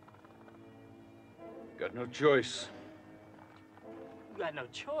 Got no choice. You got no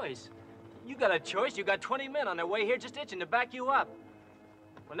choice. You got a choice. You got 20 men on their way here just itching to back you up.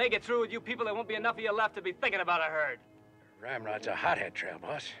 When they get through with you people, there won't be enough of you left to be thinking about a herd. Ramrod's a hothead, trail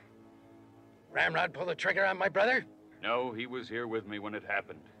boss. Ramrod pull the trigger on my brother? No, he was here with me when it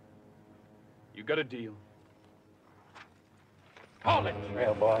happened. You got a deal. Hold it,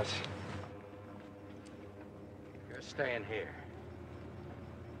 trail boss. You're staying here.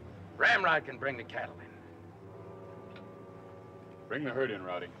 Ramrod can bring the cattle in. Bring the herd in,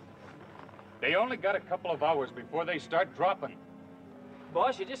 Rowdy. They only got a couple of hours before they start dropping.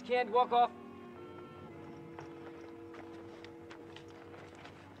 Boss, you just can't walk off.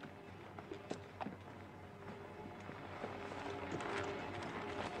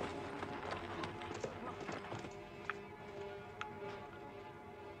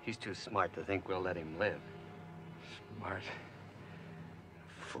 He's too smart to think we'll let him live. Smart.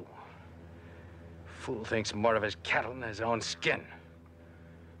 Fool. Fool thinks more of his cattle than his own skin.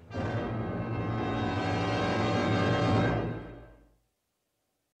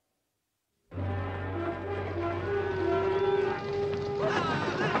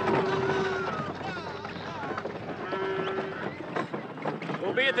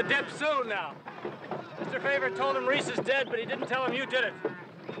 We'll be at the dip soon now. Mr. Favor told him Reese is dead, but he didn't tell him you did it.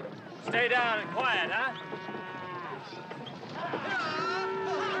 Stay down and quiet, huh?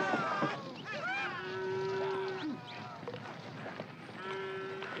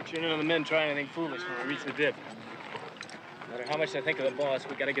 Make sure none of the men try anything foolish when we reach the dip. No matter how much I think of the boss,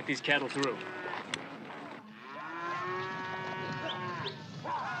 we gotta get these cattle through.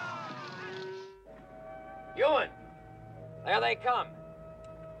 Ewan! There they come.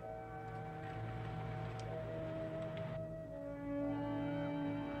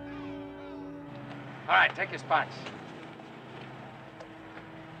 All right, take your spots.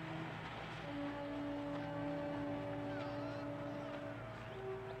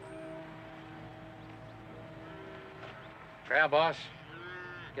 Trail boss,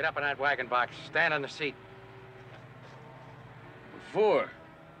 get up in that wagon box. Stand on the seat. What for?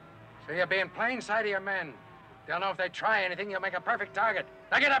 So you'll be in plain sight of your men. They'll know if they try anything, you'll make a perfect target.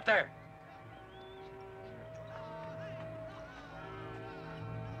 Now get up there.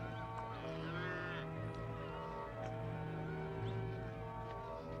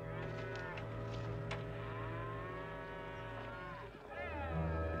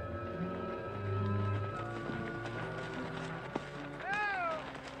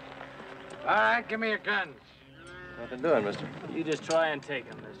 All right, give me your guns. Nothing doing, mister. You just try and take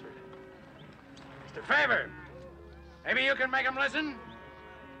them, mister. Mr. Favor, maybe you can make them listen?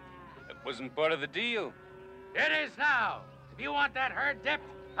 That wasn't part of the deal. It is now. If you want that herd dipped,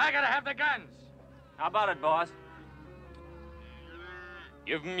 I gotta have the guns. How about it, boss?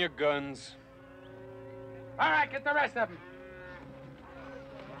 Give them your guns. All right, get the rest of them.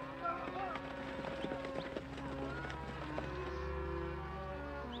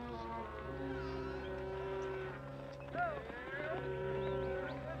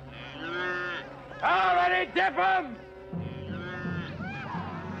 All ready, dip them!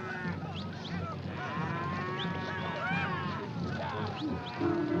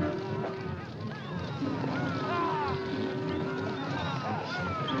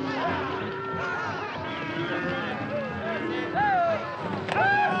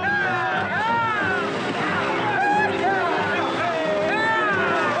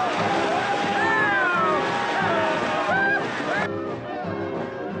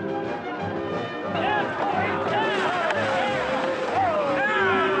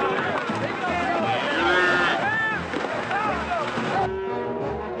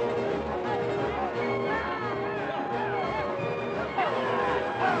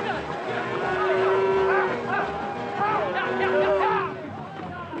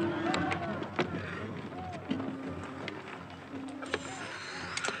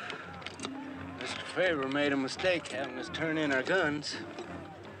 Favor made a mistake having us turn in our guns.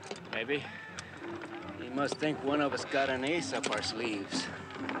 Maybe. He must think one of us got an ace up our sleeves.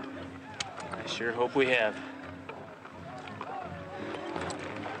 I sure hope we have.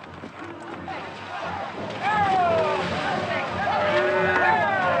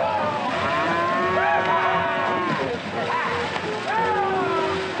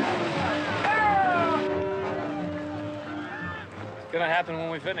 What's gonna happen when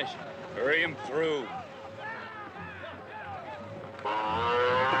we finish? Hurry him through.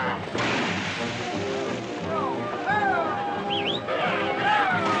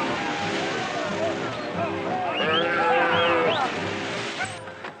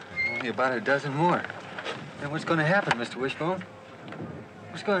 about a dozen more. Then what's going to happen, Mr. Wishbone?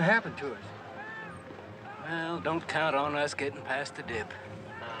 What's going to happen to us? Well, don't count on us getting past the dip.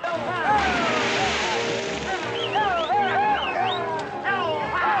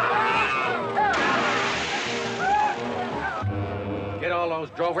 Get all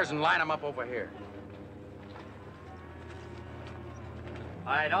those drovers and line them up over here.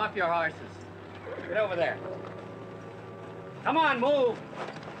 All right, off your horses. Get over there. Come on, move.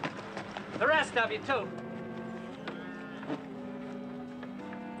 The rest of you, too.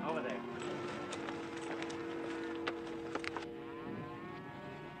 Over there.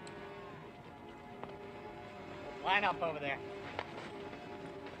 Line up over there.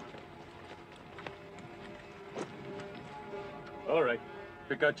 All right.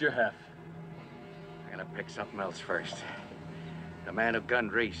 Pick out your half. I'm gonna pick something else first. The man who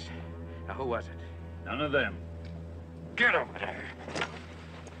gunned Reese. Now, who was it? None of them. Get over there.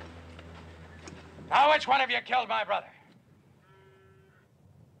 Now, which one of you killed my brother?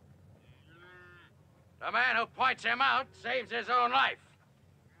 The man who points him out saves his own life.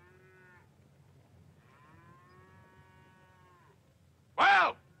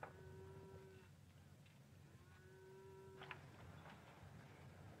 Well?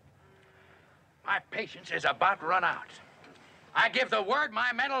 My patience is about run out. I give the word,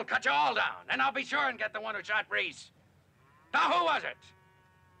 my men will cut you all down, and I'll be sure and get the one who shot Reese. Now, who was it?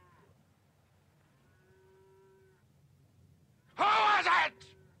 Who was it?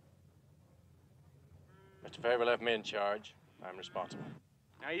 Mr. Favor left me in charge. I'm responsible.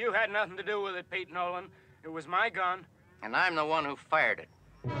 Now, you had nothing to do with it, Pete Nolan. It was my gun. And I'm the one who fired it.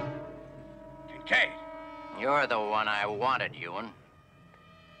 Kincaid. You're the one I wanted, Ewan.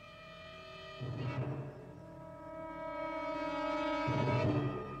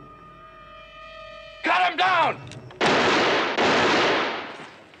 Cut him down!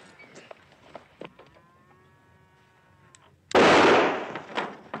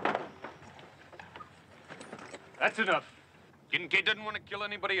 That's enough. Kincaid didn't want to kill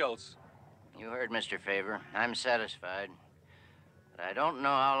anybody else. You heard, Mr. Favor. I'm satisfied. But I don't know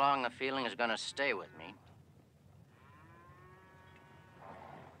how long the feeling is going to stay with me.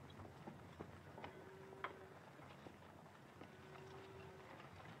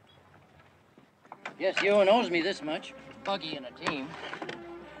 Yes, Ewan owes me this much. Buggy and a team.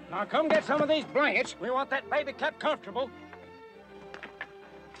 Now, come get some of these blankets. We want that baby kept comfortable.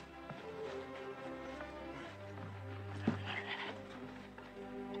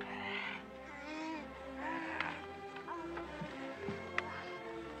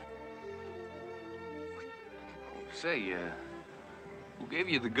 Say, who gave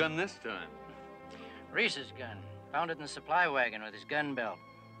you the gun this time? Reese's gun. Found it in the supply wagon with his gun belt.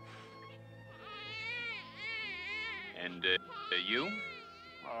 And, you?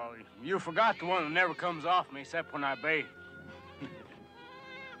 Oh, you forgot the one that never comes off me except when I bathe.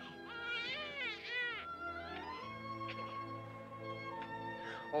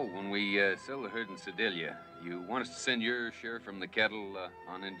 Oh, when we sell the herd in Sedalia, you want us to send your share from the cattle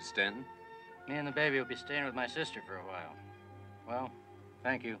on into Stanton? Me and the baby will be staying with my sister for a while. Well,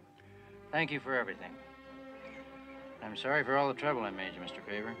 thank you. Thank you for everything. I'm sorry for all the trouble I made you, Mr.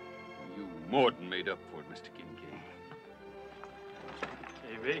 Favor. You more than made up for it, Mr. Kincaid.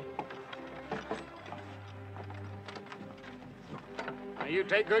 JB. Now, you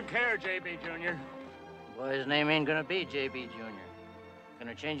take good care, J.B. Jr. Boy, his name ain't gonna be J.B. Jr.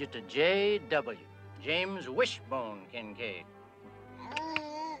 Gonna change it to J.W. James Wishbone Kincaid.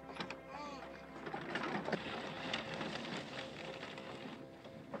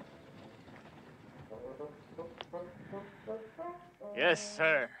 Yes,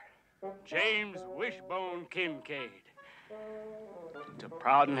 sir. James Wishbone Kincaid. It's a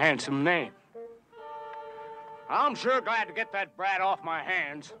proud and handsome name. I'm sure glad to get that brat off my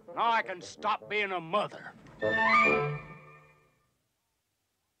hands. Now I can stop being a mother.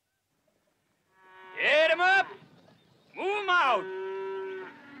 Get him up! Move him out!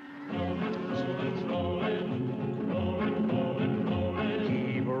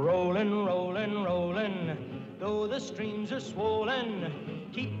 Keep rolling, rolling, rolling, though the streams are swollen.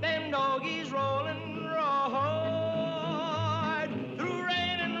 Keep them doggies rolling, rawhide, through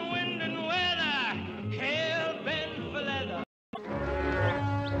rain and wind and weather, hell-bent for leather.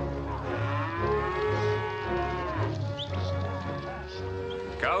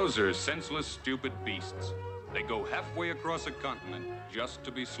 Cows are senseless, stupid beasts. They go halfway across a continent just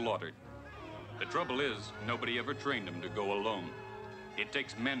to be slaughtered. The trouble is, nobody ever trained them to go alone. It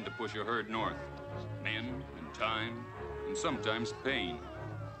takes men to push a herd north. Men and time, and sometimes pain.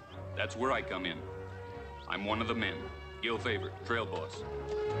 That's where I come in. I'm one of the men. Gil Favor, trail boss.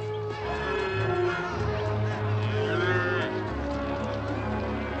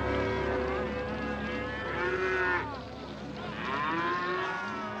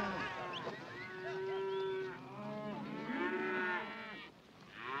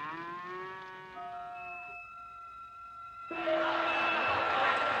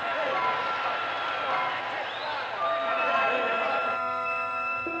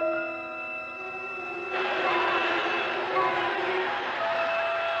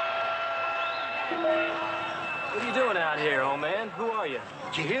 What are you doing out here, old man? Who are you?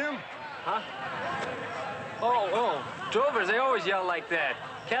 Did you hear him? Huh? Oh, drovers, they always yell like that.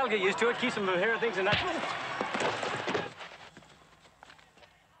 Cattle get used to it, keeps them from hearing things and that.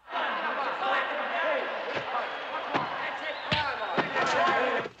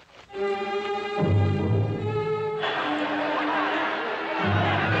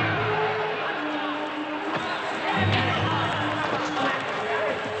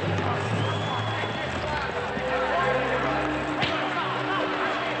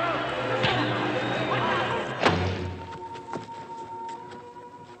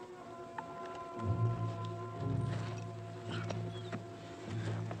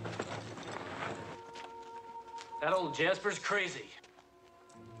 That old Jasper's crazy.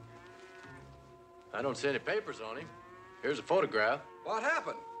 I don't see any papers on him. Here's a photograph. What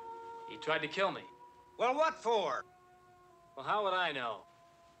happened? He tried to kill me. Well, what for? Well, how would I know?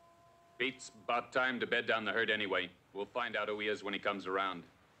 Beats about time to bed down the herd anyway. We'll find out who he is when he comes around.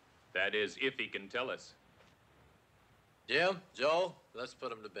 That is, if he can tell us. Jim, Joe, let's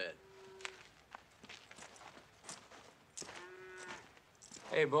put him to bed.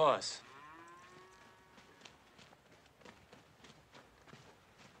 Hey, boss.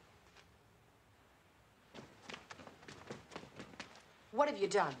 What have you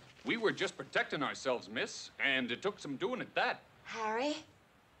done? We were just protecting ourselves, miss, and it took some doing at that. Harry?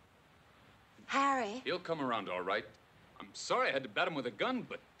 Harry? He'll come around all right. I'm sorry I had to bat him with a gun,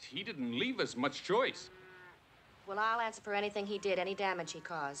 but he didn't leave us much choice. Well, I'll answer for anything he did, any damage he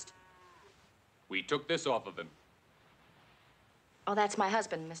caused. We took this off of him. Oh, that's my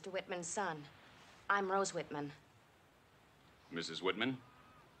husband, Mr. Whitman's son. I'm Rose Whitman. Mrs. Whitman,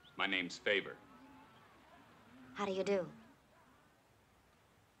 my name's Favor. How do you do?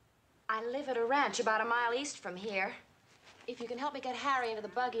 I live at a ranch about a mile east from here. If you can help me get Harry into the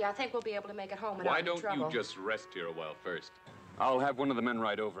buggy, I think we'll be able to make it home without Why any don't trouble. you just rest here a while first? I'll have one of the men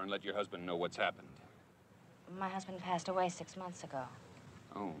ride over and let your husband know what's happened. My husband passed away 6 months ago.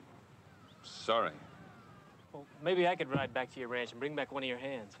 Oh, sorry. Well, maybe I could ride back to your ranch and bring back one of your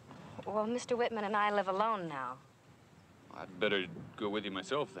hands. Well, Mr. Whitman and I live alone now. I'd better go with you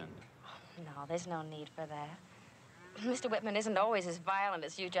myself then. No, there's no need for that. Mr. Whitman isn't always as violent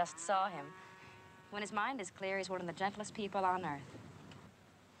as you just saw him. When his mind is clear, he's one of the gentlest people on earth.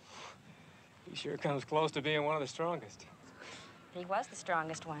 He sure comes close to being one of the strongest. He was the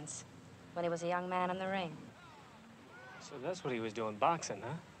strongest once, when he was a young man in the ring. So that's what he was doing, boxing,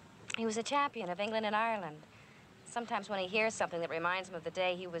 huh? He was a champion of England and Ireland. Sometimes when he hears something that reminds him of the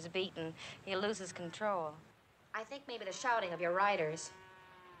day he was beaten, he loses control. I think maybe the shouting of your riders.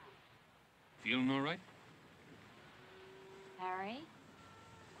 Feeling all right? Harry?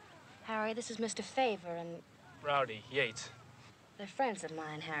 Harry, this is Mr. Favor and... Rowdy, Yates. They're friends of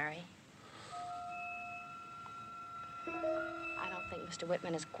mine, Harry. I don't think Mr.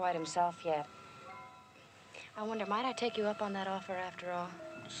 Whitman is quite himself yet. I wonder, might I take you up on that offer after all?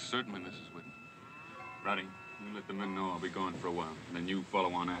 Certainly, Mrs. Whitman. Rowdy, you let the men know I'll be gone for a while, and then you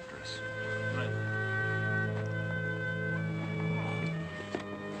follow on after us. Right.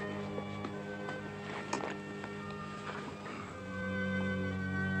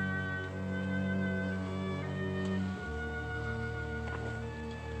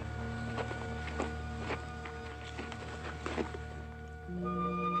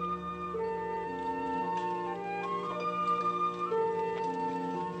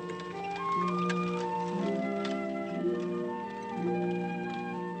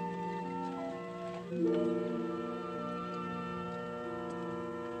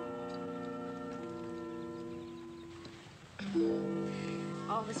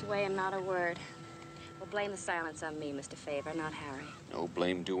 All this way and not a word. Well, blame the silence on me, Mr. Favor, not Harry. No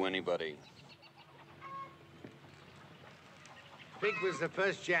blame to anybody. Pig was the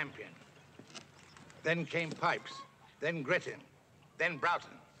first champion. Then came Pipes, then Gritton, then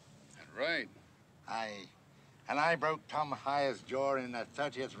Broughton. Right. And I broke Tom Hyer's jaw in the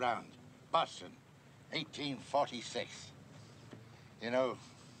 30th round, Boston, 1846. You know,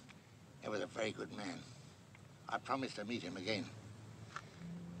 he was a very good man. I promised to meet him again.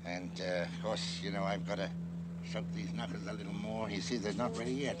 And, of course, you know, I've got to soak these knuckles a little more. You see, they're not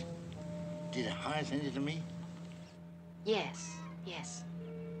ready yet. Did it hire send it to me? Yes, yes.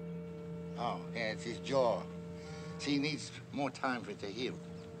 Oh, yeah, it's his jaw. See, he needs more time for it to heal.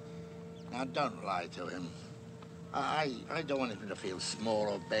 Now, don't lie to him. I don't want him to feel small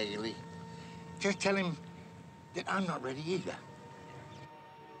or beggarly. Just tell him that I'm not ready either.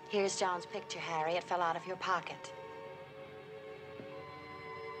 Here's John's picture, Harry. It fell out of your pocket.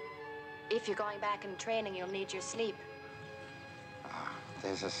 If you're going back in training, you'll need your sleep.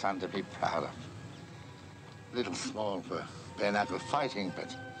 There's a son to be proud of. Little small for bare-knuckle fighting,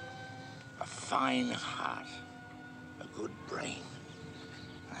 but a fine heart, a good brain.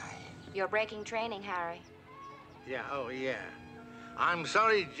 You're breaking training, Harry. Yeah, oh, yeah. I'm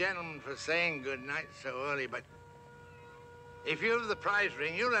sorry, gentlemen, for saying good night so early, but if you have the prize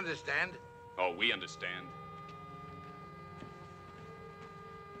ring, you'll understand. Oh, we understand.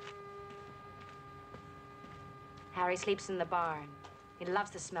 Harry sleeps in the barn. He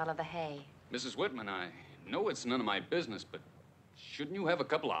loves the smell of the hay. Mrs. Whitman, I know it's none of my business, but shouldn't you have a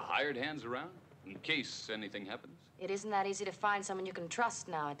couple of hired hands around in case anything happens? It isn't that easy to find someone you can trust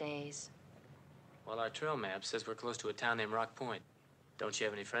nowadays. Well, our trail map says we're close to a town named Rock Point. Don't you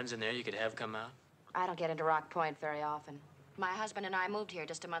have any friends in there you could have come out? I don't get into Rock Point very often. My husband and I moved here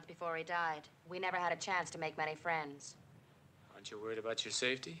just a month before he died. We never had a chance to make many friends. Aren't you worried about your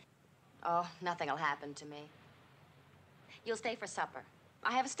safety? Oh, nothing'll happen to me. You'll stay for supper.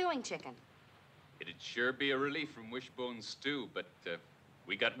 I have a stewing chicken. It'd sure be a relief from Wishbone's stew, but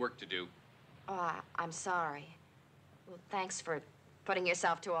we got work to do. Oh, I'm sorry. Well, thanks for putting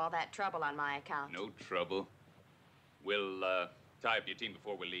yourself to all that trouble on my account. No trouble. We'll tie up your team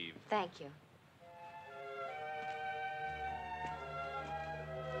before we leave. Thank you.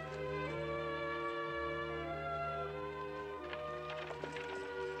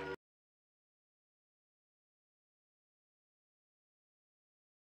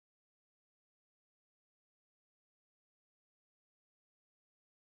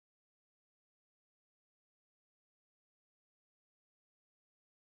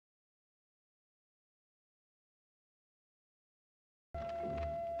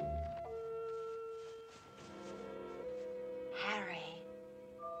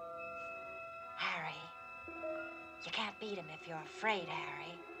 You can't beat him if you're afraid,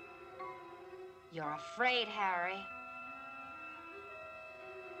 Harry. You're afraid, Harry.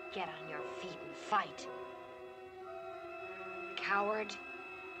 Get on your feet and fight. Coward.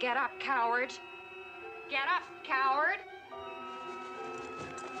 Get up, coward. Get up, coward.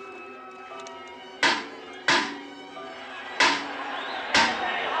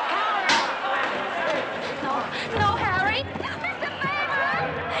 Coward! No, Harry! Mr. Favor!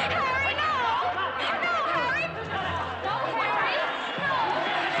 Harry, no! No, Harry! No, Harry! No!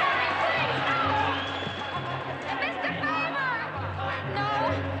 Harry, please, no! Mr. Favor! No!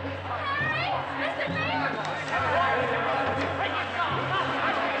 Harry! Mr. Favor!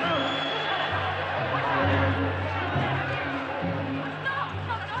 No,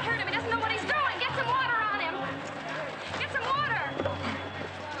 hurt him. He doesn't know what he's doing. Get some water on him. Get some water.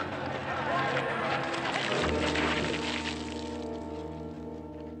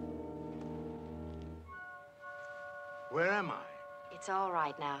 Where am I? It's all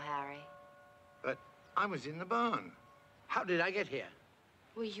right now, Harry. But I was in the barn. How did I get here?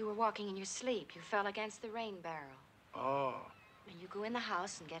 Well, you were walking in your sleep. You fell against the rain barrel. Oh, And you go in the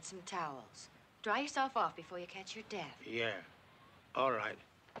house and get some towels. Dry yourself off before you catch your death. yeah. All right.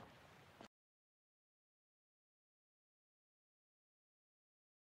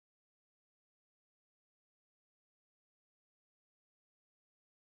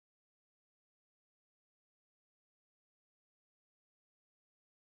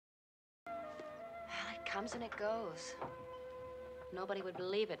 Well, it comes and it goes. Nobody would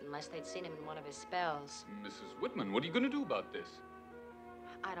believe it unless they'd seen him in one of his spells. Mrs. Whitman, what are you going to do about this?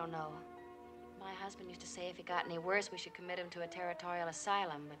 I don't know. My husband used to say if he got any worse, we should commit him to a territorial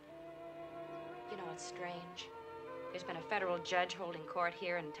asylum, but you know, it's strange. There's been a federal judge holding court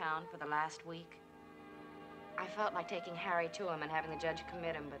here in town for the last week. I felt like taking Harry to him and having the judge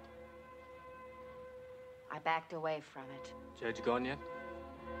commit him, but I backed away from it. Judge gone yet?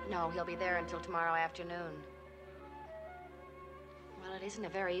 No, he'll be there until tomorrow afternoon. Well, it isn't a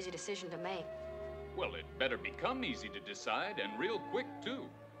very easy decision to make. Well, it better become easy to decide, and real quick, too.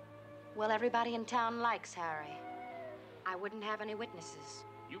 Well, everybody in town likes Harry. I wouldn't have any witnesses.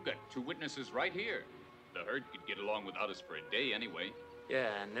 You got 2 witnesses right here. The herd could get along without us for a day anyway.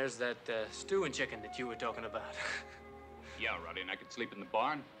 Yeah, and there's that stew and chicken that you were talking about. Yeah, Roddy, and I could sleep in the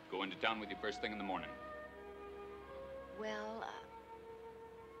barn, go into town with you first thing in the morning. Well,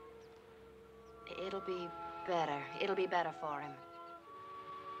 it'll be better. It'll be better for him.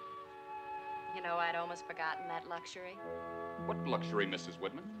 You know, I'd almost forgotten that luxury. What luxury, Mrs.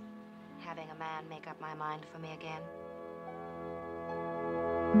 Whitman? Having a man make up my mind for me again.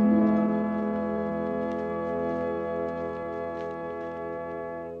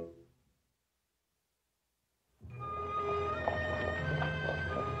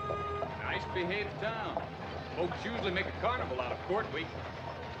 Nice behaved town. Folks usually make a carnival out of Court Week.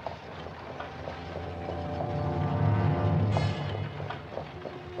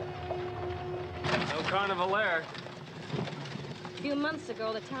 No carnival there. A few months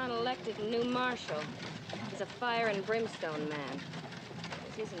ago, the town elected a new marshal. He's a fire and brimstone man.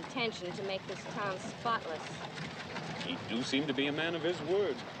 It's his intention to make this town spotless. He do seem to be a man of his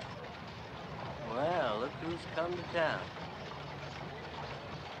word. Well, look who's come to town.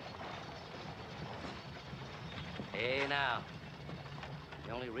 Hey, now.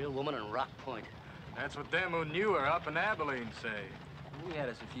 The only real woman in Rock Point. That's what them who knew her up in Abilene say. We had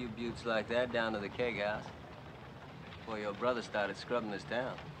us a few buttes like that down to the keg house. Before your brother started scrubbing this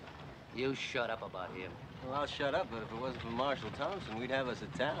town. You shut up about him. Well, I'll shut up, but if it wasn't for Marshal Thompson, we'd have us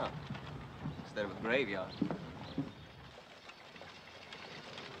a town instead of a graveyard.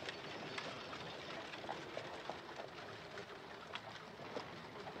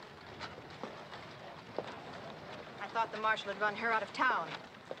 I thought the marshal had run her out of town.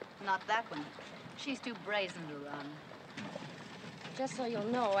 Not that one. She's too brazen to run. Just so you'll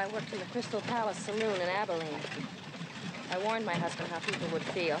know, I worked in the Crystal Palace Saloon in Abilene. I warned my husband how people would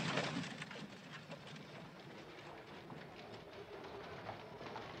feel.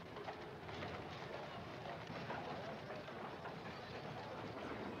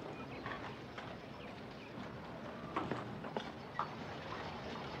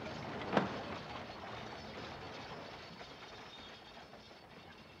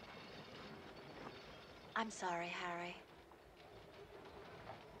 I'm sorry, Harry.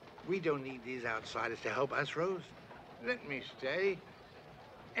 We don't need these outsiders to help us, Rose. Let me stay.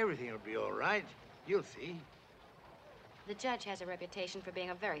 Everything will be all right. You'll see. The judge has a reputation for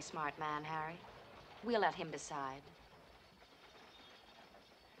being a very smart man, Harry. We'll let him decide.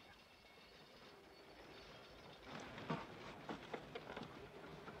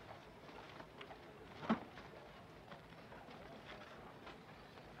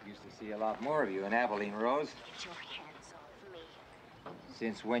 Used to see a lot more of you in Abilene, Rose. Get your hands off me.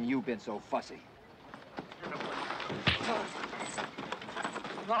 Since when you been so fussy?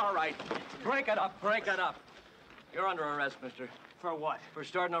 All right. Break it up, break it up. You're under arrest, mister. For what? For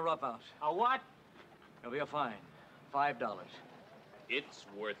starting a roughhouse. A what? There'll be a fine. $5. It's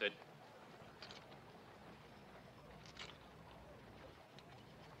worth it.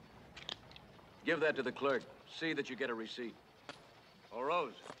 Give that to the clerk. See that you get a receipt. Oh,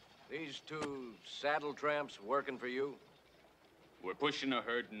 Rose, these two saddle tramps working for you? We're pushing a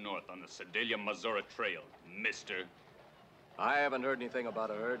herd north on the Sedalia-Missouri Trail, mister. I haven't heard anything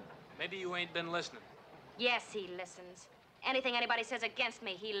about a herd. Maybe you ain't been listening. Yes, he listens. Anything anybody says against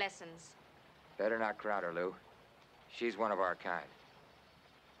me, he listens. Better not crowd her, Lou. She's one of our kind.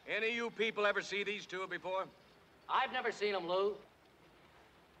 Any of you people ever see these two before? I've never seen them, Lou.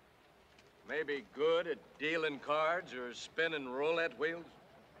 Maybe good at dealing cards or spinning roulette wheels?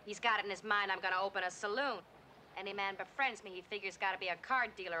 He's got it in his mind I'm gonna open a saloon. Any man befriends me, he figures gotta be a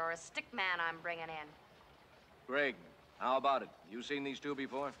card dealer or a stick man I'm bringing in. Greg, how about it? You seen these two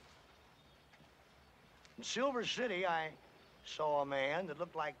before? In Silver City, I saw a man that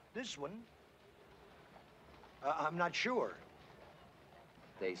looked like this one. I'm not sure.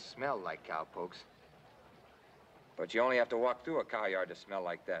 They smell like cowpokes. But you only have to walk through a cow yard to smell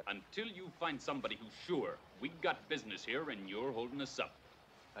like that. Until you find somebody who's sure, we got business here and you're holding us up.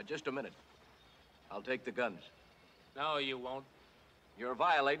 Just a minute. I'll take the guns. No, you won't. You're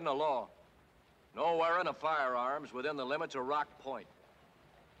violating the law. No wearing of firearms within the limits of Rock Point.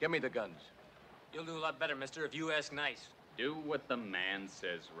 Give me the guns. You'll do a lot better, mister, if you ask nice. Do what the man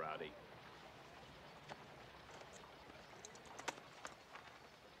says, Rowdy.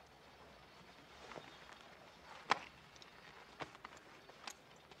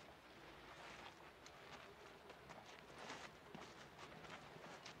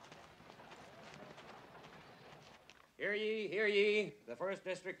 Hear ye, hear ye. The First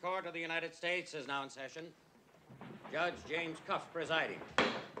District Court of the United States is now in session. Judge James Cuff presiding.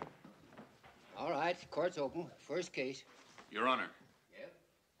 All right, court's open. First case. Your Honor. Yeah?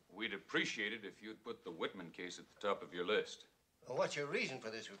 We'd appreciate it if you'd put the Whitman case at the top of your list. Well, what's your reason for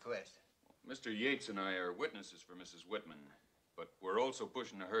this request? Mr. Yates and I are witnesses for Mrs. Whitman, but we're also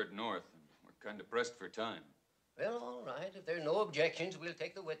pushing the herd north, and we're kind of pressed for time. Well, all right. If there are no objections, we'll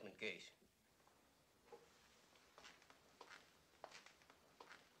take the Whitman case.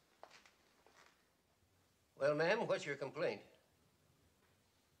 Well, ma'am, what's your complaint?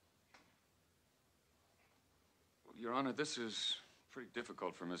 Well, Your Honor, this is pretty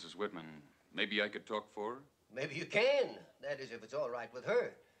difficult for Mrs. Whitman. Maybe I could talk for her? Maybe you can. That is, if it's all right with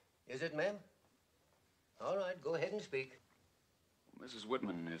her. Is it, ma'am? All right, go ahead and speak. Mrs.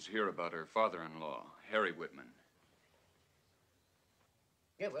 Whitman is here about her father-in-law, Harry Whitman.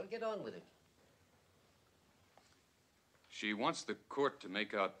 Yeah, well, get on with it. She wants the court to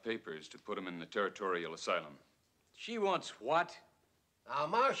make out papers to put him in the territorial asylum. She wants what? Now,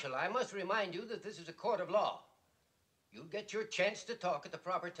 Marshal, I must remind you that this is a court of law. You'll get your chance to talk at the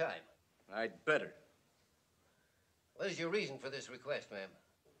proper time. I'd better. What is your reason for this request, ma'am?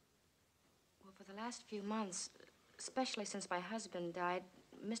 Well, for the last few months, especially since my husband died,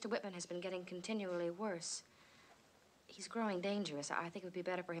 Mr. Whitman has been getting continually worse. He's growing dangerous. I think it would be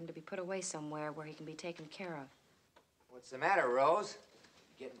better for him to be put away somewhere where he can be taken care of. What's the matter, Rose?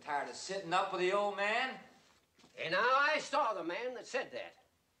 Getting tired of sitting up with the old man? And now I saw the man that said that.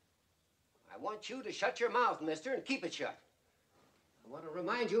 I want you to shut your mouth, mister, and keep it shut. I want to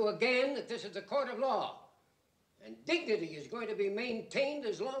remind you again that this is a court of law, and dignity is going to be maintained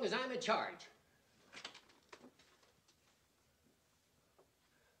as long as I'm in charge.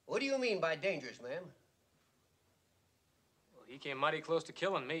 What do you mean by dangerous, ma'am? Well, he came mighty close to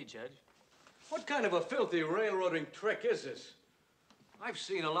killing me, Judge. What kind of a filthy railroading trick is this? I've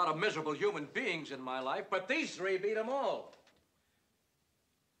seen a lot of miserable human beings in my life, but these three beat them all.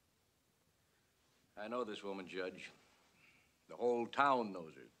 I know this woman, Judge. The whole town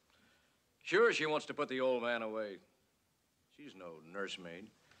knows her. Sure, she wants to put the old man away. She's no nursemaid.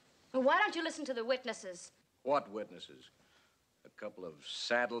 Well, why don't you listen to the witnesses? What witnesses? A couple of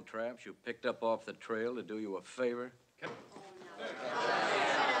saddle traps you picked up off the trail to do you a favor?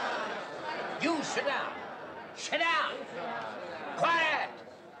 You sit down. Sit down. Quiet.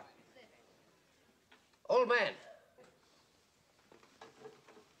 Old man.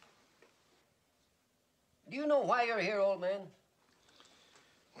 Do you know why you're here, old man?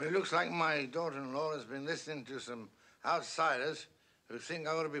 Well, it looks like my daughter-in-law has been listening to some outsiders who think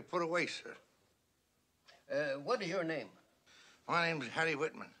I ought to be put away, sir. What is your name? My name's Harry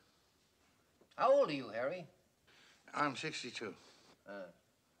Whitman. How old are you, Harry? I'm 62.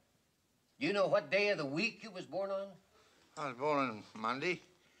 Do you know what day of the week you was born on? I was born on Monday,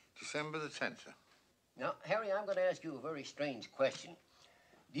 December the 10th, sir. Now, Harry, I'm going to ask you a very strange question.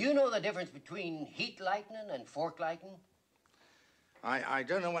 Do you know the difference between heat lightning and fork lightning? I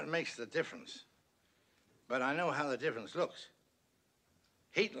don't know what makes the difference, but I know how the difference looks.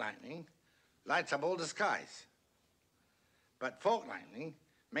 Heat lightning lights up all the skies, but fork lightning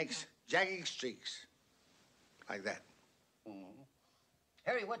makes jagged streaks like that. Mm-hmm.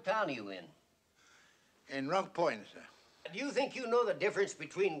 Harry, what town are you in? In Rock Point, sir. Do you think you know the difference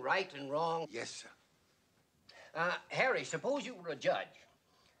between right and wrong? Yes, sir. Harry, suppose you were a judge,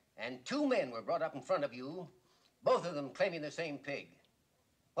 and two men were brought up in front of you, both of them claiming the same pig.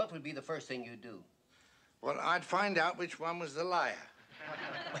 What would be the first thing you'd do? Well, I'd find out which one was the liar.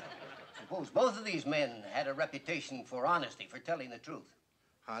 Suppose both of these men had a reputation for honesty, for telling the truth.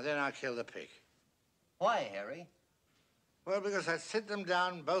 Then I'd kill the pig. Why, Harry? Well, because I'd sit them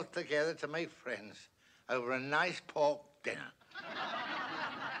down both together to make friends over a nice pork dinner.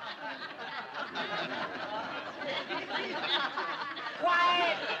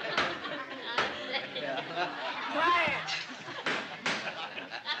 Quiet! Quiet!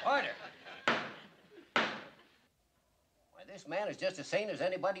 Order. Why, this man is just as sane as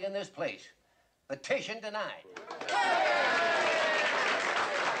anybody in this place. Petition denied.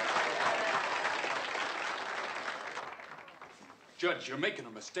 Judge, you're making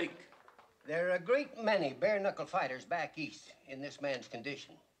a mistake. There are a great many bare-knuckle fighters back east in this man's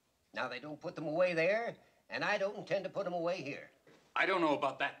condition. Now, they don't put them away there, and I don't intend to put them away here. I don't know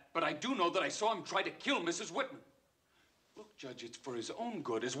about that, but I do know that I saw him try to kill Mrs. Whitman. Look, Judge, it's for his own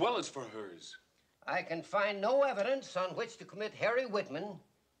good as well as for hers. I can find no evidence on which to commit Harry Whitman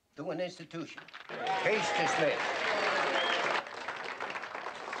to an institution. Case dismissed.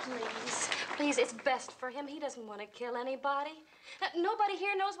 Please, please, it's best for him. He doesn't want to kill anybody. Nobody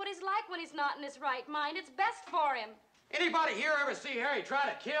here knows what he's like when he's not in his right mind. It's best for him. Anybody here ever see Harry try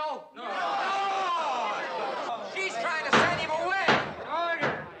to kill? No! She's trying to send him away!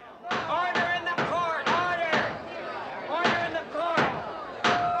 Order! Order in the court! Order! Order in the court!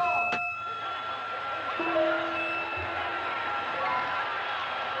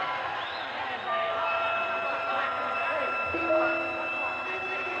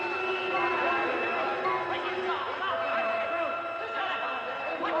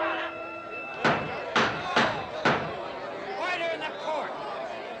 Order in the court!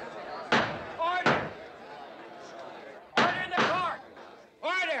 Order!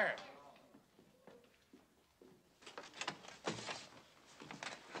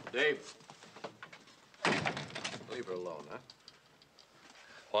 Dave. Leave her alone, huh?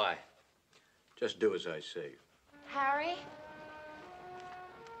 Why? Just do as I say. Harry?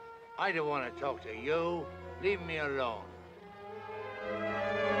 I don't want to talk to you. Leave me alone.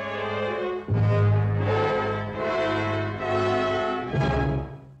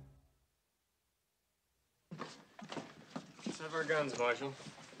 Let's have our guns, Marshal.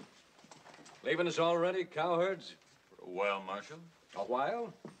 Leaving us already, cowherds? For a while, Marshal. A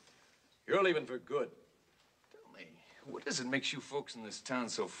while? You're leaving for good. Tell me, what is it makes you folks in this town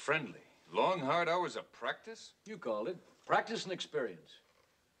so friendly? Long, hard hours of practice? You called it. Practice and experience.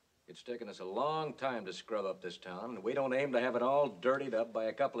 It's taken us a long time to scrub up this town, and we don't aim to have it all dirtied up by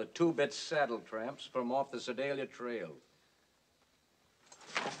a couple of two-bit saddle tramps from off the Sedalia Trail.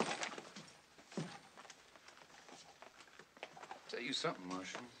 Tell you something,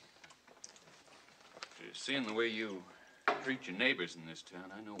 Marshal. After seeing the way you treat your neighbors in this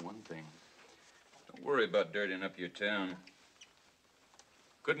town, I know one thing. Don't worry about dirtying up your town.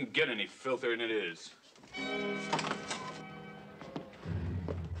 Couldn't get any filthier than it is.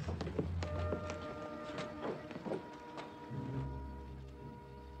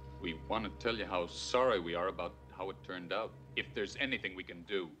 We want to tell you how sorry we are about how it turned out, if there's anything we can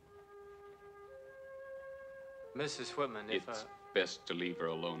do. Mrs. Whitman, if It's best to leave her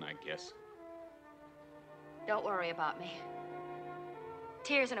alone, I guess. Don't worry about me.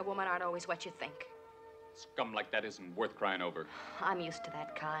 Tears in a woman aren't always what you think. Scum like that isn't worth crying over. I'm used to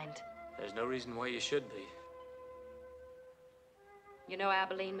that kind. There's no reason why you should be. You know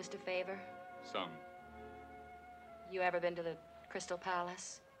Abilene, Mr. Favor? Some. You ever been to the Crystal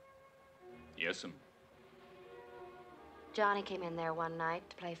Palace? Yes'm. Johnny came in there one night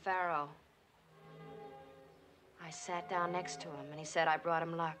to play faro. I sat down next to him, and he said I brought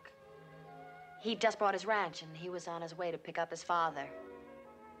him luck. He'd just bought his ranch, and he was on his way to pick up his father.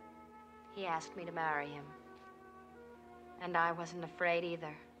 He asked me to marry him. And I wasn't afraid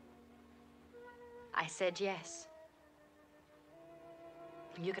either. I said yes.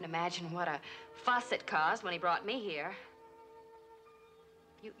 You can imagine what a fuss it caused when he brought me here.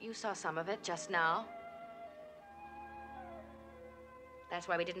 You saw some of it just now. That's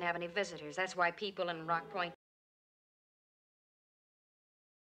why we didn't have any visitors. That's why people in Rock Point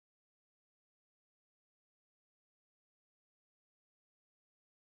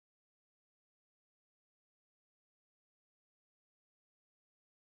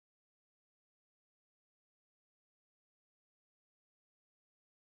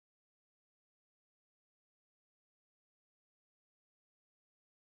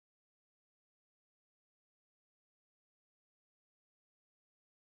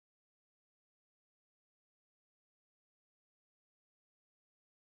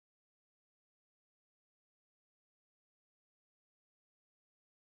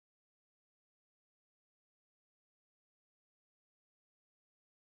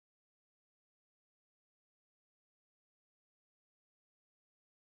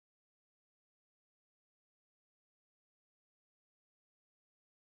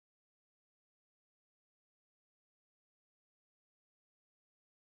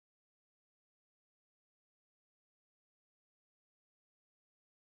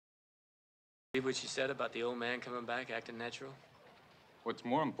believe what she said about the old man coming back acting natural? What's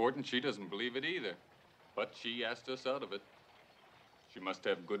more important, she doesn't believe it either. But she asked us out of it. She must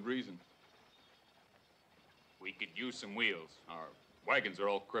have good reason. We could use some wheels. Our wagons are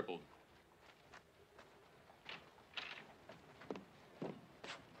all crippled.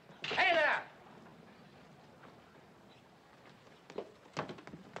 Hey there!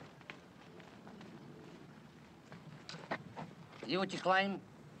 You what you claim?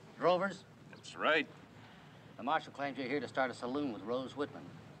 Drovers? That's right. The marshal claims you're here to start a saloon with Rose Whitman.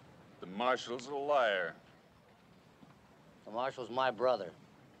 The marshal's a liar. The marshal's my brother.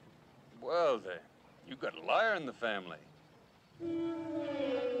 Well, then, you got a liar in the family.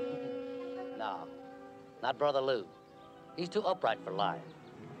 No, not Brother Lou. He's too upright for lying.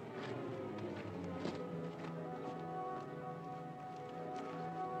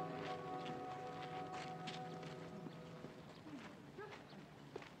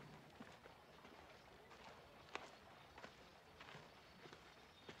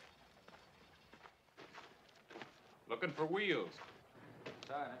 Looking for wheels.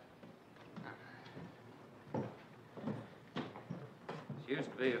 Sorry. This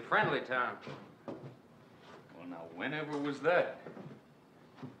used to be a friendly town. Well, now, whenever was that?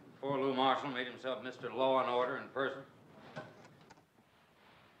 Poor Lou Marshall made himself Mr. Law and Order in person.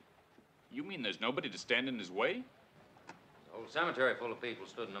 You mean there's nobody to stand in his way? The whole cemetery full of people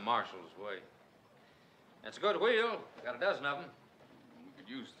stood in the marshal's way. It's a good wheel. Got a dozen of them. Could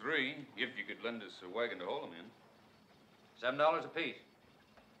use 3 if you could lend us a wagon to haul them in. $7 apiece.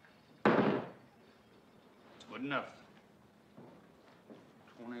 It's good enough.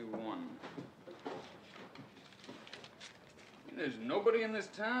 21. There's nobody in this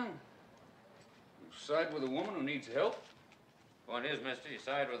town who side with a woman who needs help. Point is, mister, you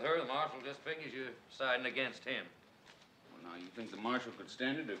side with her, the marshal just figures you're siding against him. Well, now, you think the marshal could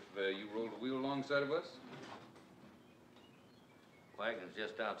stand it if you rolled a wheel alongside of us? Wagon's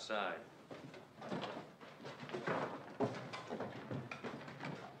just outside.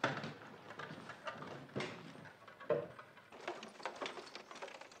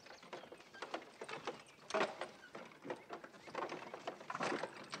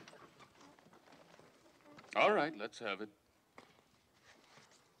 All right, let's have it.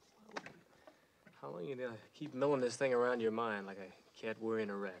 How long are you gonna keep milling this thing around your mind like a cat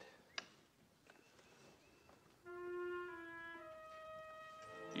worrying a rat?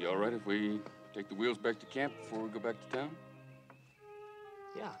 You all right if we take the wheels back to camp before we go back to town?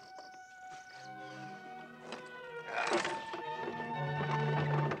 Yeah.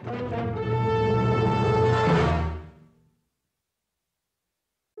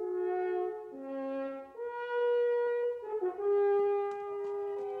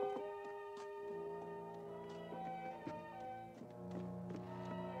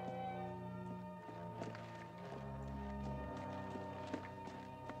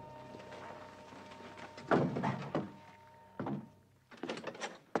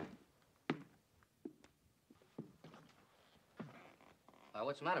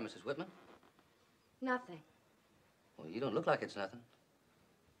 What's the matter, Mrs. Whitman? Nothing. Well, you don't look like it's nothing.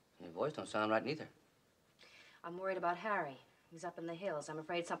 Your voice don't sound right neither. I'm worried about Harry. He's up in the hills. I'm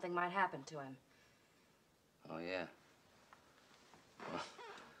afraid something might happen to him. Oh, yeah. Well,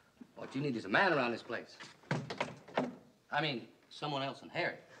 what you need is a man around this place. I mean, someone else than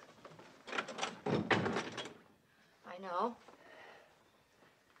Harry. I know.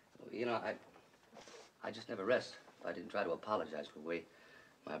 Well, you know, I just never rest if I didn't try to apologize for the way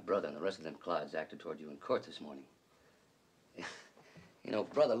my brother and the rest of them clods acted toward you in court this morning. You know,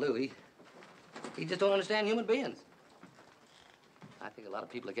 Brother Louie, he just don't understand human beings. I think a lot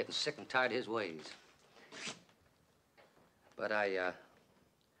of people are getting sick and tired of his ways. But I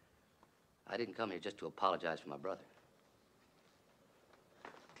didn't come here just to apologize for my brother.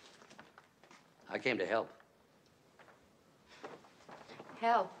 I came to help.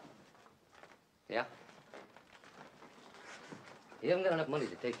 Help? Yeah? You haven't got enough money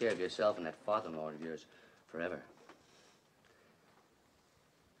to take care of yourself and that father-in-law of yours forever.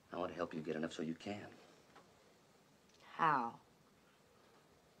 I want to help you get enough so you can. How?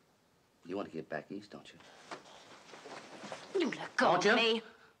 You want to get back east, don't you? You let go of me.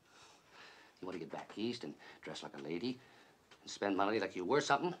 You want to get back east and dress like a lady and spend money like you were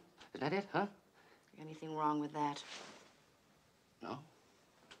something? Isn't that it, huh? Anything wrong with that? No?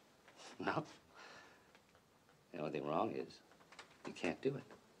 No? The only thing wrong is you can't do it.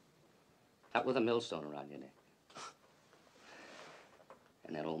 Not with a millstone around your neck.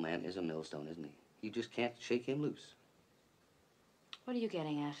 And that old man is a millstone, isn't he? You just can't shake him loose. What are you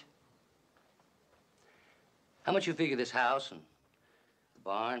getting at? How much you figure this house and the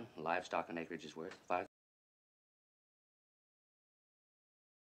barn, livestock and acreage is worth? 5?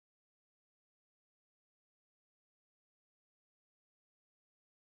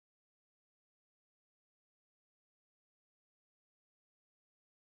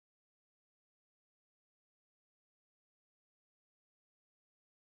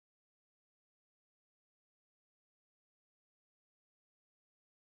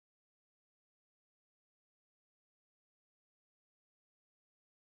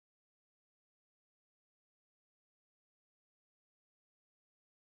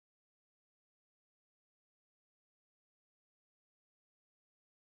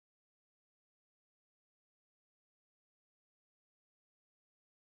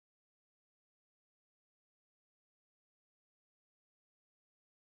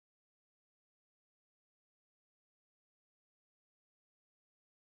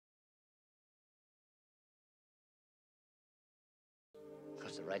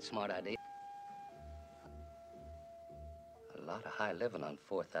 That's the right smart idea. A lot of high living on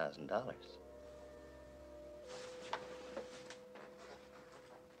 $4,000.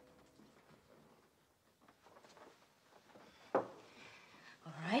 All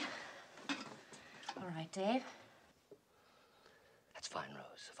right. All right, Dave. That's fine,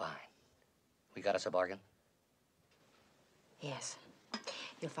 Rose, fine. We got us a bargain? Yes.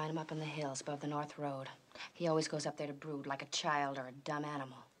 You'll find him up in the hills above the North Road. He always goes up there to brood like a child or a dumb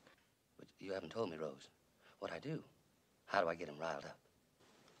animal. But you haven't told me, Rose, what I do. How do I get him riled up?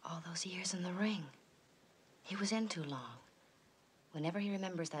 All those years in the ring. He was in too long. Whenever he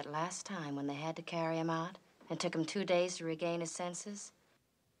remembers that last time when they had to carry him out and took him 2 days to regain his senses.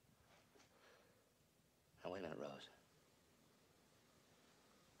 Now, wait a minute, Rose.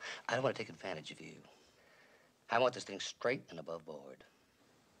 I don't want to take advantage of you. I want this thing straight and above board.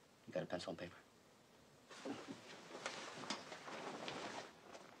 You got a pencil and paper?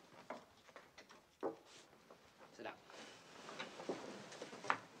 Sit down.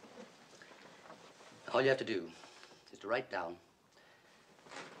 All you have to do is to write down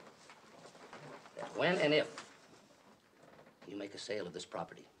that when and if you make a sale of this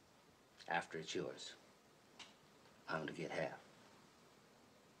property after it's yours, I'm to get half.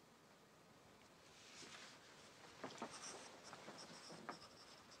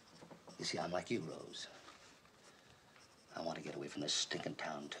 You see, I'm like you, Rose. I want to get away from this stinking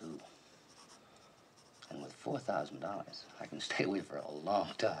town, too. And with $4,000, I can stay away for a long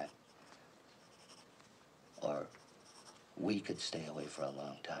time. Or we could stay away for a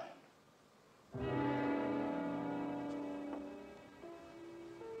long time.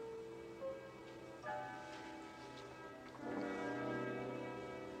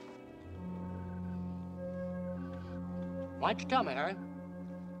 Why don't you tell me, Harry?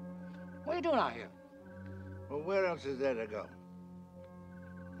 What are you doing out here? Well, where else is there to go?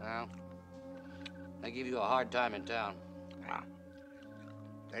 Well, they give you a hard time in town. Ah,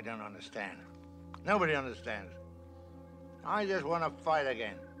 they don't understand. Nobody understands. I just want to fight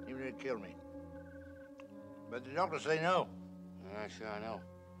again, even if it killed me. But the doctors say no. Yeah, sure, I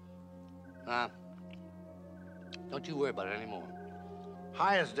know. Don't you worry about it anymore.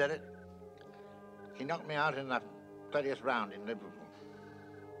 Hyas did it. He knocked me out in the 30th round in Liverpool.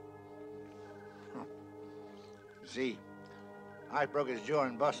 See, I broke his jaw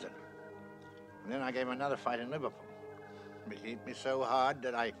in Boston. And then I gave him another fight in Liverpool. He hit me so hard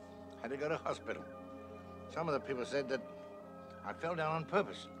that I had to go to hospital. Some of the people said that I fell down on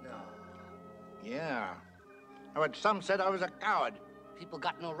purpose. No. Yeah. But some said I was a coward. People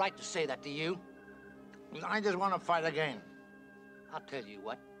got no right to say that to you. I just want to fight again. I'll tell you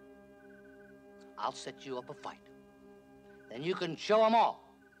what. I'll set you up a fight. Then you can show them all.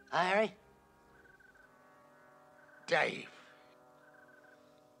 Huh, Harry? Dave.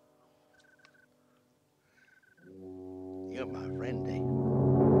 You're my friend, Dave.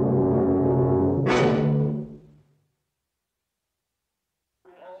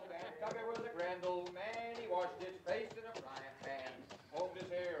 Cowboy was a grand old man. He washed his face in a frying pan, combed his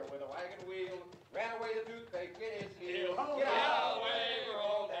hair with a wagon wheel, ran away the toothpick in his heel. Get out of the way,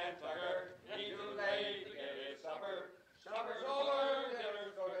 old Dan Tucker. He's too late to get his supper. Supper's over,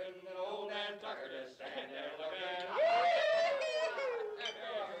 dinner's cooking, and old Dan Tucker just stand there looking.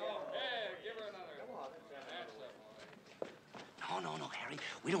 No, Harry.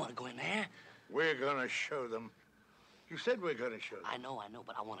 We don't want to go in there. We're gonna show them. You said we're gonna show them. I know,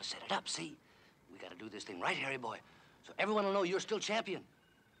 but I want to set it up, see? We got to do this thing right, Harry boy, so everyone will know you're still champion.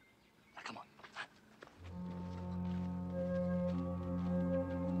 Now, come on.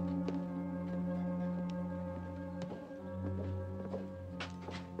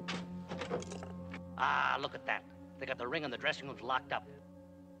 Ah, look at that. They got the ring and the dressing rooms locked up.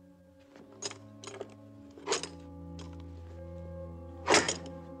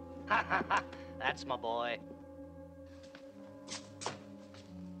 That's my boy.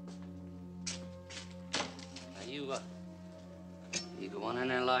 Now, you go on in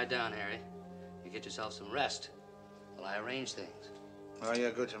there and lie down, Harry. You get yourself some rest while I arrange things. Oh,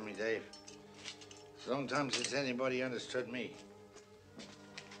 you're good to me, Dave. It's a long time since anybody understood me.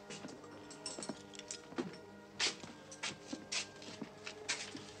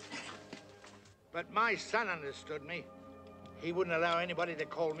 But my son understood me. He wouldn't allow anybody to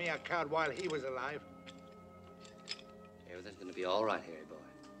call me a coward while he was alive. Everything's gonna be all right, Harry boy.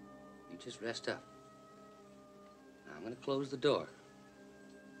 You just rest up. Now, I'm gonna close the door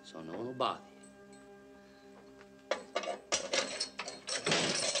so no one will bother you.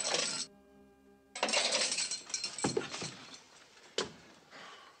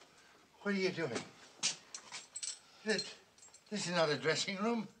 What are you doing? This is not a dressing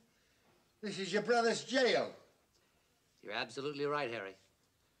room. This is your brother's jail. You're absolutely right, Harry.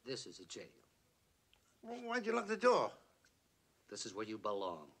 This is a jail. Well, why'd you lock the door? This is where you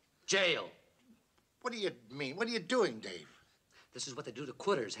belong. Jail. What do you mean? What are you doing, Dave? This is what they do to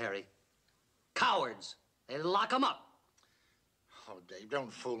quitters, Harry. Cowards. They lock them up. Oh, Dave,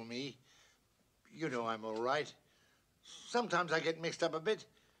 don't fool me. You know I'm all right. Sometimes I get mixed up a bit.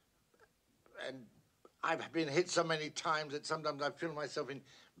 And I've been hit so many times that sometimes I feel myself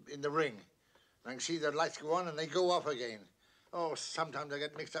in the ring. I can see the lights go on and they go off again. Oh, sometimes I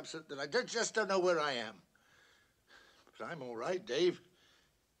get mixed up so that I just don't know where I am. But I'm all right, Dave.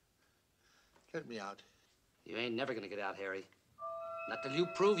 Let me out. You ain't never gonna get out, Harry. Not till you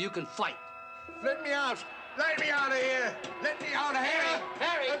prove you can fight. Let me out! Let me out of here! Let me out of here!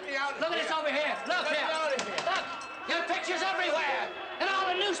 Harry! Let me out of Look here! at this over here! Look Let here! me out of here! Look! Your picture's everywhere! In all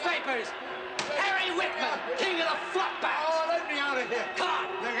the newspapers! Harry Whitman, king of the flatbacks! Oh, let me out of here! Come on!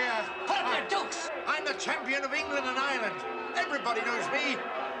 Look here! Put up your dukes! I'm the champion of England and Ireland. Everybody knows me.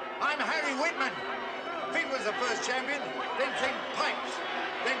 I'm Harry Whitman. Fig was the first champion, then came Pipes,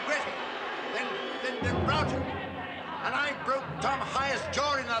 then Gretty, then Broughton. And I broke Tom High's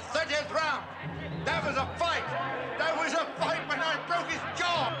jaw in the 30th round. That was a fight. That was a fight when I broke his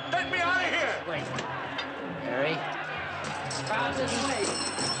jaw. Let me out of here. Wait. Harry. Out this way.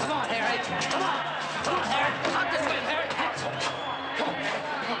 Come on, Harry. Come on. Come on, Harry. Out this way, Harry. Come on.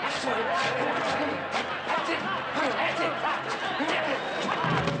 That's it. That's it.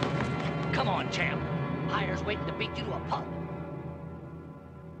 Come on, champ. Hires waiting to beat you to a pulp.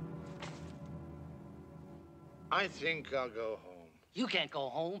 I think I'll go home. You can't go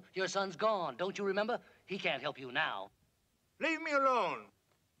home. Your son's gone. Don't you remember? He can't help you now. Leave me alone.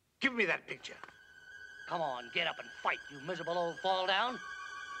 Give me that picture. Come on, get up and fight, you miserable old fall down.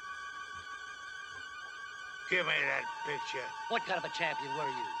 Give me that picture. What kind of a champion were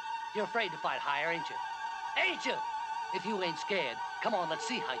you? You're afraid to fight higher, ain't you? Ain't you? If you ain't scared, come on, let's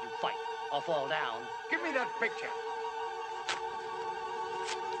see how you fight or fall down. Give me that picture.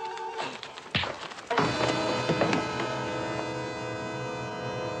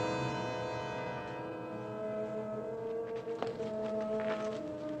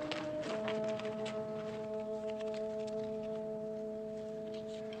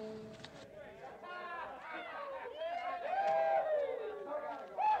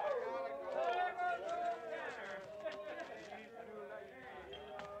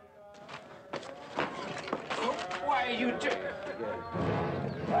 Why are you doing?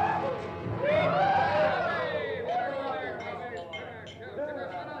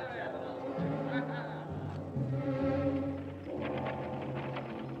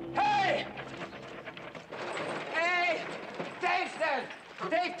 Hey! Hey! Dave's dead!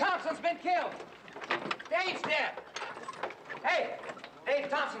 Dave Thompson's been killed! Dave's dead! Hey! Dave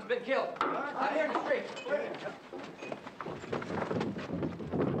Thompson's been killed! Out here in the street!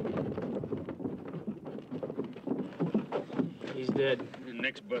 He's dead. Your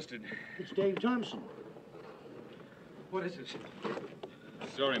neck's busted. It's Dave Thompson. What is this?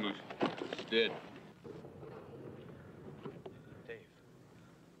 Sorry, Moose. He's dead.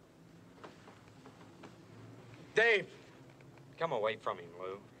 Dave! Come away from him,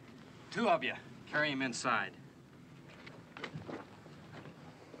 Lou. Two of you. Carry him inside.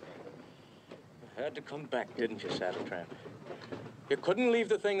 Had to come back, didn't you, Saddle Tramp? You couldn't leave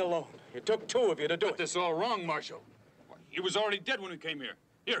the thing alone. It took two of you to do it. This all wrong, Marshal. He was already dead when we came here.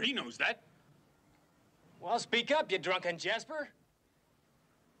 Here, he knows that. Well, speak up, you drunken Jasper.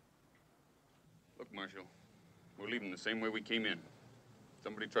 Look, Marshal, we're leaving the same way we came in.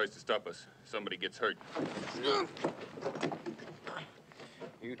 Somebody tries to stop us. Somebody gets hurt.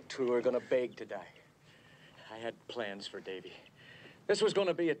 You two are gonna beg to die. I had plans for Davy. This was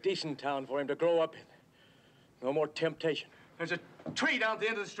gonna be a decent town for him to grow up in. No more temptation. There's a tree down at the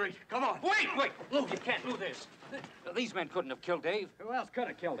end of the street. Come on. Wait! Lou, you can't do this. These men couldn't have killed Dave. Who else could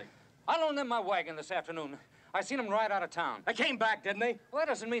have killed him? I loaned them my wagon this afternoon. I seen them ride out of town. They came back, didn't they? Well, that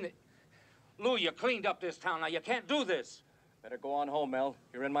doesn't mean that... Lou, you cleaned up this town. Now, you can't do this. Better go on home, Mel.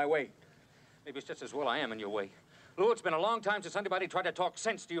 You're in my way. Maybe it's just as well I am in your way. Lou, it's been a long time since anybody tried to talk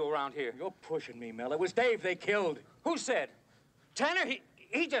sense to you around here. You're pushing me, Mel. It was Dave they killed. Who said? Tanner?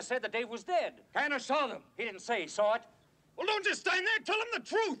 He just said that Dave was dead. Tanner saw them. He didn't say he saw it. Well, don't just stand there. Tell him the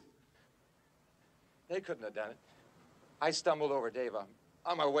truth. They couldn't have done it. I stumbled over Dave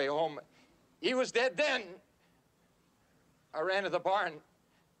on my way home. He was dead then. I ran to the barn.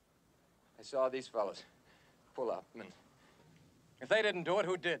 I saw these fellas pull up, and if they didn't do it,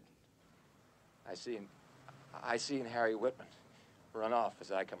 who did? I seen Harry Whitman run off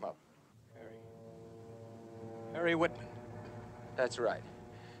as I come up. Harry Whitman. That's right.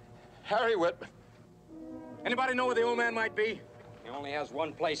 Harry Whitman. Anybody know where the old man might be? He only has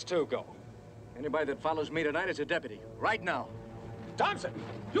one place to go. Anybody that follows me tonight is a deputy. Right now. Thompson,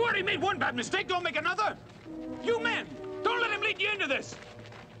 you already made one bad mistake. Don't make another. You men, don't let him lead you into this.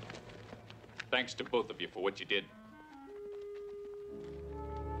 Thanks to both of you for what you did.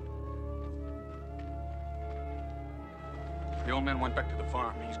 The old man went back to the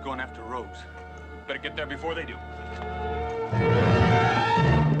farm. He's going after Rose. Better get there before they do.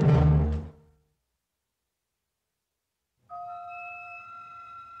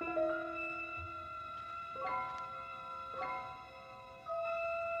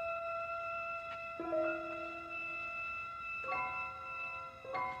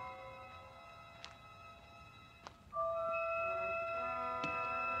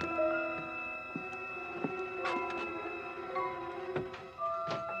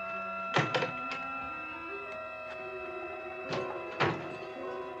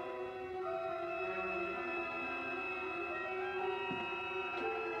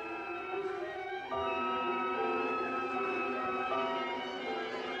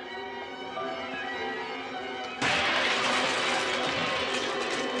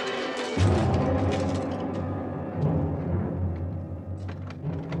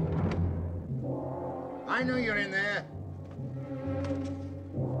 I know you're in there.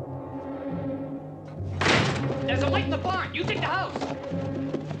 There's a light in the barn. You take the house.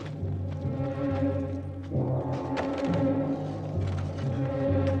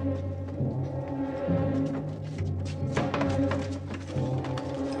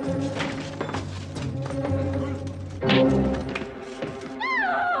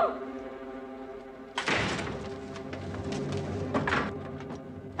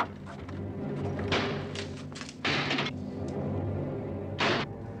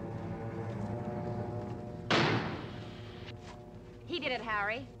 He did it,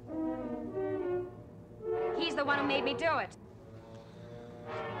 Harry. He's the one who made me do it.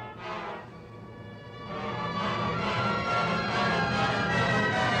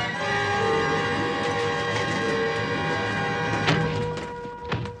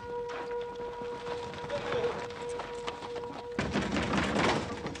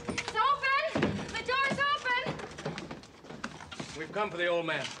 It's open! The door's open! We've come for the old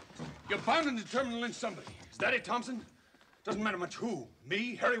man. You're bound and determined to lynch somebody. Is that it, Thompson? Doesn't matter much who.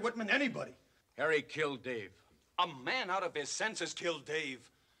 Me, Harry Whitman, anybody. Harry killed Dave. A man out of his senses killed Dave.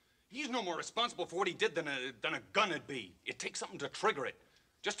 He's no more responsible for what he did than a gun would be. It takes something to trigger it,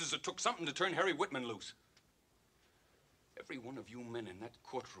 just as it took something to turn Harry Whitman loose. Every one of you men in that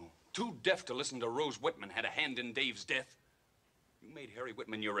courtroom, too deaf to listen to Rose Whitman, had a hand in Dave's death. You made Harry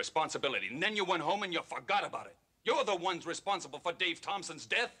Whitman your responsibility, and then you went home and you forgot about it. You're the ones responsible for Dave Thompson's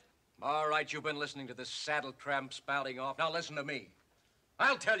death. All right, you've been listening to this saddle tramp spouting off. Now listen to me.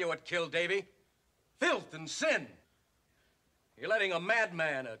 I'll tell you what killed Davy. Filth and sin. You're letting a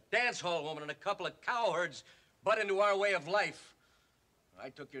madman, a dance hall woman, and a couple of cowherds butt into our way of life. I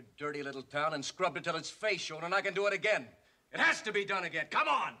took your dirty little town and scrubbed it till its face shone, and I can do it again. It has to be done again. Come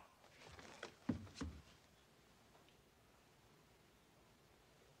on!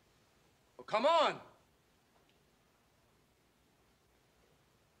 Well, come on!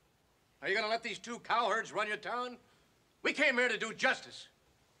 Are you gonna let these two cowherds run your town? We came here to do justice.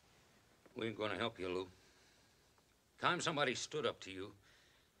 We ain't gonna help you, Lou. Time somebody stood up to you.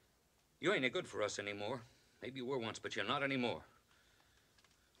 You ain't any good for us anymore. Maybe you were once, but you're not anymore.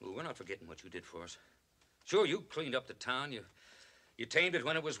 Lou, we're not forgetting what you did for us. Sure, you cleaned up the town. You tamed it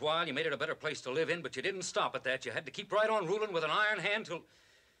when it was wild. You made it a better place to live in, but you didn't stop at that. You had to keep right on ruling with an iron hand till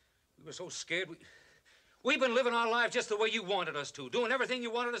we were so scared. We've been living our lives just the way you wanted us to, doing everything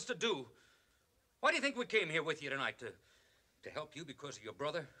you wanted us to do. Why do you think we came here with you tonight? To help you because of your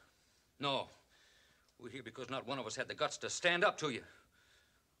brother? No. We're here because not one of us had the guts to stand up to you.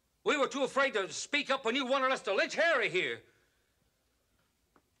 We were too afraid to speak up when you wanted us to lynch Harry here.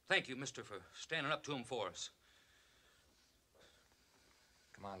 Thank you, mister, for standing up to him for us.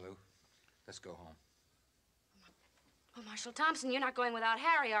 Come on, Lou. Let's go home. Oh, Marshal Thompson, you're not going without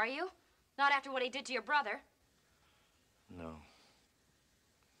Harry, are you? Not after what he did to your brother. No.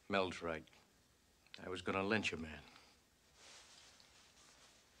 Mel's right. I was gonna lynch a man.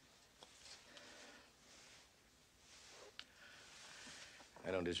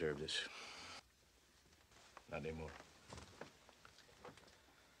 I don't deserve this. Not anymore.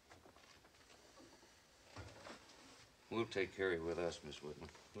 We'll take Harry with us, Miss Whitman.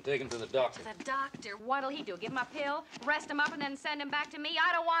 We'll take him to the doctor. The doctor? What'll he do? Give him a pill, rest him up, and then send him back to me?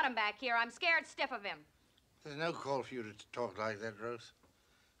 I don't want him back here. I'm scared stiff of him. There's no call for you to talk like that, Rose.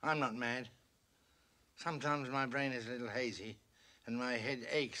 I'm not mad. Sometimes my brain is a little hazy, and my head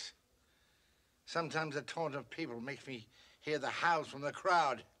aches. Sometimes the taunt of people makes me hear the howls from the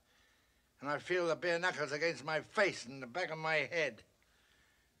crowd, and I feel the bare knuckles against my face and the back of my head.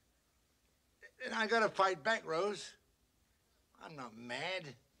 And I gotta fight back, Rose. I'm not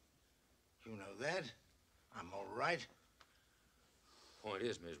mad. You know that. I'm all right. Point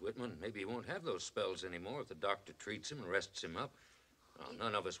is, Miss Whitman, maybe he won't have those spells anymore if the doctor treats him and rests him up. Well,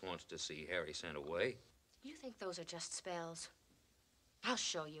 none of us wants to see Harry sent away. You think those are just spells? I'll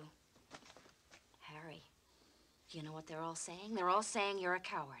show you. Harry, do you know what they're all saying? They're all saying you're a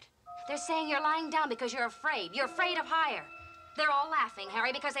coward. They're saying you're lying down because you're afraid. You're afraid of higher. They're all laughing,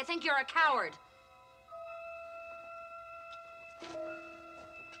 Harry, because they think you're a coward.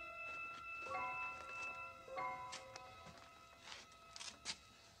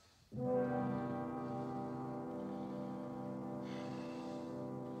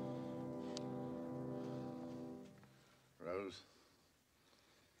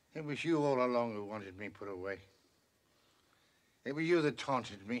 It was you all along who wanted me put away. It was you that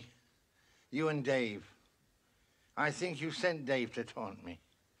taunted me. You and Dave. I think you sent Dave to taunt me.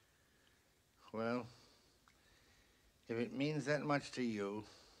 Well, if it means that much to you,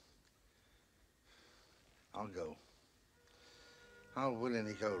 I'll go. I'll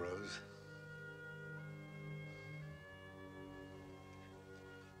willingly go, Rose.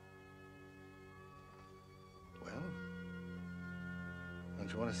 Well,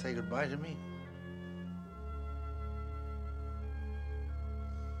 don't you want to say goodbye to me?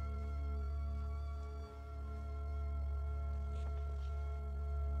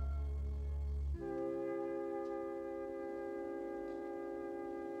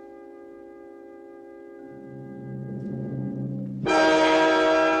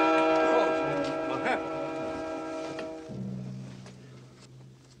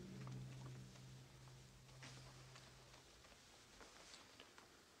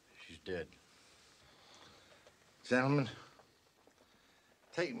 Dead. Gentlemen,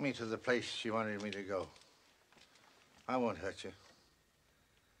 take me to the place she wanted me to go. I won't hurt you.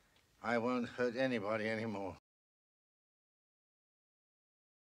 I won't hurt anybody anymore.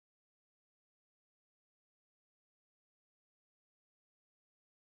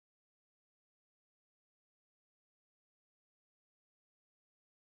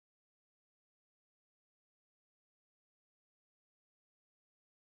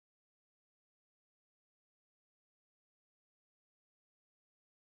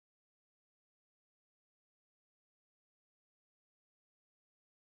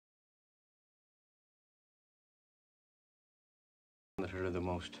 That hurt her the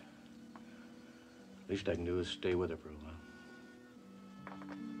most. Least I can do is stay with her for a while.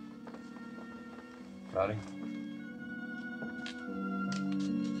 Rowdy?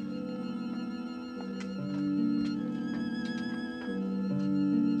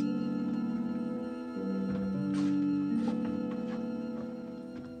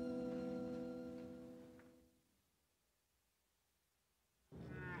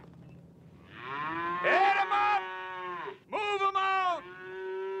 Hit 'em up! Move 'em out!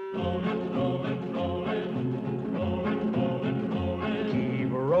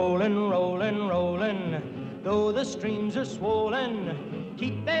 Keep rolling, rolling, rolling, though the streams are swollen.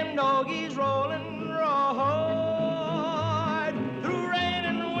 Keep them doggies rolling, roll.